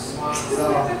 So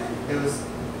it was,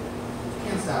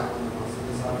 hands down, one of the most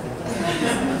bizarre things.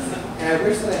 And I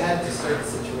wish that I had disturbed the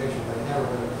situation, but I never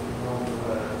would have known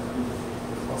what a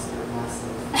cluster of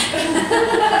massive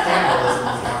cannibalism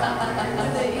was going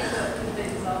on there. Did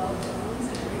they dissolve the lungs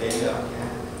and everything? There you go,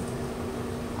 yeah.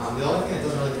 The only thing that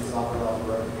doesn't really dissolve at all is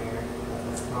broken hair.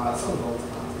 Some of those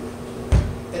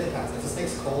it depends. If the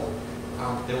snake's cold,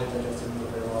 they won't digest it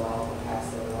very well. I'll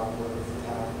pass it a lot more with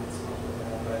the and stuff like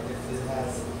that. But if it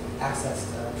has access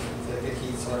to a good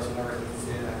heat source, whenever it needs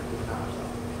to, then it will not.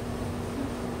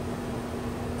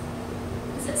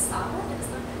 Is it solid?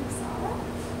 It's not kind of solid?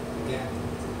 Again,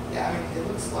 yeah, I mean, it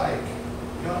looks like,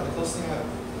 you know, the close thing,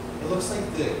 it looks like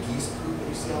the geese poop that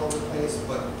you see all over the place,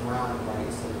 but brown and white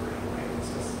instead of green and white.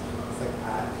 It's like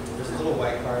that. There's a little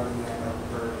white part in there, like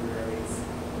bird berries,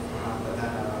 but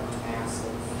then a mass of,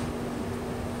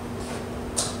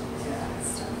 yeah.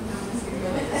 It's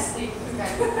really the snake was kind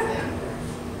of thin.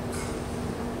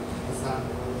 It's not.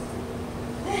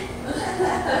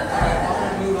 Alright, I'm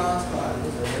gonna move on to our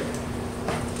lizard.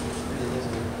 Pretty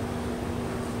lizard.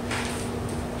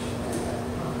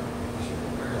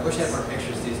 I wish I had more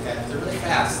pictures of these guys. They're really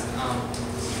fast.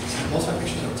 Most of my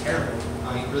pictures are terrible.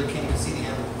 You really can't even see the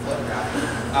animal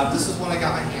photograph. This is one I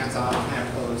got my hands on, kind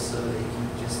of close, so that you can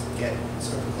just get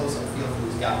sort of a close-up feel for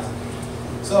these guys.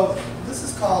 So this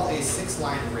is called a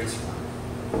 6-line race run.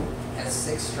 It has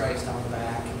 6 stripes down the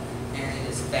back, and it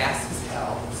is fast as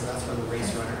hell. So that's where the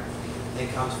race runner thing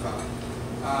comes from.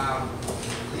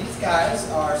 These guys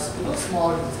are a little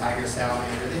smaller than the tiger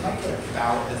salamander. They might get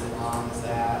about as long as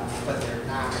that, but they're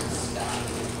not going to stop.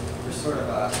 They're sort of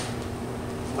a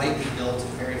lightly built,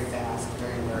 very fast,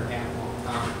 very alert animal.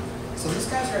 So these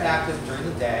guys are active during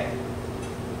the day.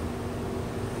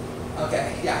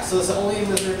 Okay, yeah, so it's the only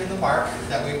lizard in the park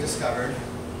that we've discovered.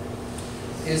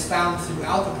 It is found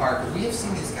throughout the park, but we have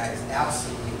seen these guys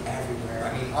absolutely everywhere.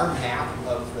 I mean, our map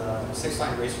of the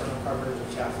 6-line race runner coverage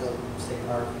of Chatfield State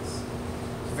Park is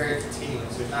very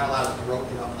continuous. There's not a lot of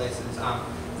broken up places.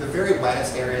 The very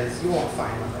wettest areas, you won't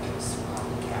find them like in swamp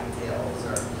and cattails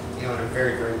or, you know, in a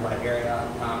very, very wet area.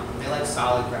 They like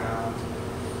solid ground.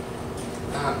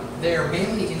 They're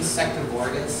mainly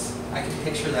insectivorous. I can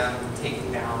picture them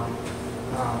taking down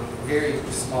very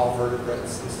small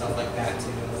vertebrates and stuff like that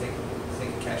too. They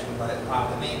can catch them, but their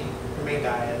main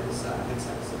diet is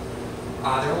insects.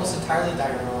 They're almost entirely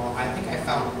diurnal. I think I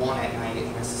found one at night,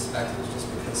 and I suspect it was just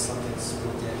because something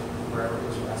spooked it wherever it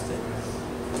was resting, and I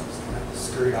just kind of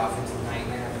scurried off into the night,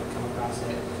 and I happened to come across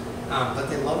it. But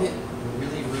they love it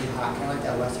really, really hot, kind of like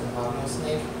that western hognose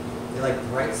snake. They like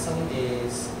bright sunny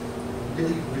days,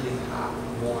 really, really hot,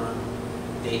 warm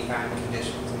daytime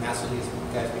conditions, and that's when these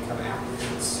guys become active.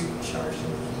 It's supercharged in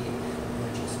the heat, and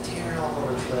they're just tearing all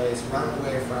over the place, running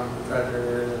away from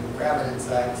predators and grabbing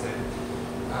insects, and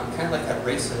kind of like that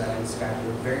racer that I described.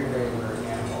 You're a very, very alert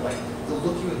animal. Like, they'll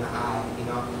look you in the eye, you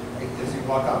know? Like, as you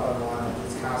walk up on one,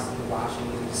 it's constantly watching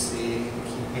you to see, and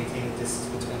keep maintaining distance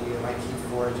between you. It might keep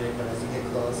foraging, but as you get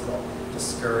close, it'll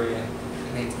just scurry and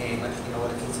maintain, like, you know,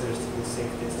 what it considers to be a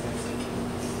safe distance.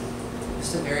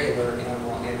 Just a very alert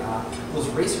animal, and those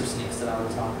racer snakes that I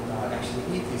was talking about actually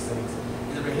eat these things.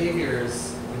 And the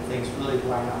behaviors and things really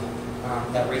line up.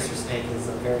 That racer snake is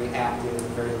a very active,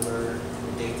 very alert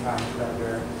daytime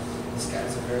predator. This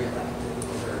guy's a very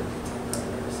active, alert daytime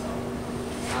predator. So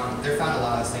they're found a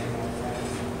lot of the same habitat.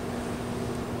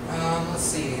 Let's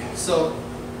see. So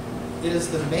it is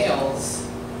the males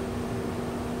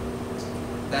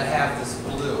that have this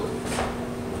blue.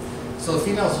 So the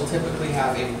females will typically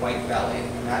have a white belly,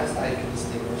 and that is how you can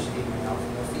distinguish a male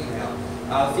from a female.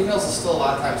 Females will still a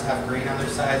lot of times have green on their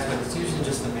sides, but it's usually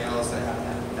just the males that have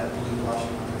that blue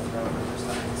blushing on their throat or their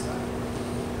stomach and stuff.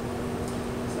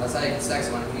 So that's how you can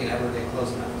sex one if you can ever get close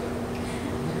enough to it.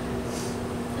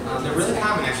 They're really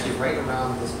common actually right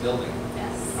around this building.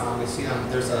 Yes. We see them,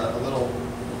 there's a little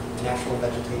natural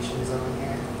vegetation zone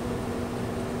here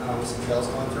with some trails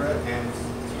going through it, and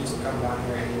you just come down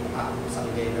here any hot sunny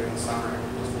day during the summer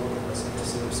and just look at this and you'll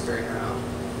see them scurrying around.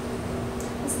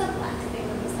 What's the black thing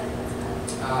on the side of his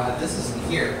head? This is an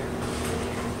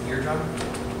eardrum.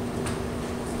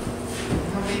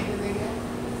 How big do they get?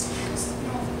 It's, you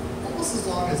know, almost as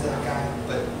long as that guy,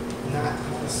 but not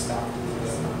as stout.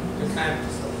 They're kind of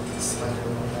just a slender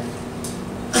little thing.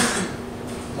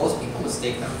 Most people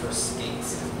mistake them for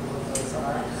skinks. What those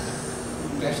are.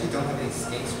 We actually don't have any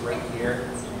skinks right here.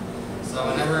 So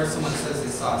whenever someone says they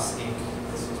saw a skink,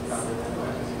 this was probably that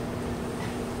way.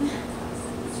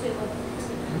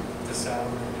 The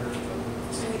salamander.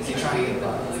 You're trying to get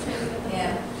by.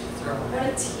 Yeah. Throw them What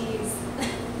a out. tease.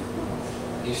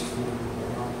 You should feed them.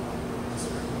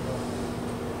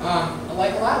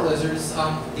 Like a lot of lizards,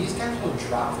 these guys will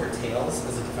drop their tails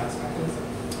as a defense mechanism.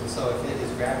 So if it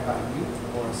is grabbed by you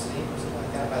or a snake or something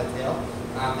like that by the tail,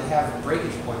 they have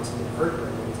breakage points in the vertebrae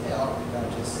of the tail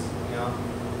that just,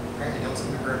 apparently don't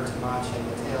seem to hurt too much, and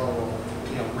the tail will,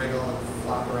 wriggle and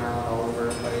flop around all over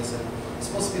the place. And it's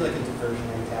supposed to be like a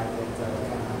diversionary tactic to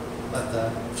kind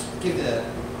of give the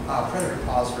predator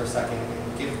pause for a second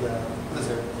and give the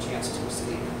lizard a chance to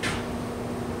escape.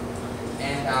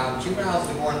 And juveniles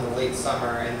are born in the late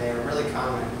summer, and they're really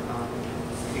common.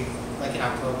 Like in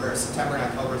October, September and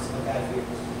October, something like that. If you're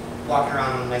walking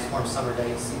around on a nice warm summer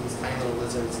day, you see these tiny little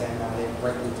lizards, and they have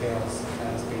bright blue tails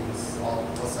as babies, all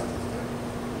set to them.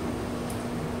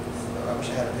 So I wish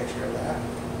I had a picture of that,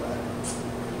 but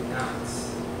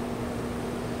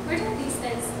Where do these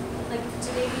guys, like, do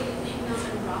they hang out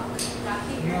in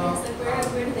rocky areas? No,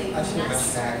 Like, where do they I should have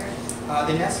nest? mentioned that.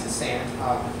 They nest in sand.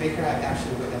 Baker and I have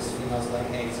actually witnessed females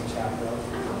laying eggs in Chapel.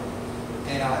 Oh,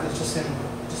 And it was just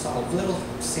on a little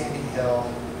sandy hill.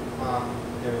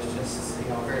 There was just,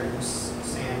 very loose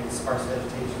sand, sparse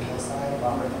vegetation on the side,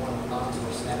 about right along the ponds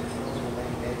where snapping turtles were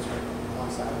laying eggs right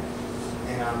alongside.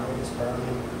 And they just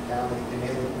burrowing down. They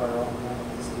made a little burrow, and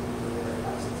they see where their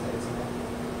absence eggs in it.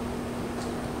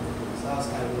 So that was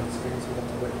kind of an experience we got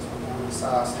to witness one time. We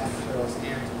saw snapping turtles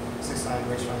and 6-9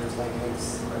 witch runners laying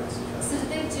eggs right next to each other. so do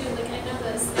they do, like, I know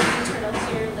the snapping turtle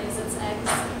here lays its eggs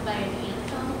by an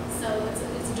anthill, so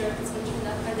it's dirt that's been turned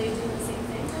up. Are they doing the same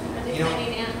thing? Are they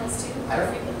finding anthills too? I don't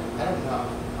frequently? know.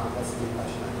 That's a good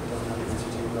question. I don't know the answer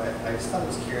to, but I just thought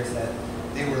it was curious that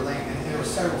they were laying, and there were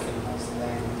several females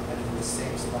laying in the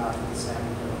same spot that the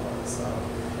salmon turtle was. So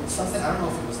it's something, I don't know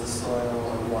if it was the soil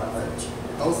or what, but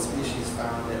both species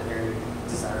found it very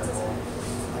desirable.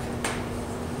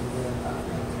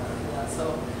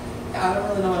 So yeah, I don't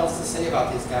really know what else to say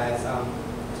about these guys.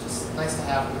 It's just nice to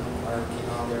have them in the park.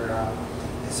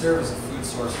 They serve as a food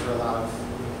source for a lot of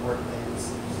important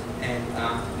things, and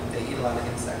they eat a lot of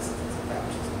insects and things like that,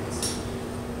 which is nice.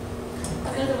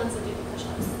 They're the ones that do the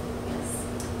push-ups. Yes.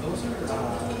 Those are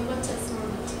What tips more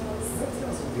on the tails?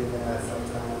 reptiles will do that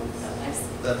sometimes.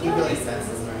 The feel blueberry like fence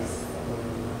this is is nice.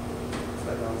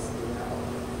 But those do that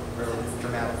really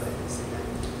dramatically.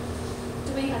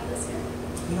 Do we have this here?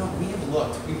 We have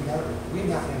looked. We have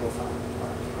not been able to find the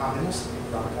park. They mostly be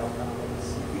crocodile problems.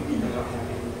 They don't have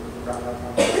any crocodile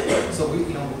problems. So we've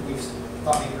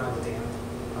thought maybe around the dam.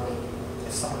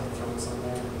 If someone had thrown some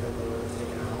there, that they would have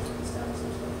taken out and stuff.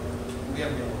 We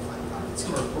haven't been able to find pockets.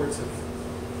 Some reports of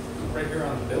right here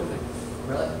on the building.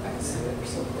 Really? I can see it. We're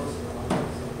so close to the water.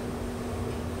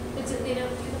 But they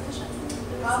don't do the push-ups in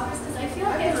the because I feel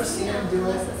like I've never seen them do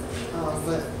it.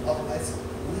 unless it's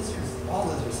Lizards, all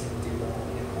lizards seem to do that.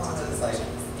 Iguana is like,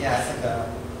 yeah, it's like a,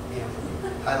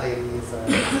 high ladies,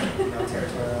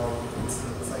 territorial.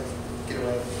 It's like, get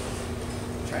away.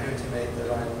 Trying to intimidate the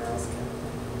rival males.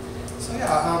 So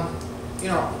yeah,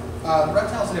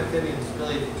 reptiles and amphibians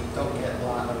really don't get a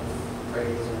lot of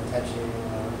praise or attention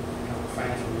or,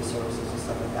 financial resources and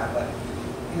stuff like that. But,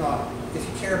 if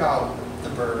you care about the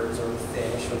birds or the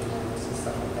fish or the mammals and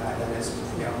stuff like that, then it's,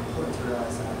 important to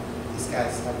realize that these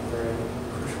guys have a very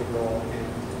crucial role in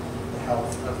the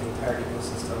health of the entire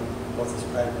ecosystem, both as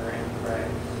predator and prey.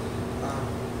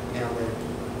 They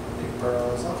big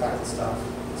burrows, all kinds of stuff.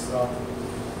 So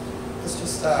it's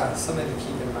just something to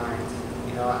keep in mind.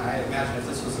 I imagine if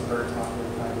this was a bird talk, it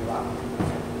would probably be a lot more.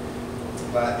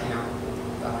 But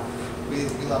we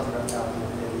love the reptiles and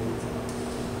amphibians.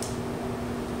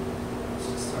 It's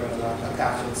just sort of a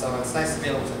passion. So it's nice to be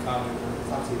able to come and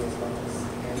talk to you guys about this.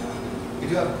 And we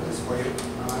do have a quiz for you.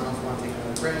 I don't know if you want to take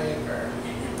another break or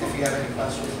if you have any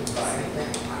questions about anything.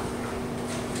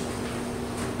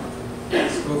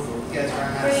 Let's go for it. You guys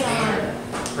run out of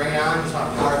steam. Bring it on. Just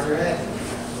want to power through it.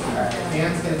 Alright,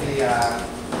 Dan's going to be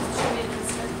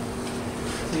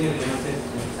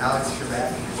Alex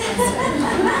Trebek.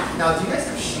 Now, do you guys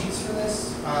have sheets for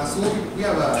this? So we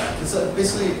have it's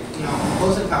basically,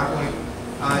 composite PowerPoint.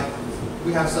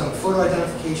 We have some photo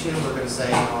identification. We're going to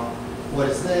say, what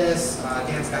is this?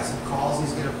 Dan's got some calls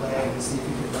he's going to play and see if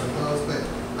you can run those. But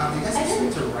do you guys have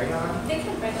something to write on? They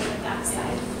can write on the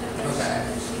backside. Okay.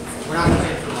 We're not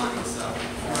playing for money, so.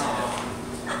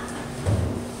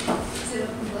 Is it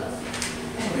open book?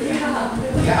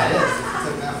 Yeah, it is. It's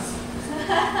like that.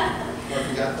 What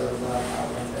we got those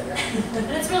PowerPoints there.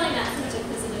 And it's really not so much a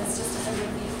quiz, it's just a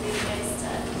review for you guys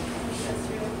to go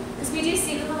through. Because we do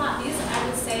see them a lot. These, I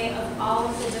would say, of all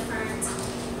of the different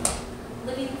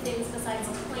living things besides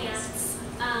plants,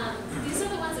 these are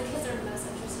the ones that kids are most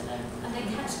interested in. And they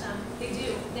catch them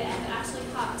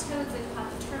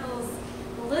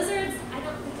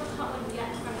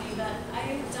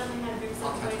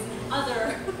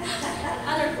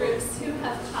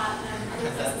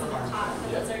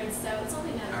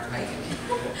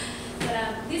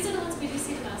these are the ones we do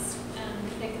see the most, and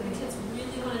the kids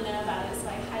really want to know about it, so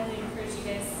I highly encourage you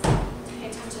guys to pay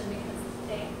attention because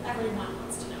everyone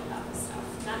wants to know about this stuff,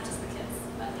 not just the kids,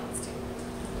 but adults too.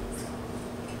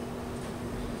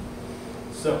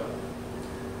 So,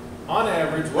 on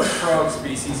average, what frog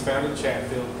species found in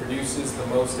Chatfield produces the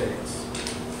most eggs?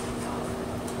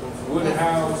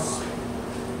 Woodhouse.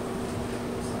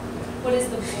 What is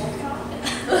the bullfrog?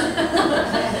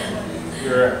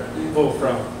 You're a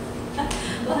bullfrog.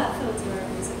 We'll have Phil do our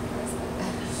music for us.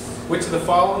 Which of the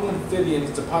following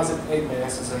amphibians deposit egg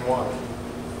masses in water?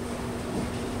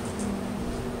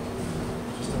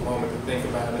 Just a moment to think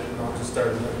about it, and I'll just start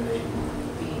eliminating.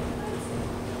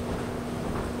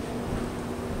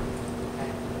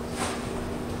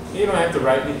 You don't have to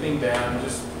write anything down,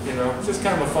 just, just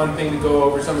kind of a fun thing to go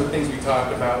over some of the things we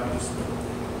talked about. And just,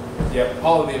 yep,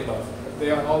 all of the above.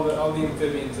 All the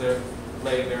amphibians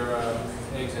lay their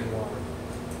eggs in water.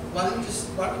 Why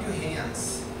don't we do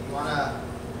hands? You wanna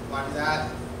do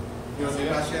that? You want to do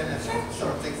that? Question and some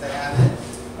of the things they added.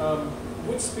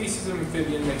 Which species of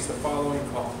amphibian makes the following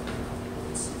call?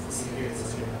 Let's see here,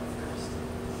 let's do that first.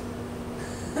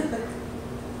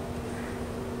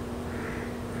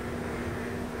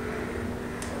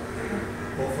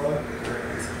 Bullfrog?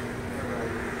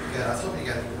 Yeah, I was hoping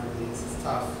you guys would remember these. It's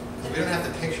tough. We don't have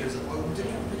the pictures of what we did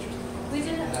have pictures of. We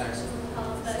did have pictures of the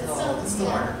calls, but it's It's still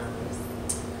hard to remember.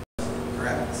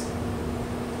 Correct.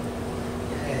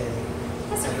 Yay.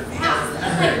 That's really fast.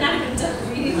 I'm like not even done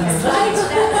reading the slides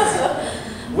yet.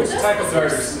 Which Those type of ones are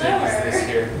darter snake is this slower.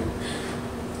 here?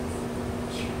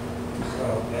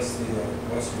 Oh, that's the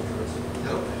western person.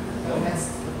 Nope. That's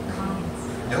commons.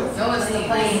 Nope. No, it's the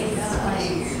plains.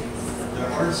 The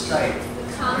orange stripe.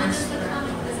 Common is the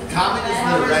common. Common is the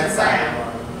red side,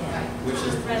 Yeah. which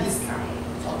is Red these side.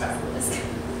 all backwards. This- You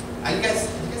guys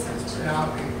have to figure it out.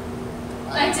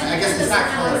 I didn't I guess know it's this not when I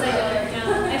was colored. like, no,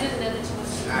 I didn't know that you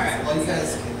wanted to. Alright, well you guys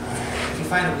can, if you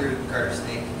find a weird garter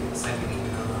snake, you can send me an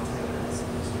email and I'll tell you what it is.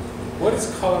 What is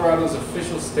Colorado's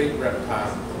official state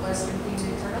reptile? The western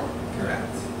painted turtle.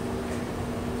 Correct.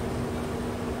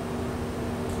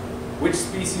 Which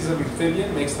species of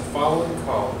amphibian makes the following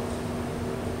call?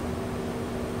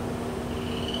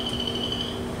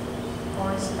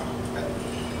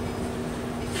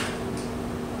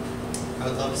 I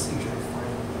would love to see you try to find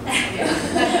one.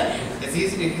 Yeah. It's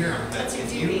easy to hear them, but That's your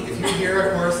if you duty.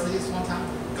 hear a chorus of these one time,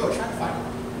 go try to find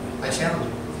one. I challenge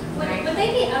you. Would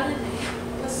they be out in the,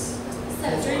 what's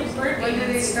that, during bird When do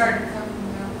they season? start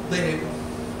coming out? Late April.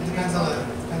 It depends on the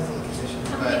condition.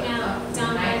 Coming But out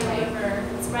down by the Night. river.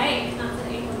 It's right, not the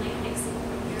April night next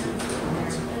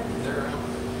season. they're around.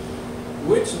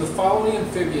 Which of the following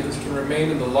amphibians can remain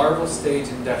in the larval stage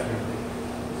indefinitely?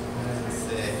 Let's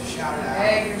see. Shout it out.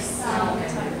 Egg or salmon.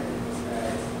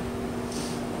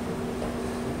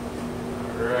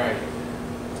 Alright.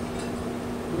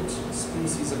 Which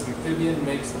species of amphibian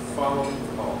makes the following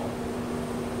call?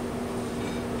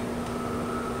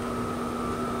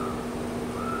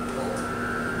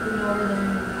 The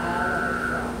northern,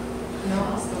 frog.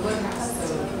 No, it's the woodhouse.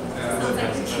 Sounds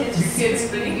like the kids. Kids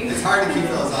spinning. It's hard to keep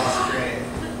those all straight.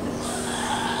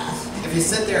 If you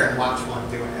sit there and watch one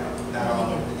doing it,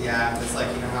 yeah, it's like,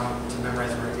 you know how to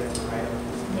memorize words, you have to write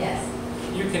them. Yes.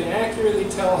 You can accurately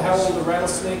tell how old a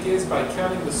rattlesnake is by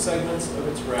counting the segments of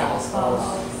its rattles.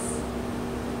 False.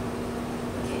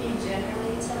 Can you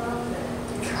generally tell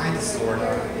that? Kind of, sort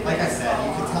of. Like I said,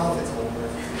 you can tell if it's older.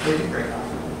 They do break off.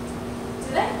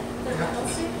 Do they? The Yeah.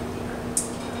 rattles do?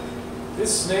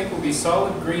 This snake will be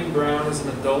solid green-brown as an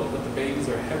adult, but the babies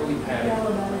are heavily padded.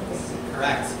 Yellow belly.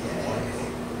 Correct. Yeah.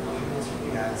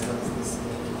 You guys, what's this?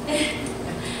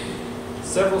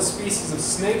 Several species of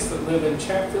snakes that live in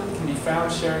Chatfield can be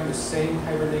found sharing the same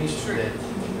hibernation day.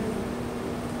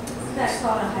 Isn't that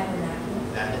called a hibernacle?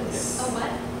 That is. Oh, what?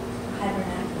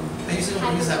 Hibernacle. I usually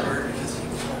don't use that word because you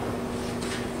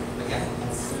again,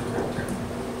 that's the correct term.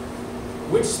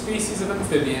 Which species of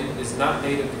amphibian is not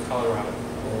native to Colorado?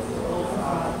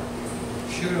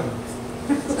 Shoot them.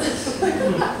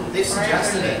 They've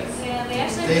suggested it. Yeah, they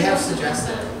actually. They have do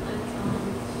suggested. them,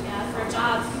 yeah, for a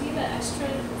job, you need extra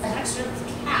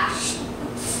cash.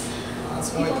 That's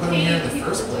why we put them here in the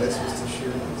first place, was to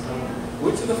shoot them. So.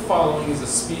 Which of the following is a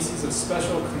species of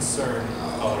special concern in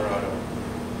Colorado?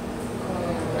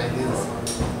 I knew this one.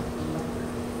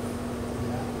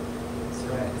 Yeah, that's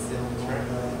right. It's the only one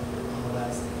on the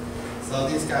list. So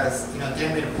these guys,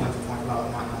 Dan made a point to talk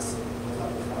about not messing with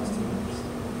other frogs too much.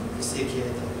 You see a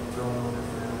kid, like, throwing on their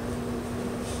friend.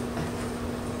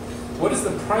 What is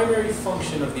the primary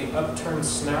function of the upturned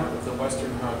snout of the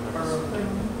western hognose?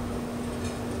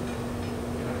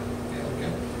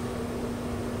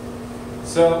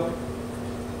 So,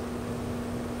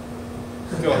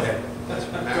 go ahead. Go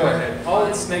ahead. All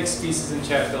the snake species in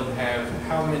Chatfield have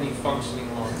how many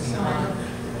functioning lungs? Did I write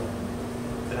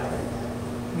that?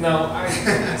 No,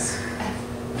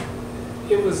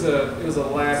 it was a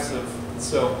lapse of,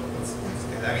 so, That's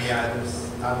good. I mean, yeah,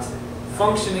 there's obviously.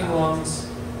 functioning lungs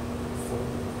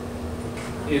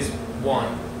is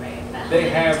one. Right. but They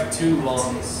how many have do two they have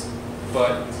lungs,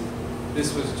 but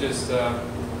this was just,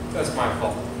 that's my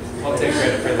fault. I'll take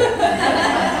credit for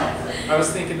that. I was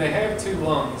thinking they have two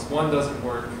lungs, one doesn't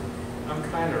work. I'm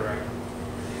kind of right.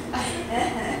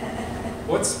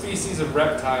 What species of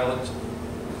reptile,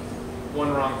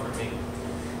 one wrong for me,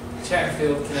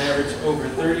 Chatfield can average over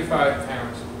 35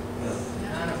 pounds.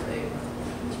 Not a big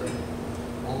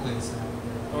one. Only the sound.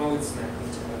 Only snake,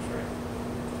 that's right.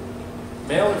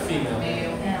 Male or female?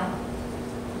 Male. Now,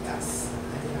 Yes.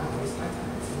 I did not waste my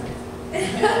time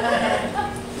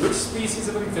tonight. Which species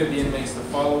of amphibian makes the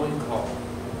following call?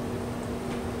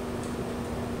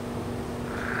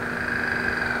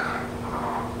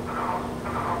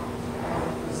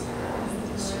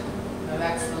 No,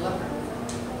 that's the leopard.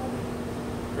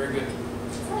 Very good.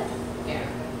 Yeah.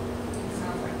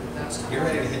 Sounds like the Dutch. You're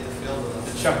ready to hit the field with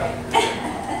The us. chuckle.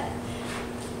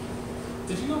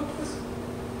 Did you know this?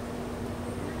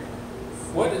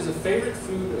 What is a favorite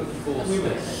food of the bull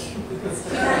snake?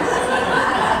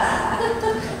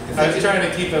 I was trying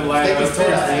to keep it light. I was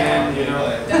towards the end, you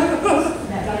know.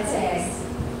 that's eggs.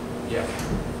 Yeah.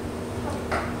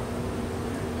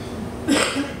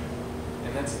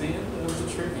 And that's the end of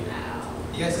the trivia.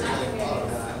 You guys did really well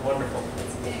with that. Wonderful.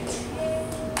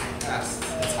 Yes.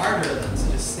 It's harder than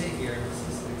to just sit here and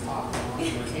listen to talk.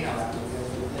 You know, after you guys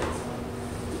do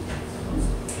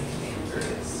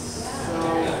this. So,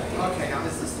 okay, now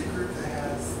is this the group that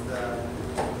has the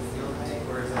field night,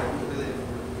 or is that completely different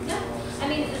group? No, I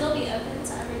mean, it'll be open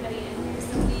to everybody in here,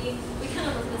 so we kind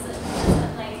of visit,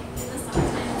 like, in the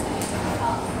summertime, it's going to be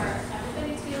difficult for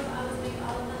everybody to be able to always make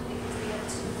all of them, because we have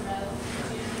 2 in a row,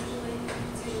 usually,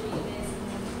 it's usually you guys, and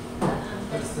then,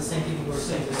 But it's the same people who are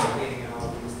participating in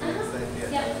all of these things that get.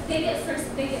 yeah, they get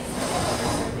first basis,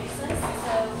 so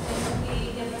when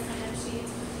we give the sign-up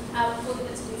sheet, we'll give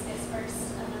it to these guys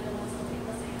first, and then the ones will take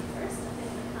the sign-up first, and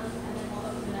then they come, and then we'll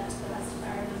open it up to the rest of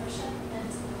our membership, and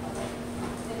to the public,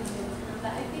 they will be able to come,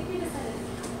 but I think we decided to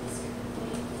come this year, I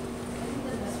think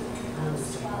the most we can come is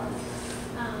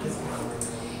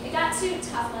 12. It got too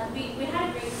tough, we had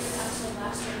a great group actually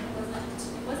last year, and it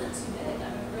wasn't too big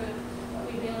of a group, but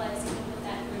we realized even with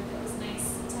that group, it was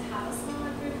nice to have a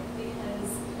smaller group, because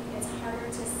it's harder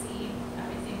to see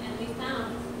everything, and we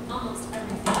found almost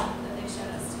everything that they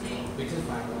showed us today. We did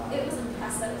find a lot. It was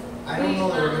impressive. I don't know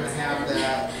that we're gonna have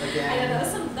that again. I know,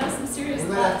 that was some serious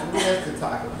We stuff. have to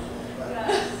talk about it, but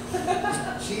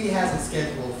Yeah. she has it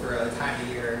scheduled for a time of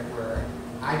year where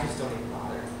I just don't even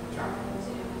bother trying.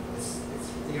 It's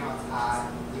you know, it's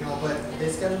hot, you know, but they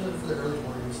scheduled it for the early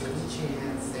morning, so there's a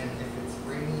chance, and if it's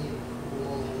rainy and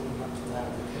cool leading up to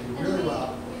that, it can do And really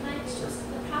well. We might be just,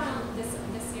 the problem this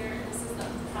year, and this is the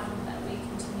problem that we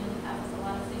continually have with a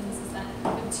lot of things, is that we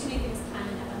have too many things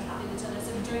piling up on top of each other.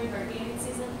 So during bird gaming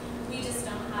season, we just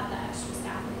don't have the extra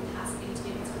staff and capacity to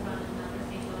be able to run another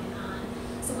thing going on.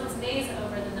 So once May is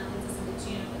over, then that leads us into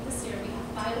June. But this year we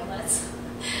have 5 of us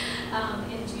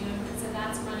in June, and so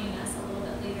that's running us a little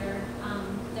bit later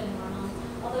than normal.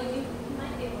 Although you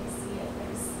might be able to see it.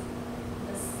 There's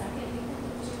the second weekend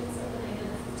of June is open. I know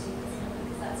the 15th is open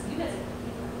because that's you guys are the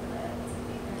people for it. It's a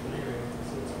big Anyway,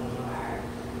 so it's going on.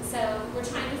 So we're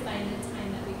trying to find a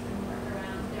time that we can work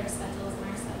around their schedules and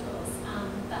our schedules.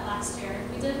 But last year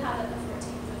we did have it the 14th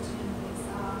of June. We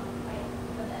saw quite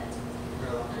a bit.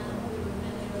 Really. We were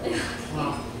really lucky.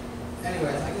 Well,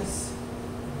 anyways, I guess,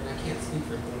 I mean, I can't speak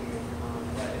for David,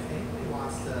 but if anybody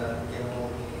wants to get a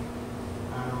hold of me,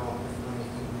 I don't know if my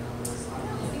email is on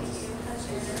No, thank the you. That's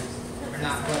yours. or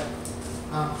not, but,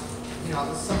 you know,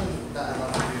 it's something that I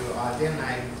love to do. Dan and I,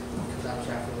 because I'm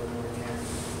Sheffield and we can,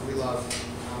 we love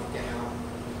getting out,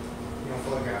 you know,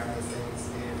 photographing these things,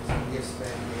 and we have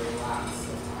spent lots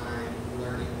of time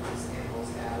learning these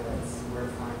animals' habits, where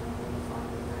to find them, when to find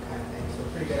them, that kind of thing. So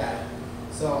we're pretty good at it.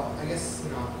 So I guess,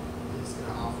 you know, I'm just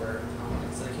gonna offer,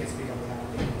 so I can't speak on behalf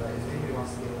of me, but if anybody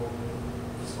wants to get a hold of me,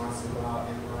 just wants to go out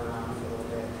and run around for a little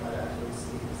bit, try to actually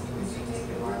see these Would you things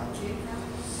take get a wild. little kid now?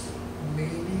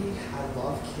 Maybe. I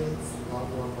love kids, love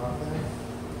them.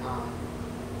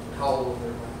 How old are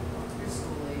they? Your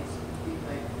school age would be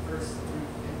like first through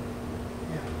fifth.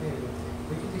 Yeah, maybe.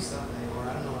 We could do something, or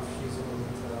I don't know if she's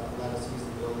willing to let us use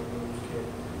the building. Maybe we could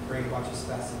bring a bunch of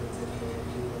specimens in here and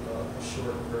do like a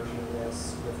short version of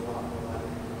this with a lot more live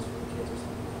animals for the kids or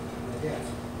something like that. But yeah,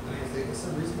 I mean, if it's a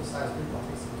reasonable sized group. I'll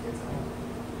take some kids out.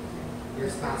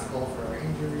 You're responsible for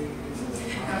injuries.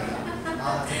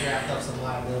 I'll have to draft up some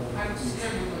liability. I just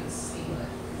never would see it,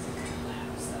 because it's in the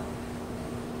lab, so.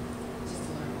 Just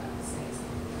to learn about the snakes.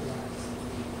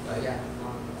 But yeah,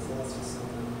 so that's just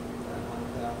something that I want to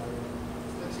put out there.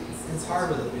 What you eat. It's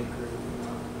hard with a big group,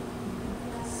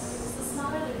 The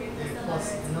smaller the group, And the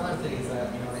plus, better. another thing is that,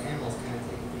 the animals kind of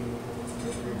take the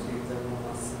picture too, because everyone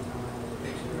wants some time to take a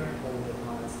picture and hold it and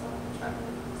all that stuff and try to.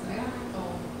 They don't go.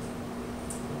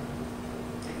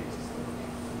 Take it just okay.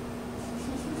 I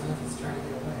don't know if it's trying to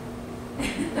get away.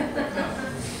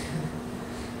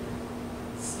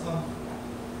 So.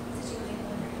 Did you make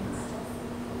one or not?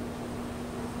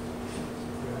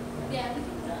 Yeah, we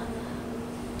can put it on the,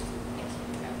 I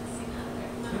can't grab this thing out of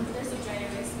there. There's a dry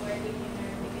erase board, we can,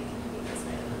 or maybe we can leave this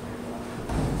right on there.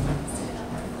 Stick it up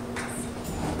there.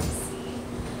 Let's see.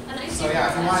 And I So yeah,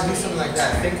 if you want to do something like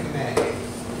that, think May.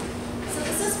 So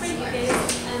this is for you guys,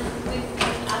 and we've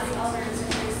asked all of our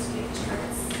instructors to make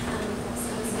charts,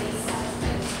 so this way you have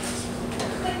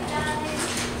a quick guide.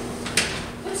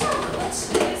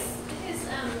 His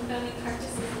bony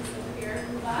carcasses is over here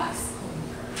in the box.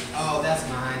 Oh, that's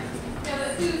mine. No,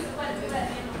 but what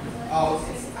animal? Oh,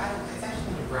 it's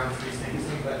actually a brown tree snake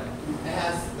thing, but it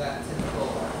has that typical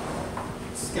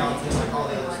skeleton like all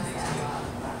the other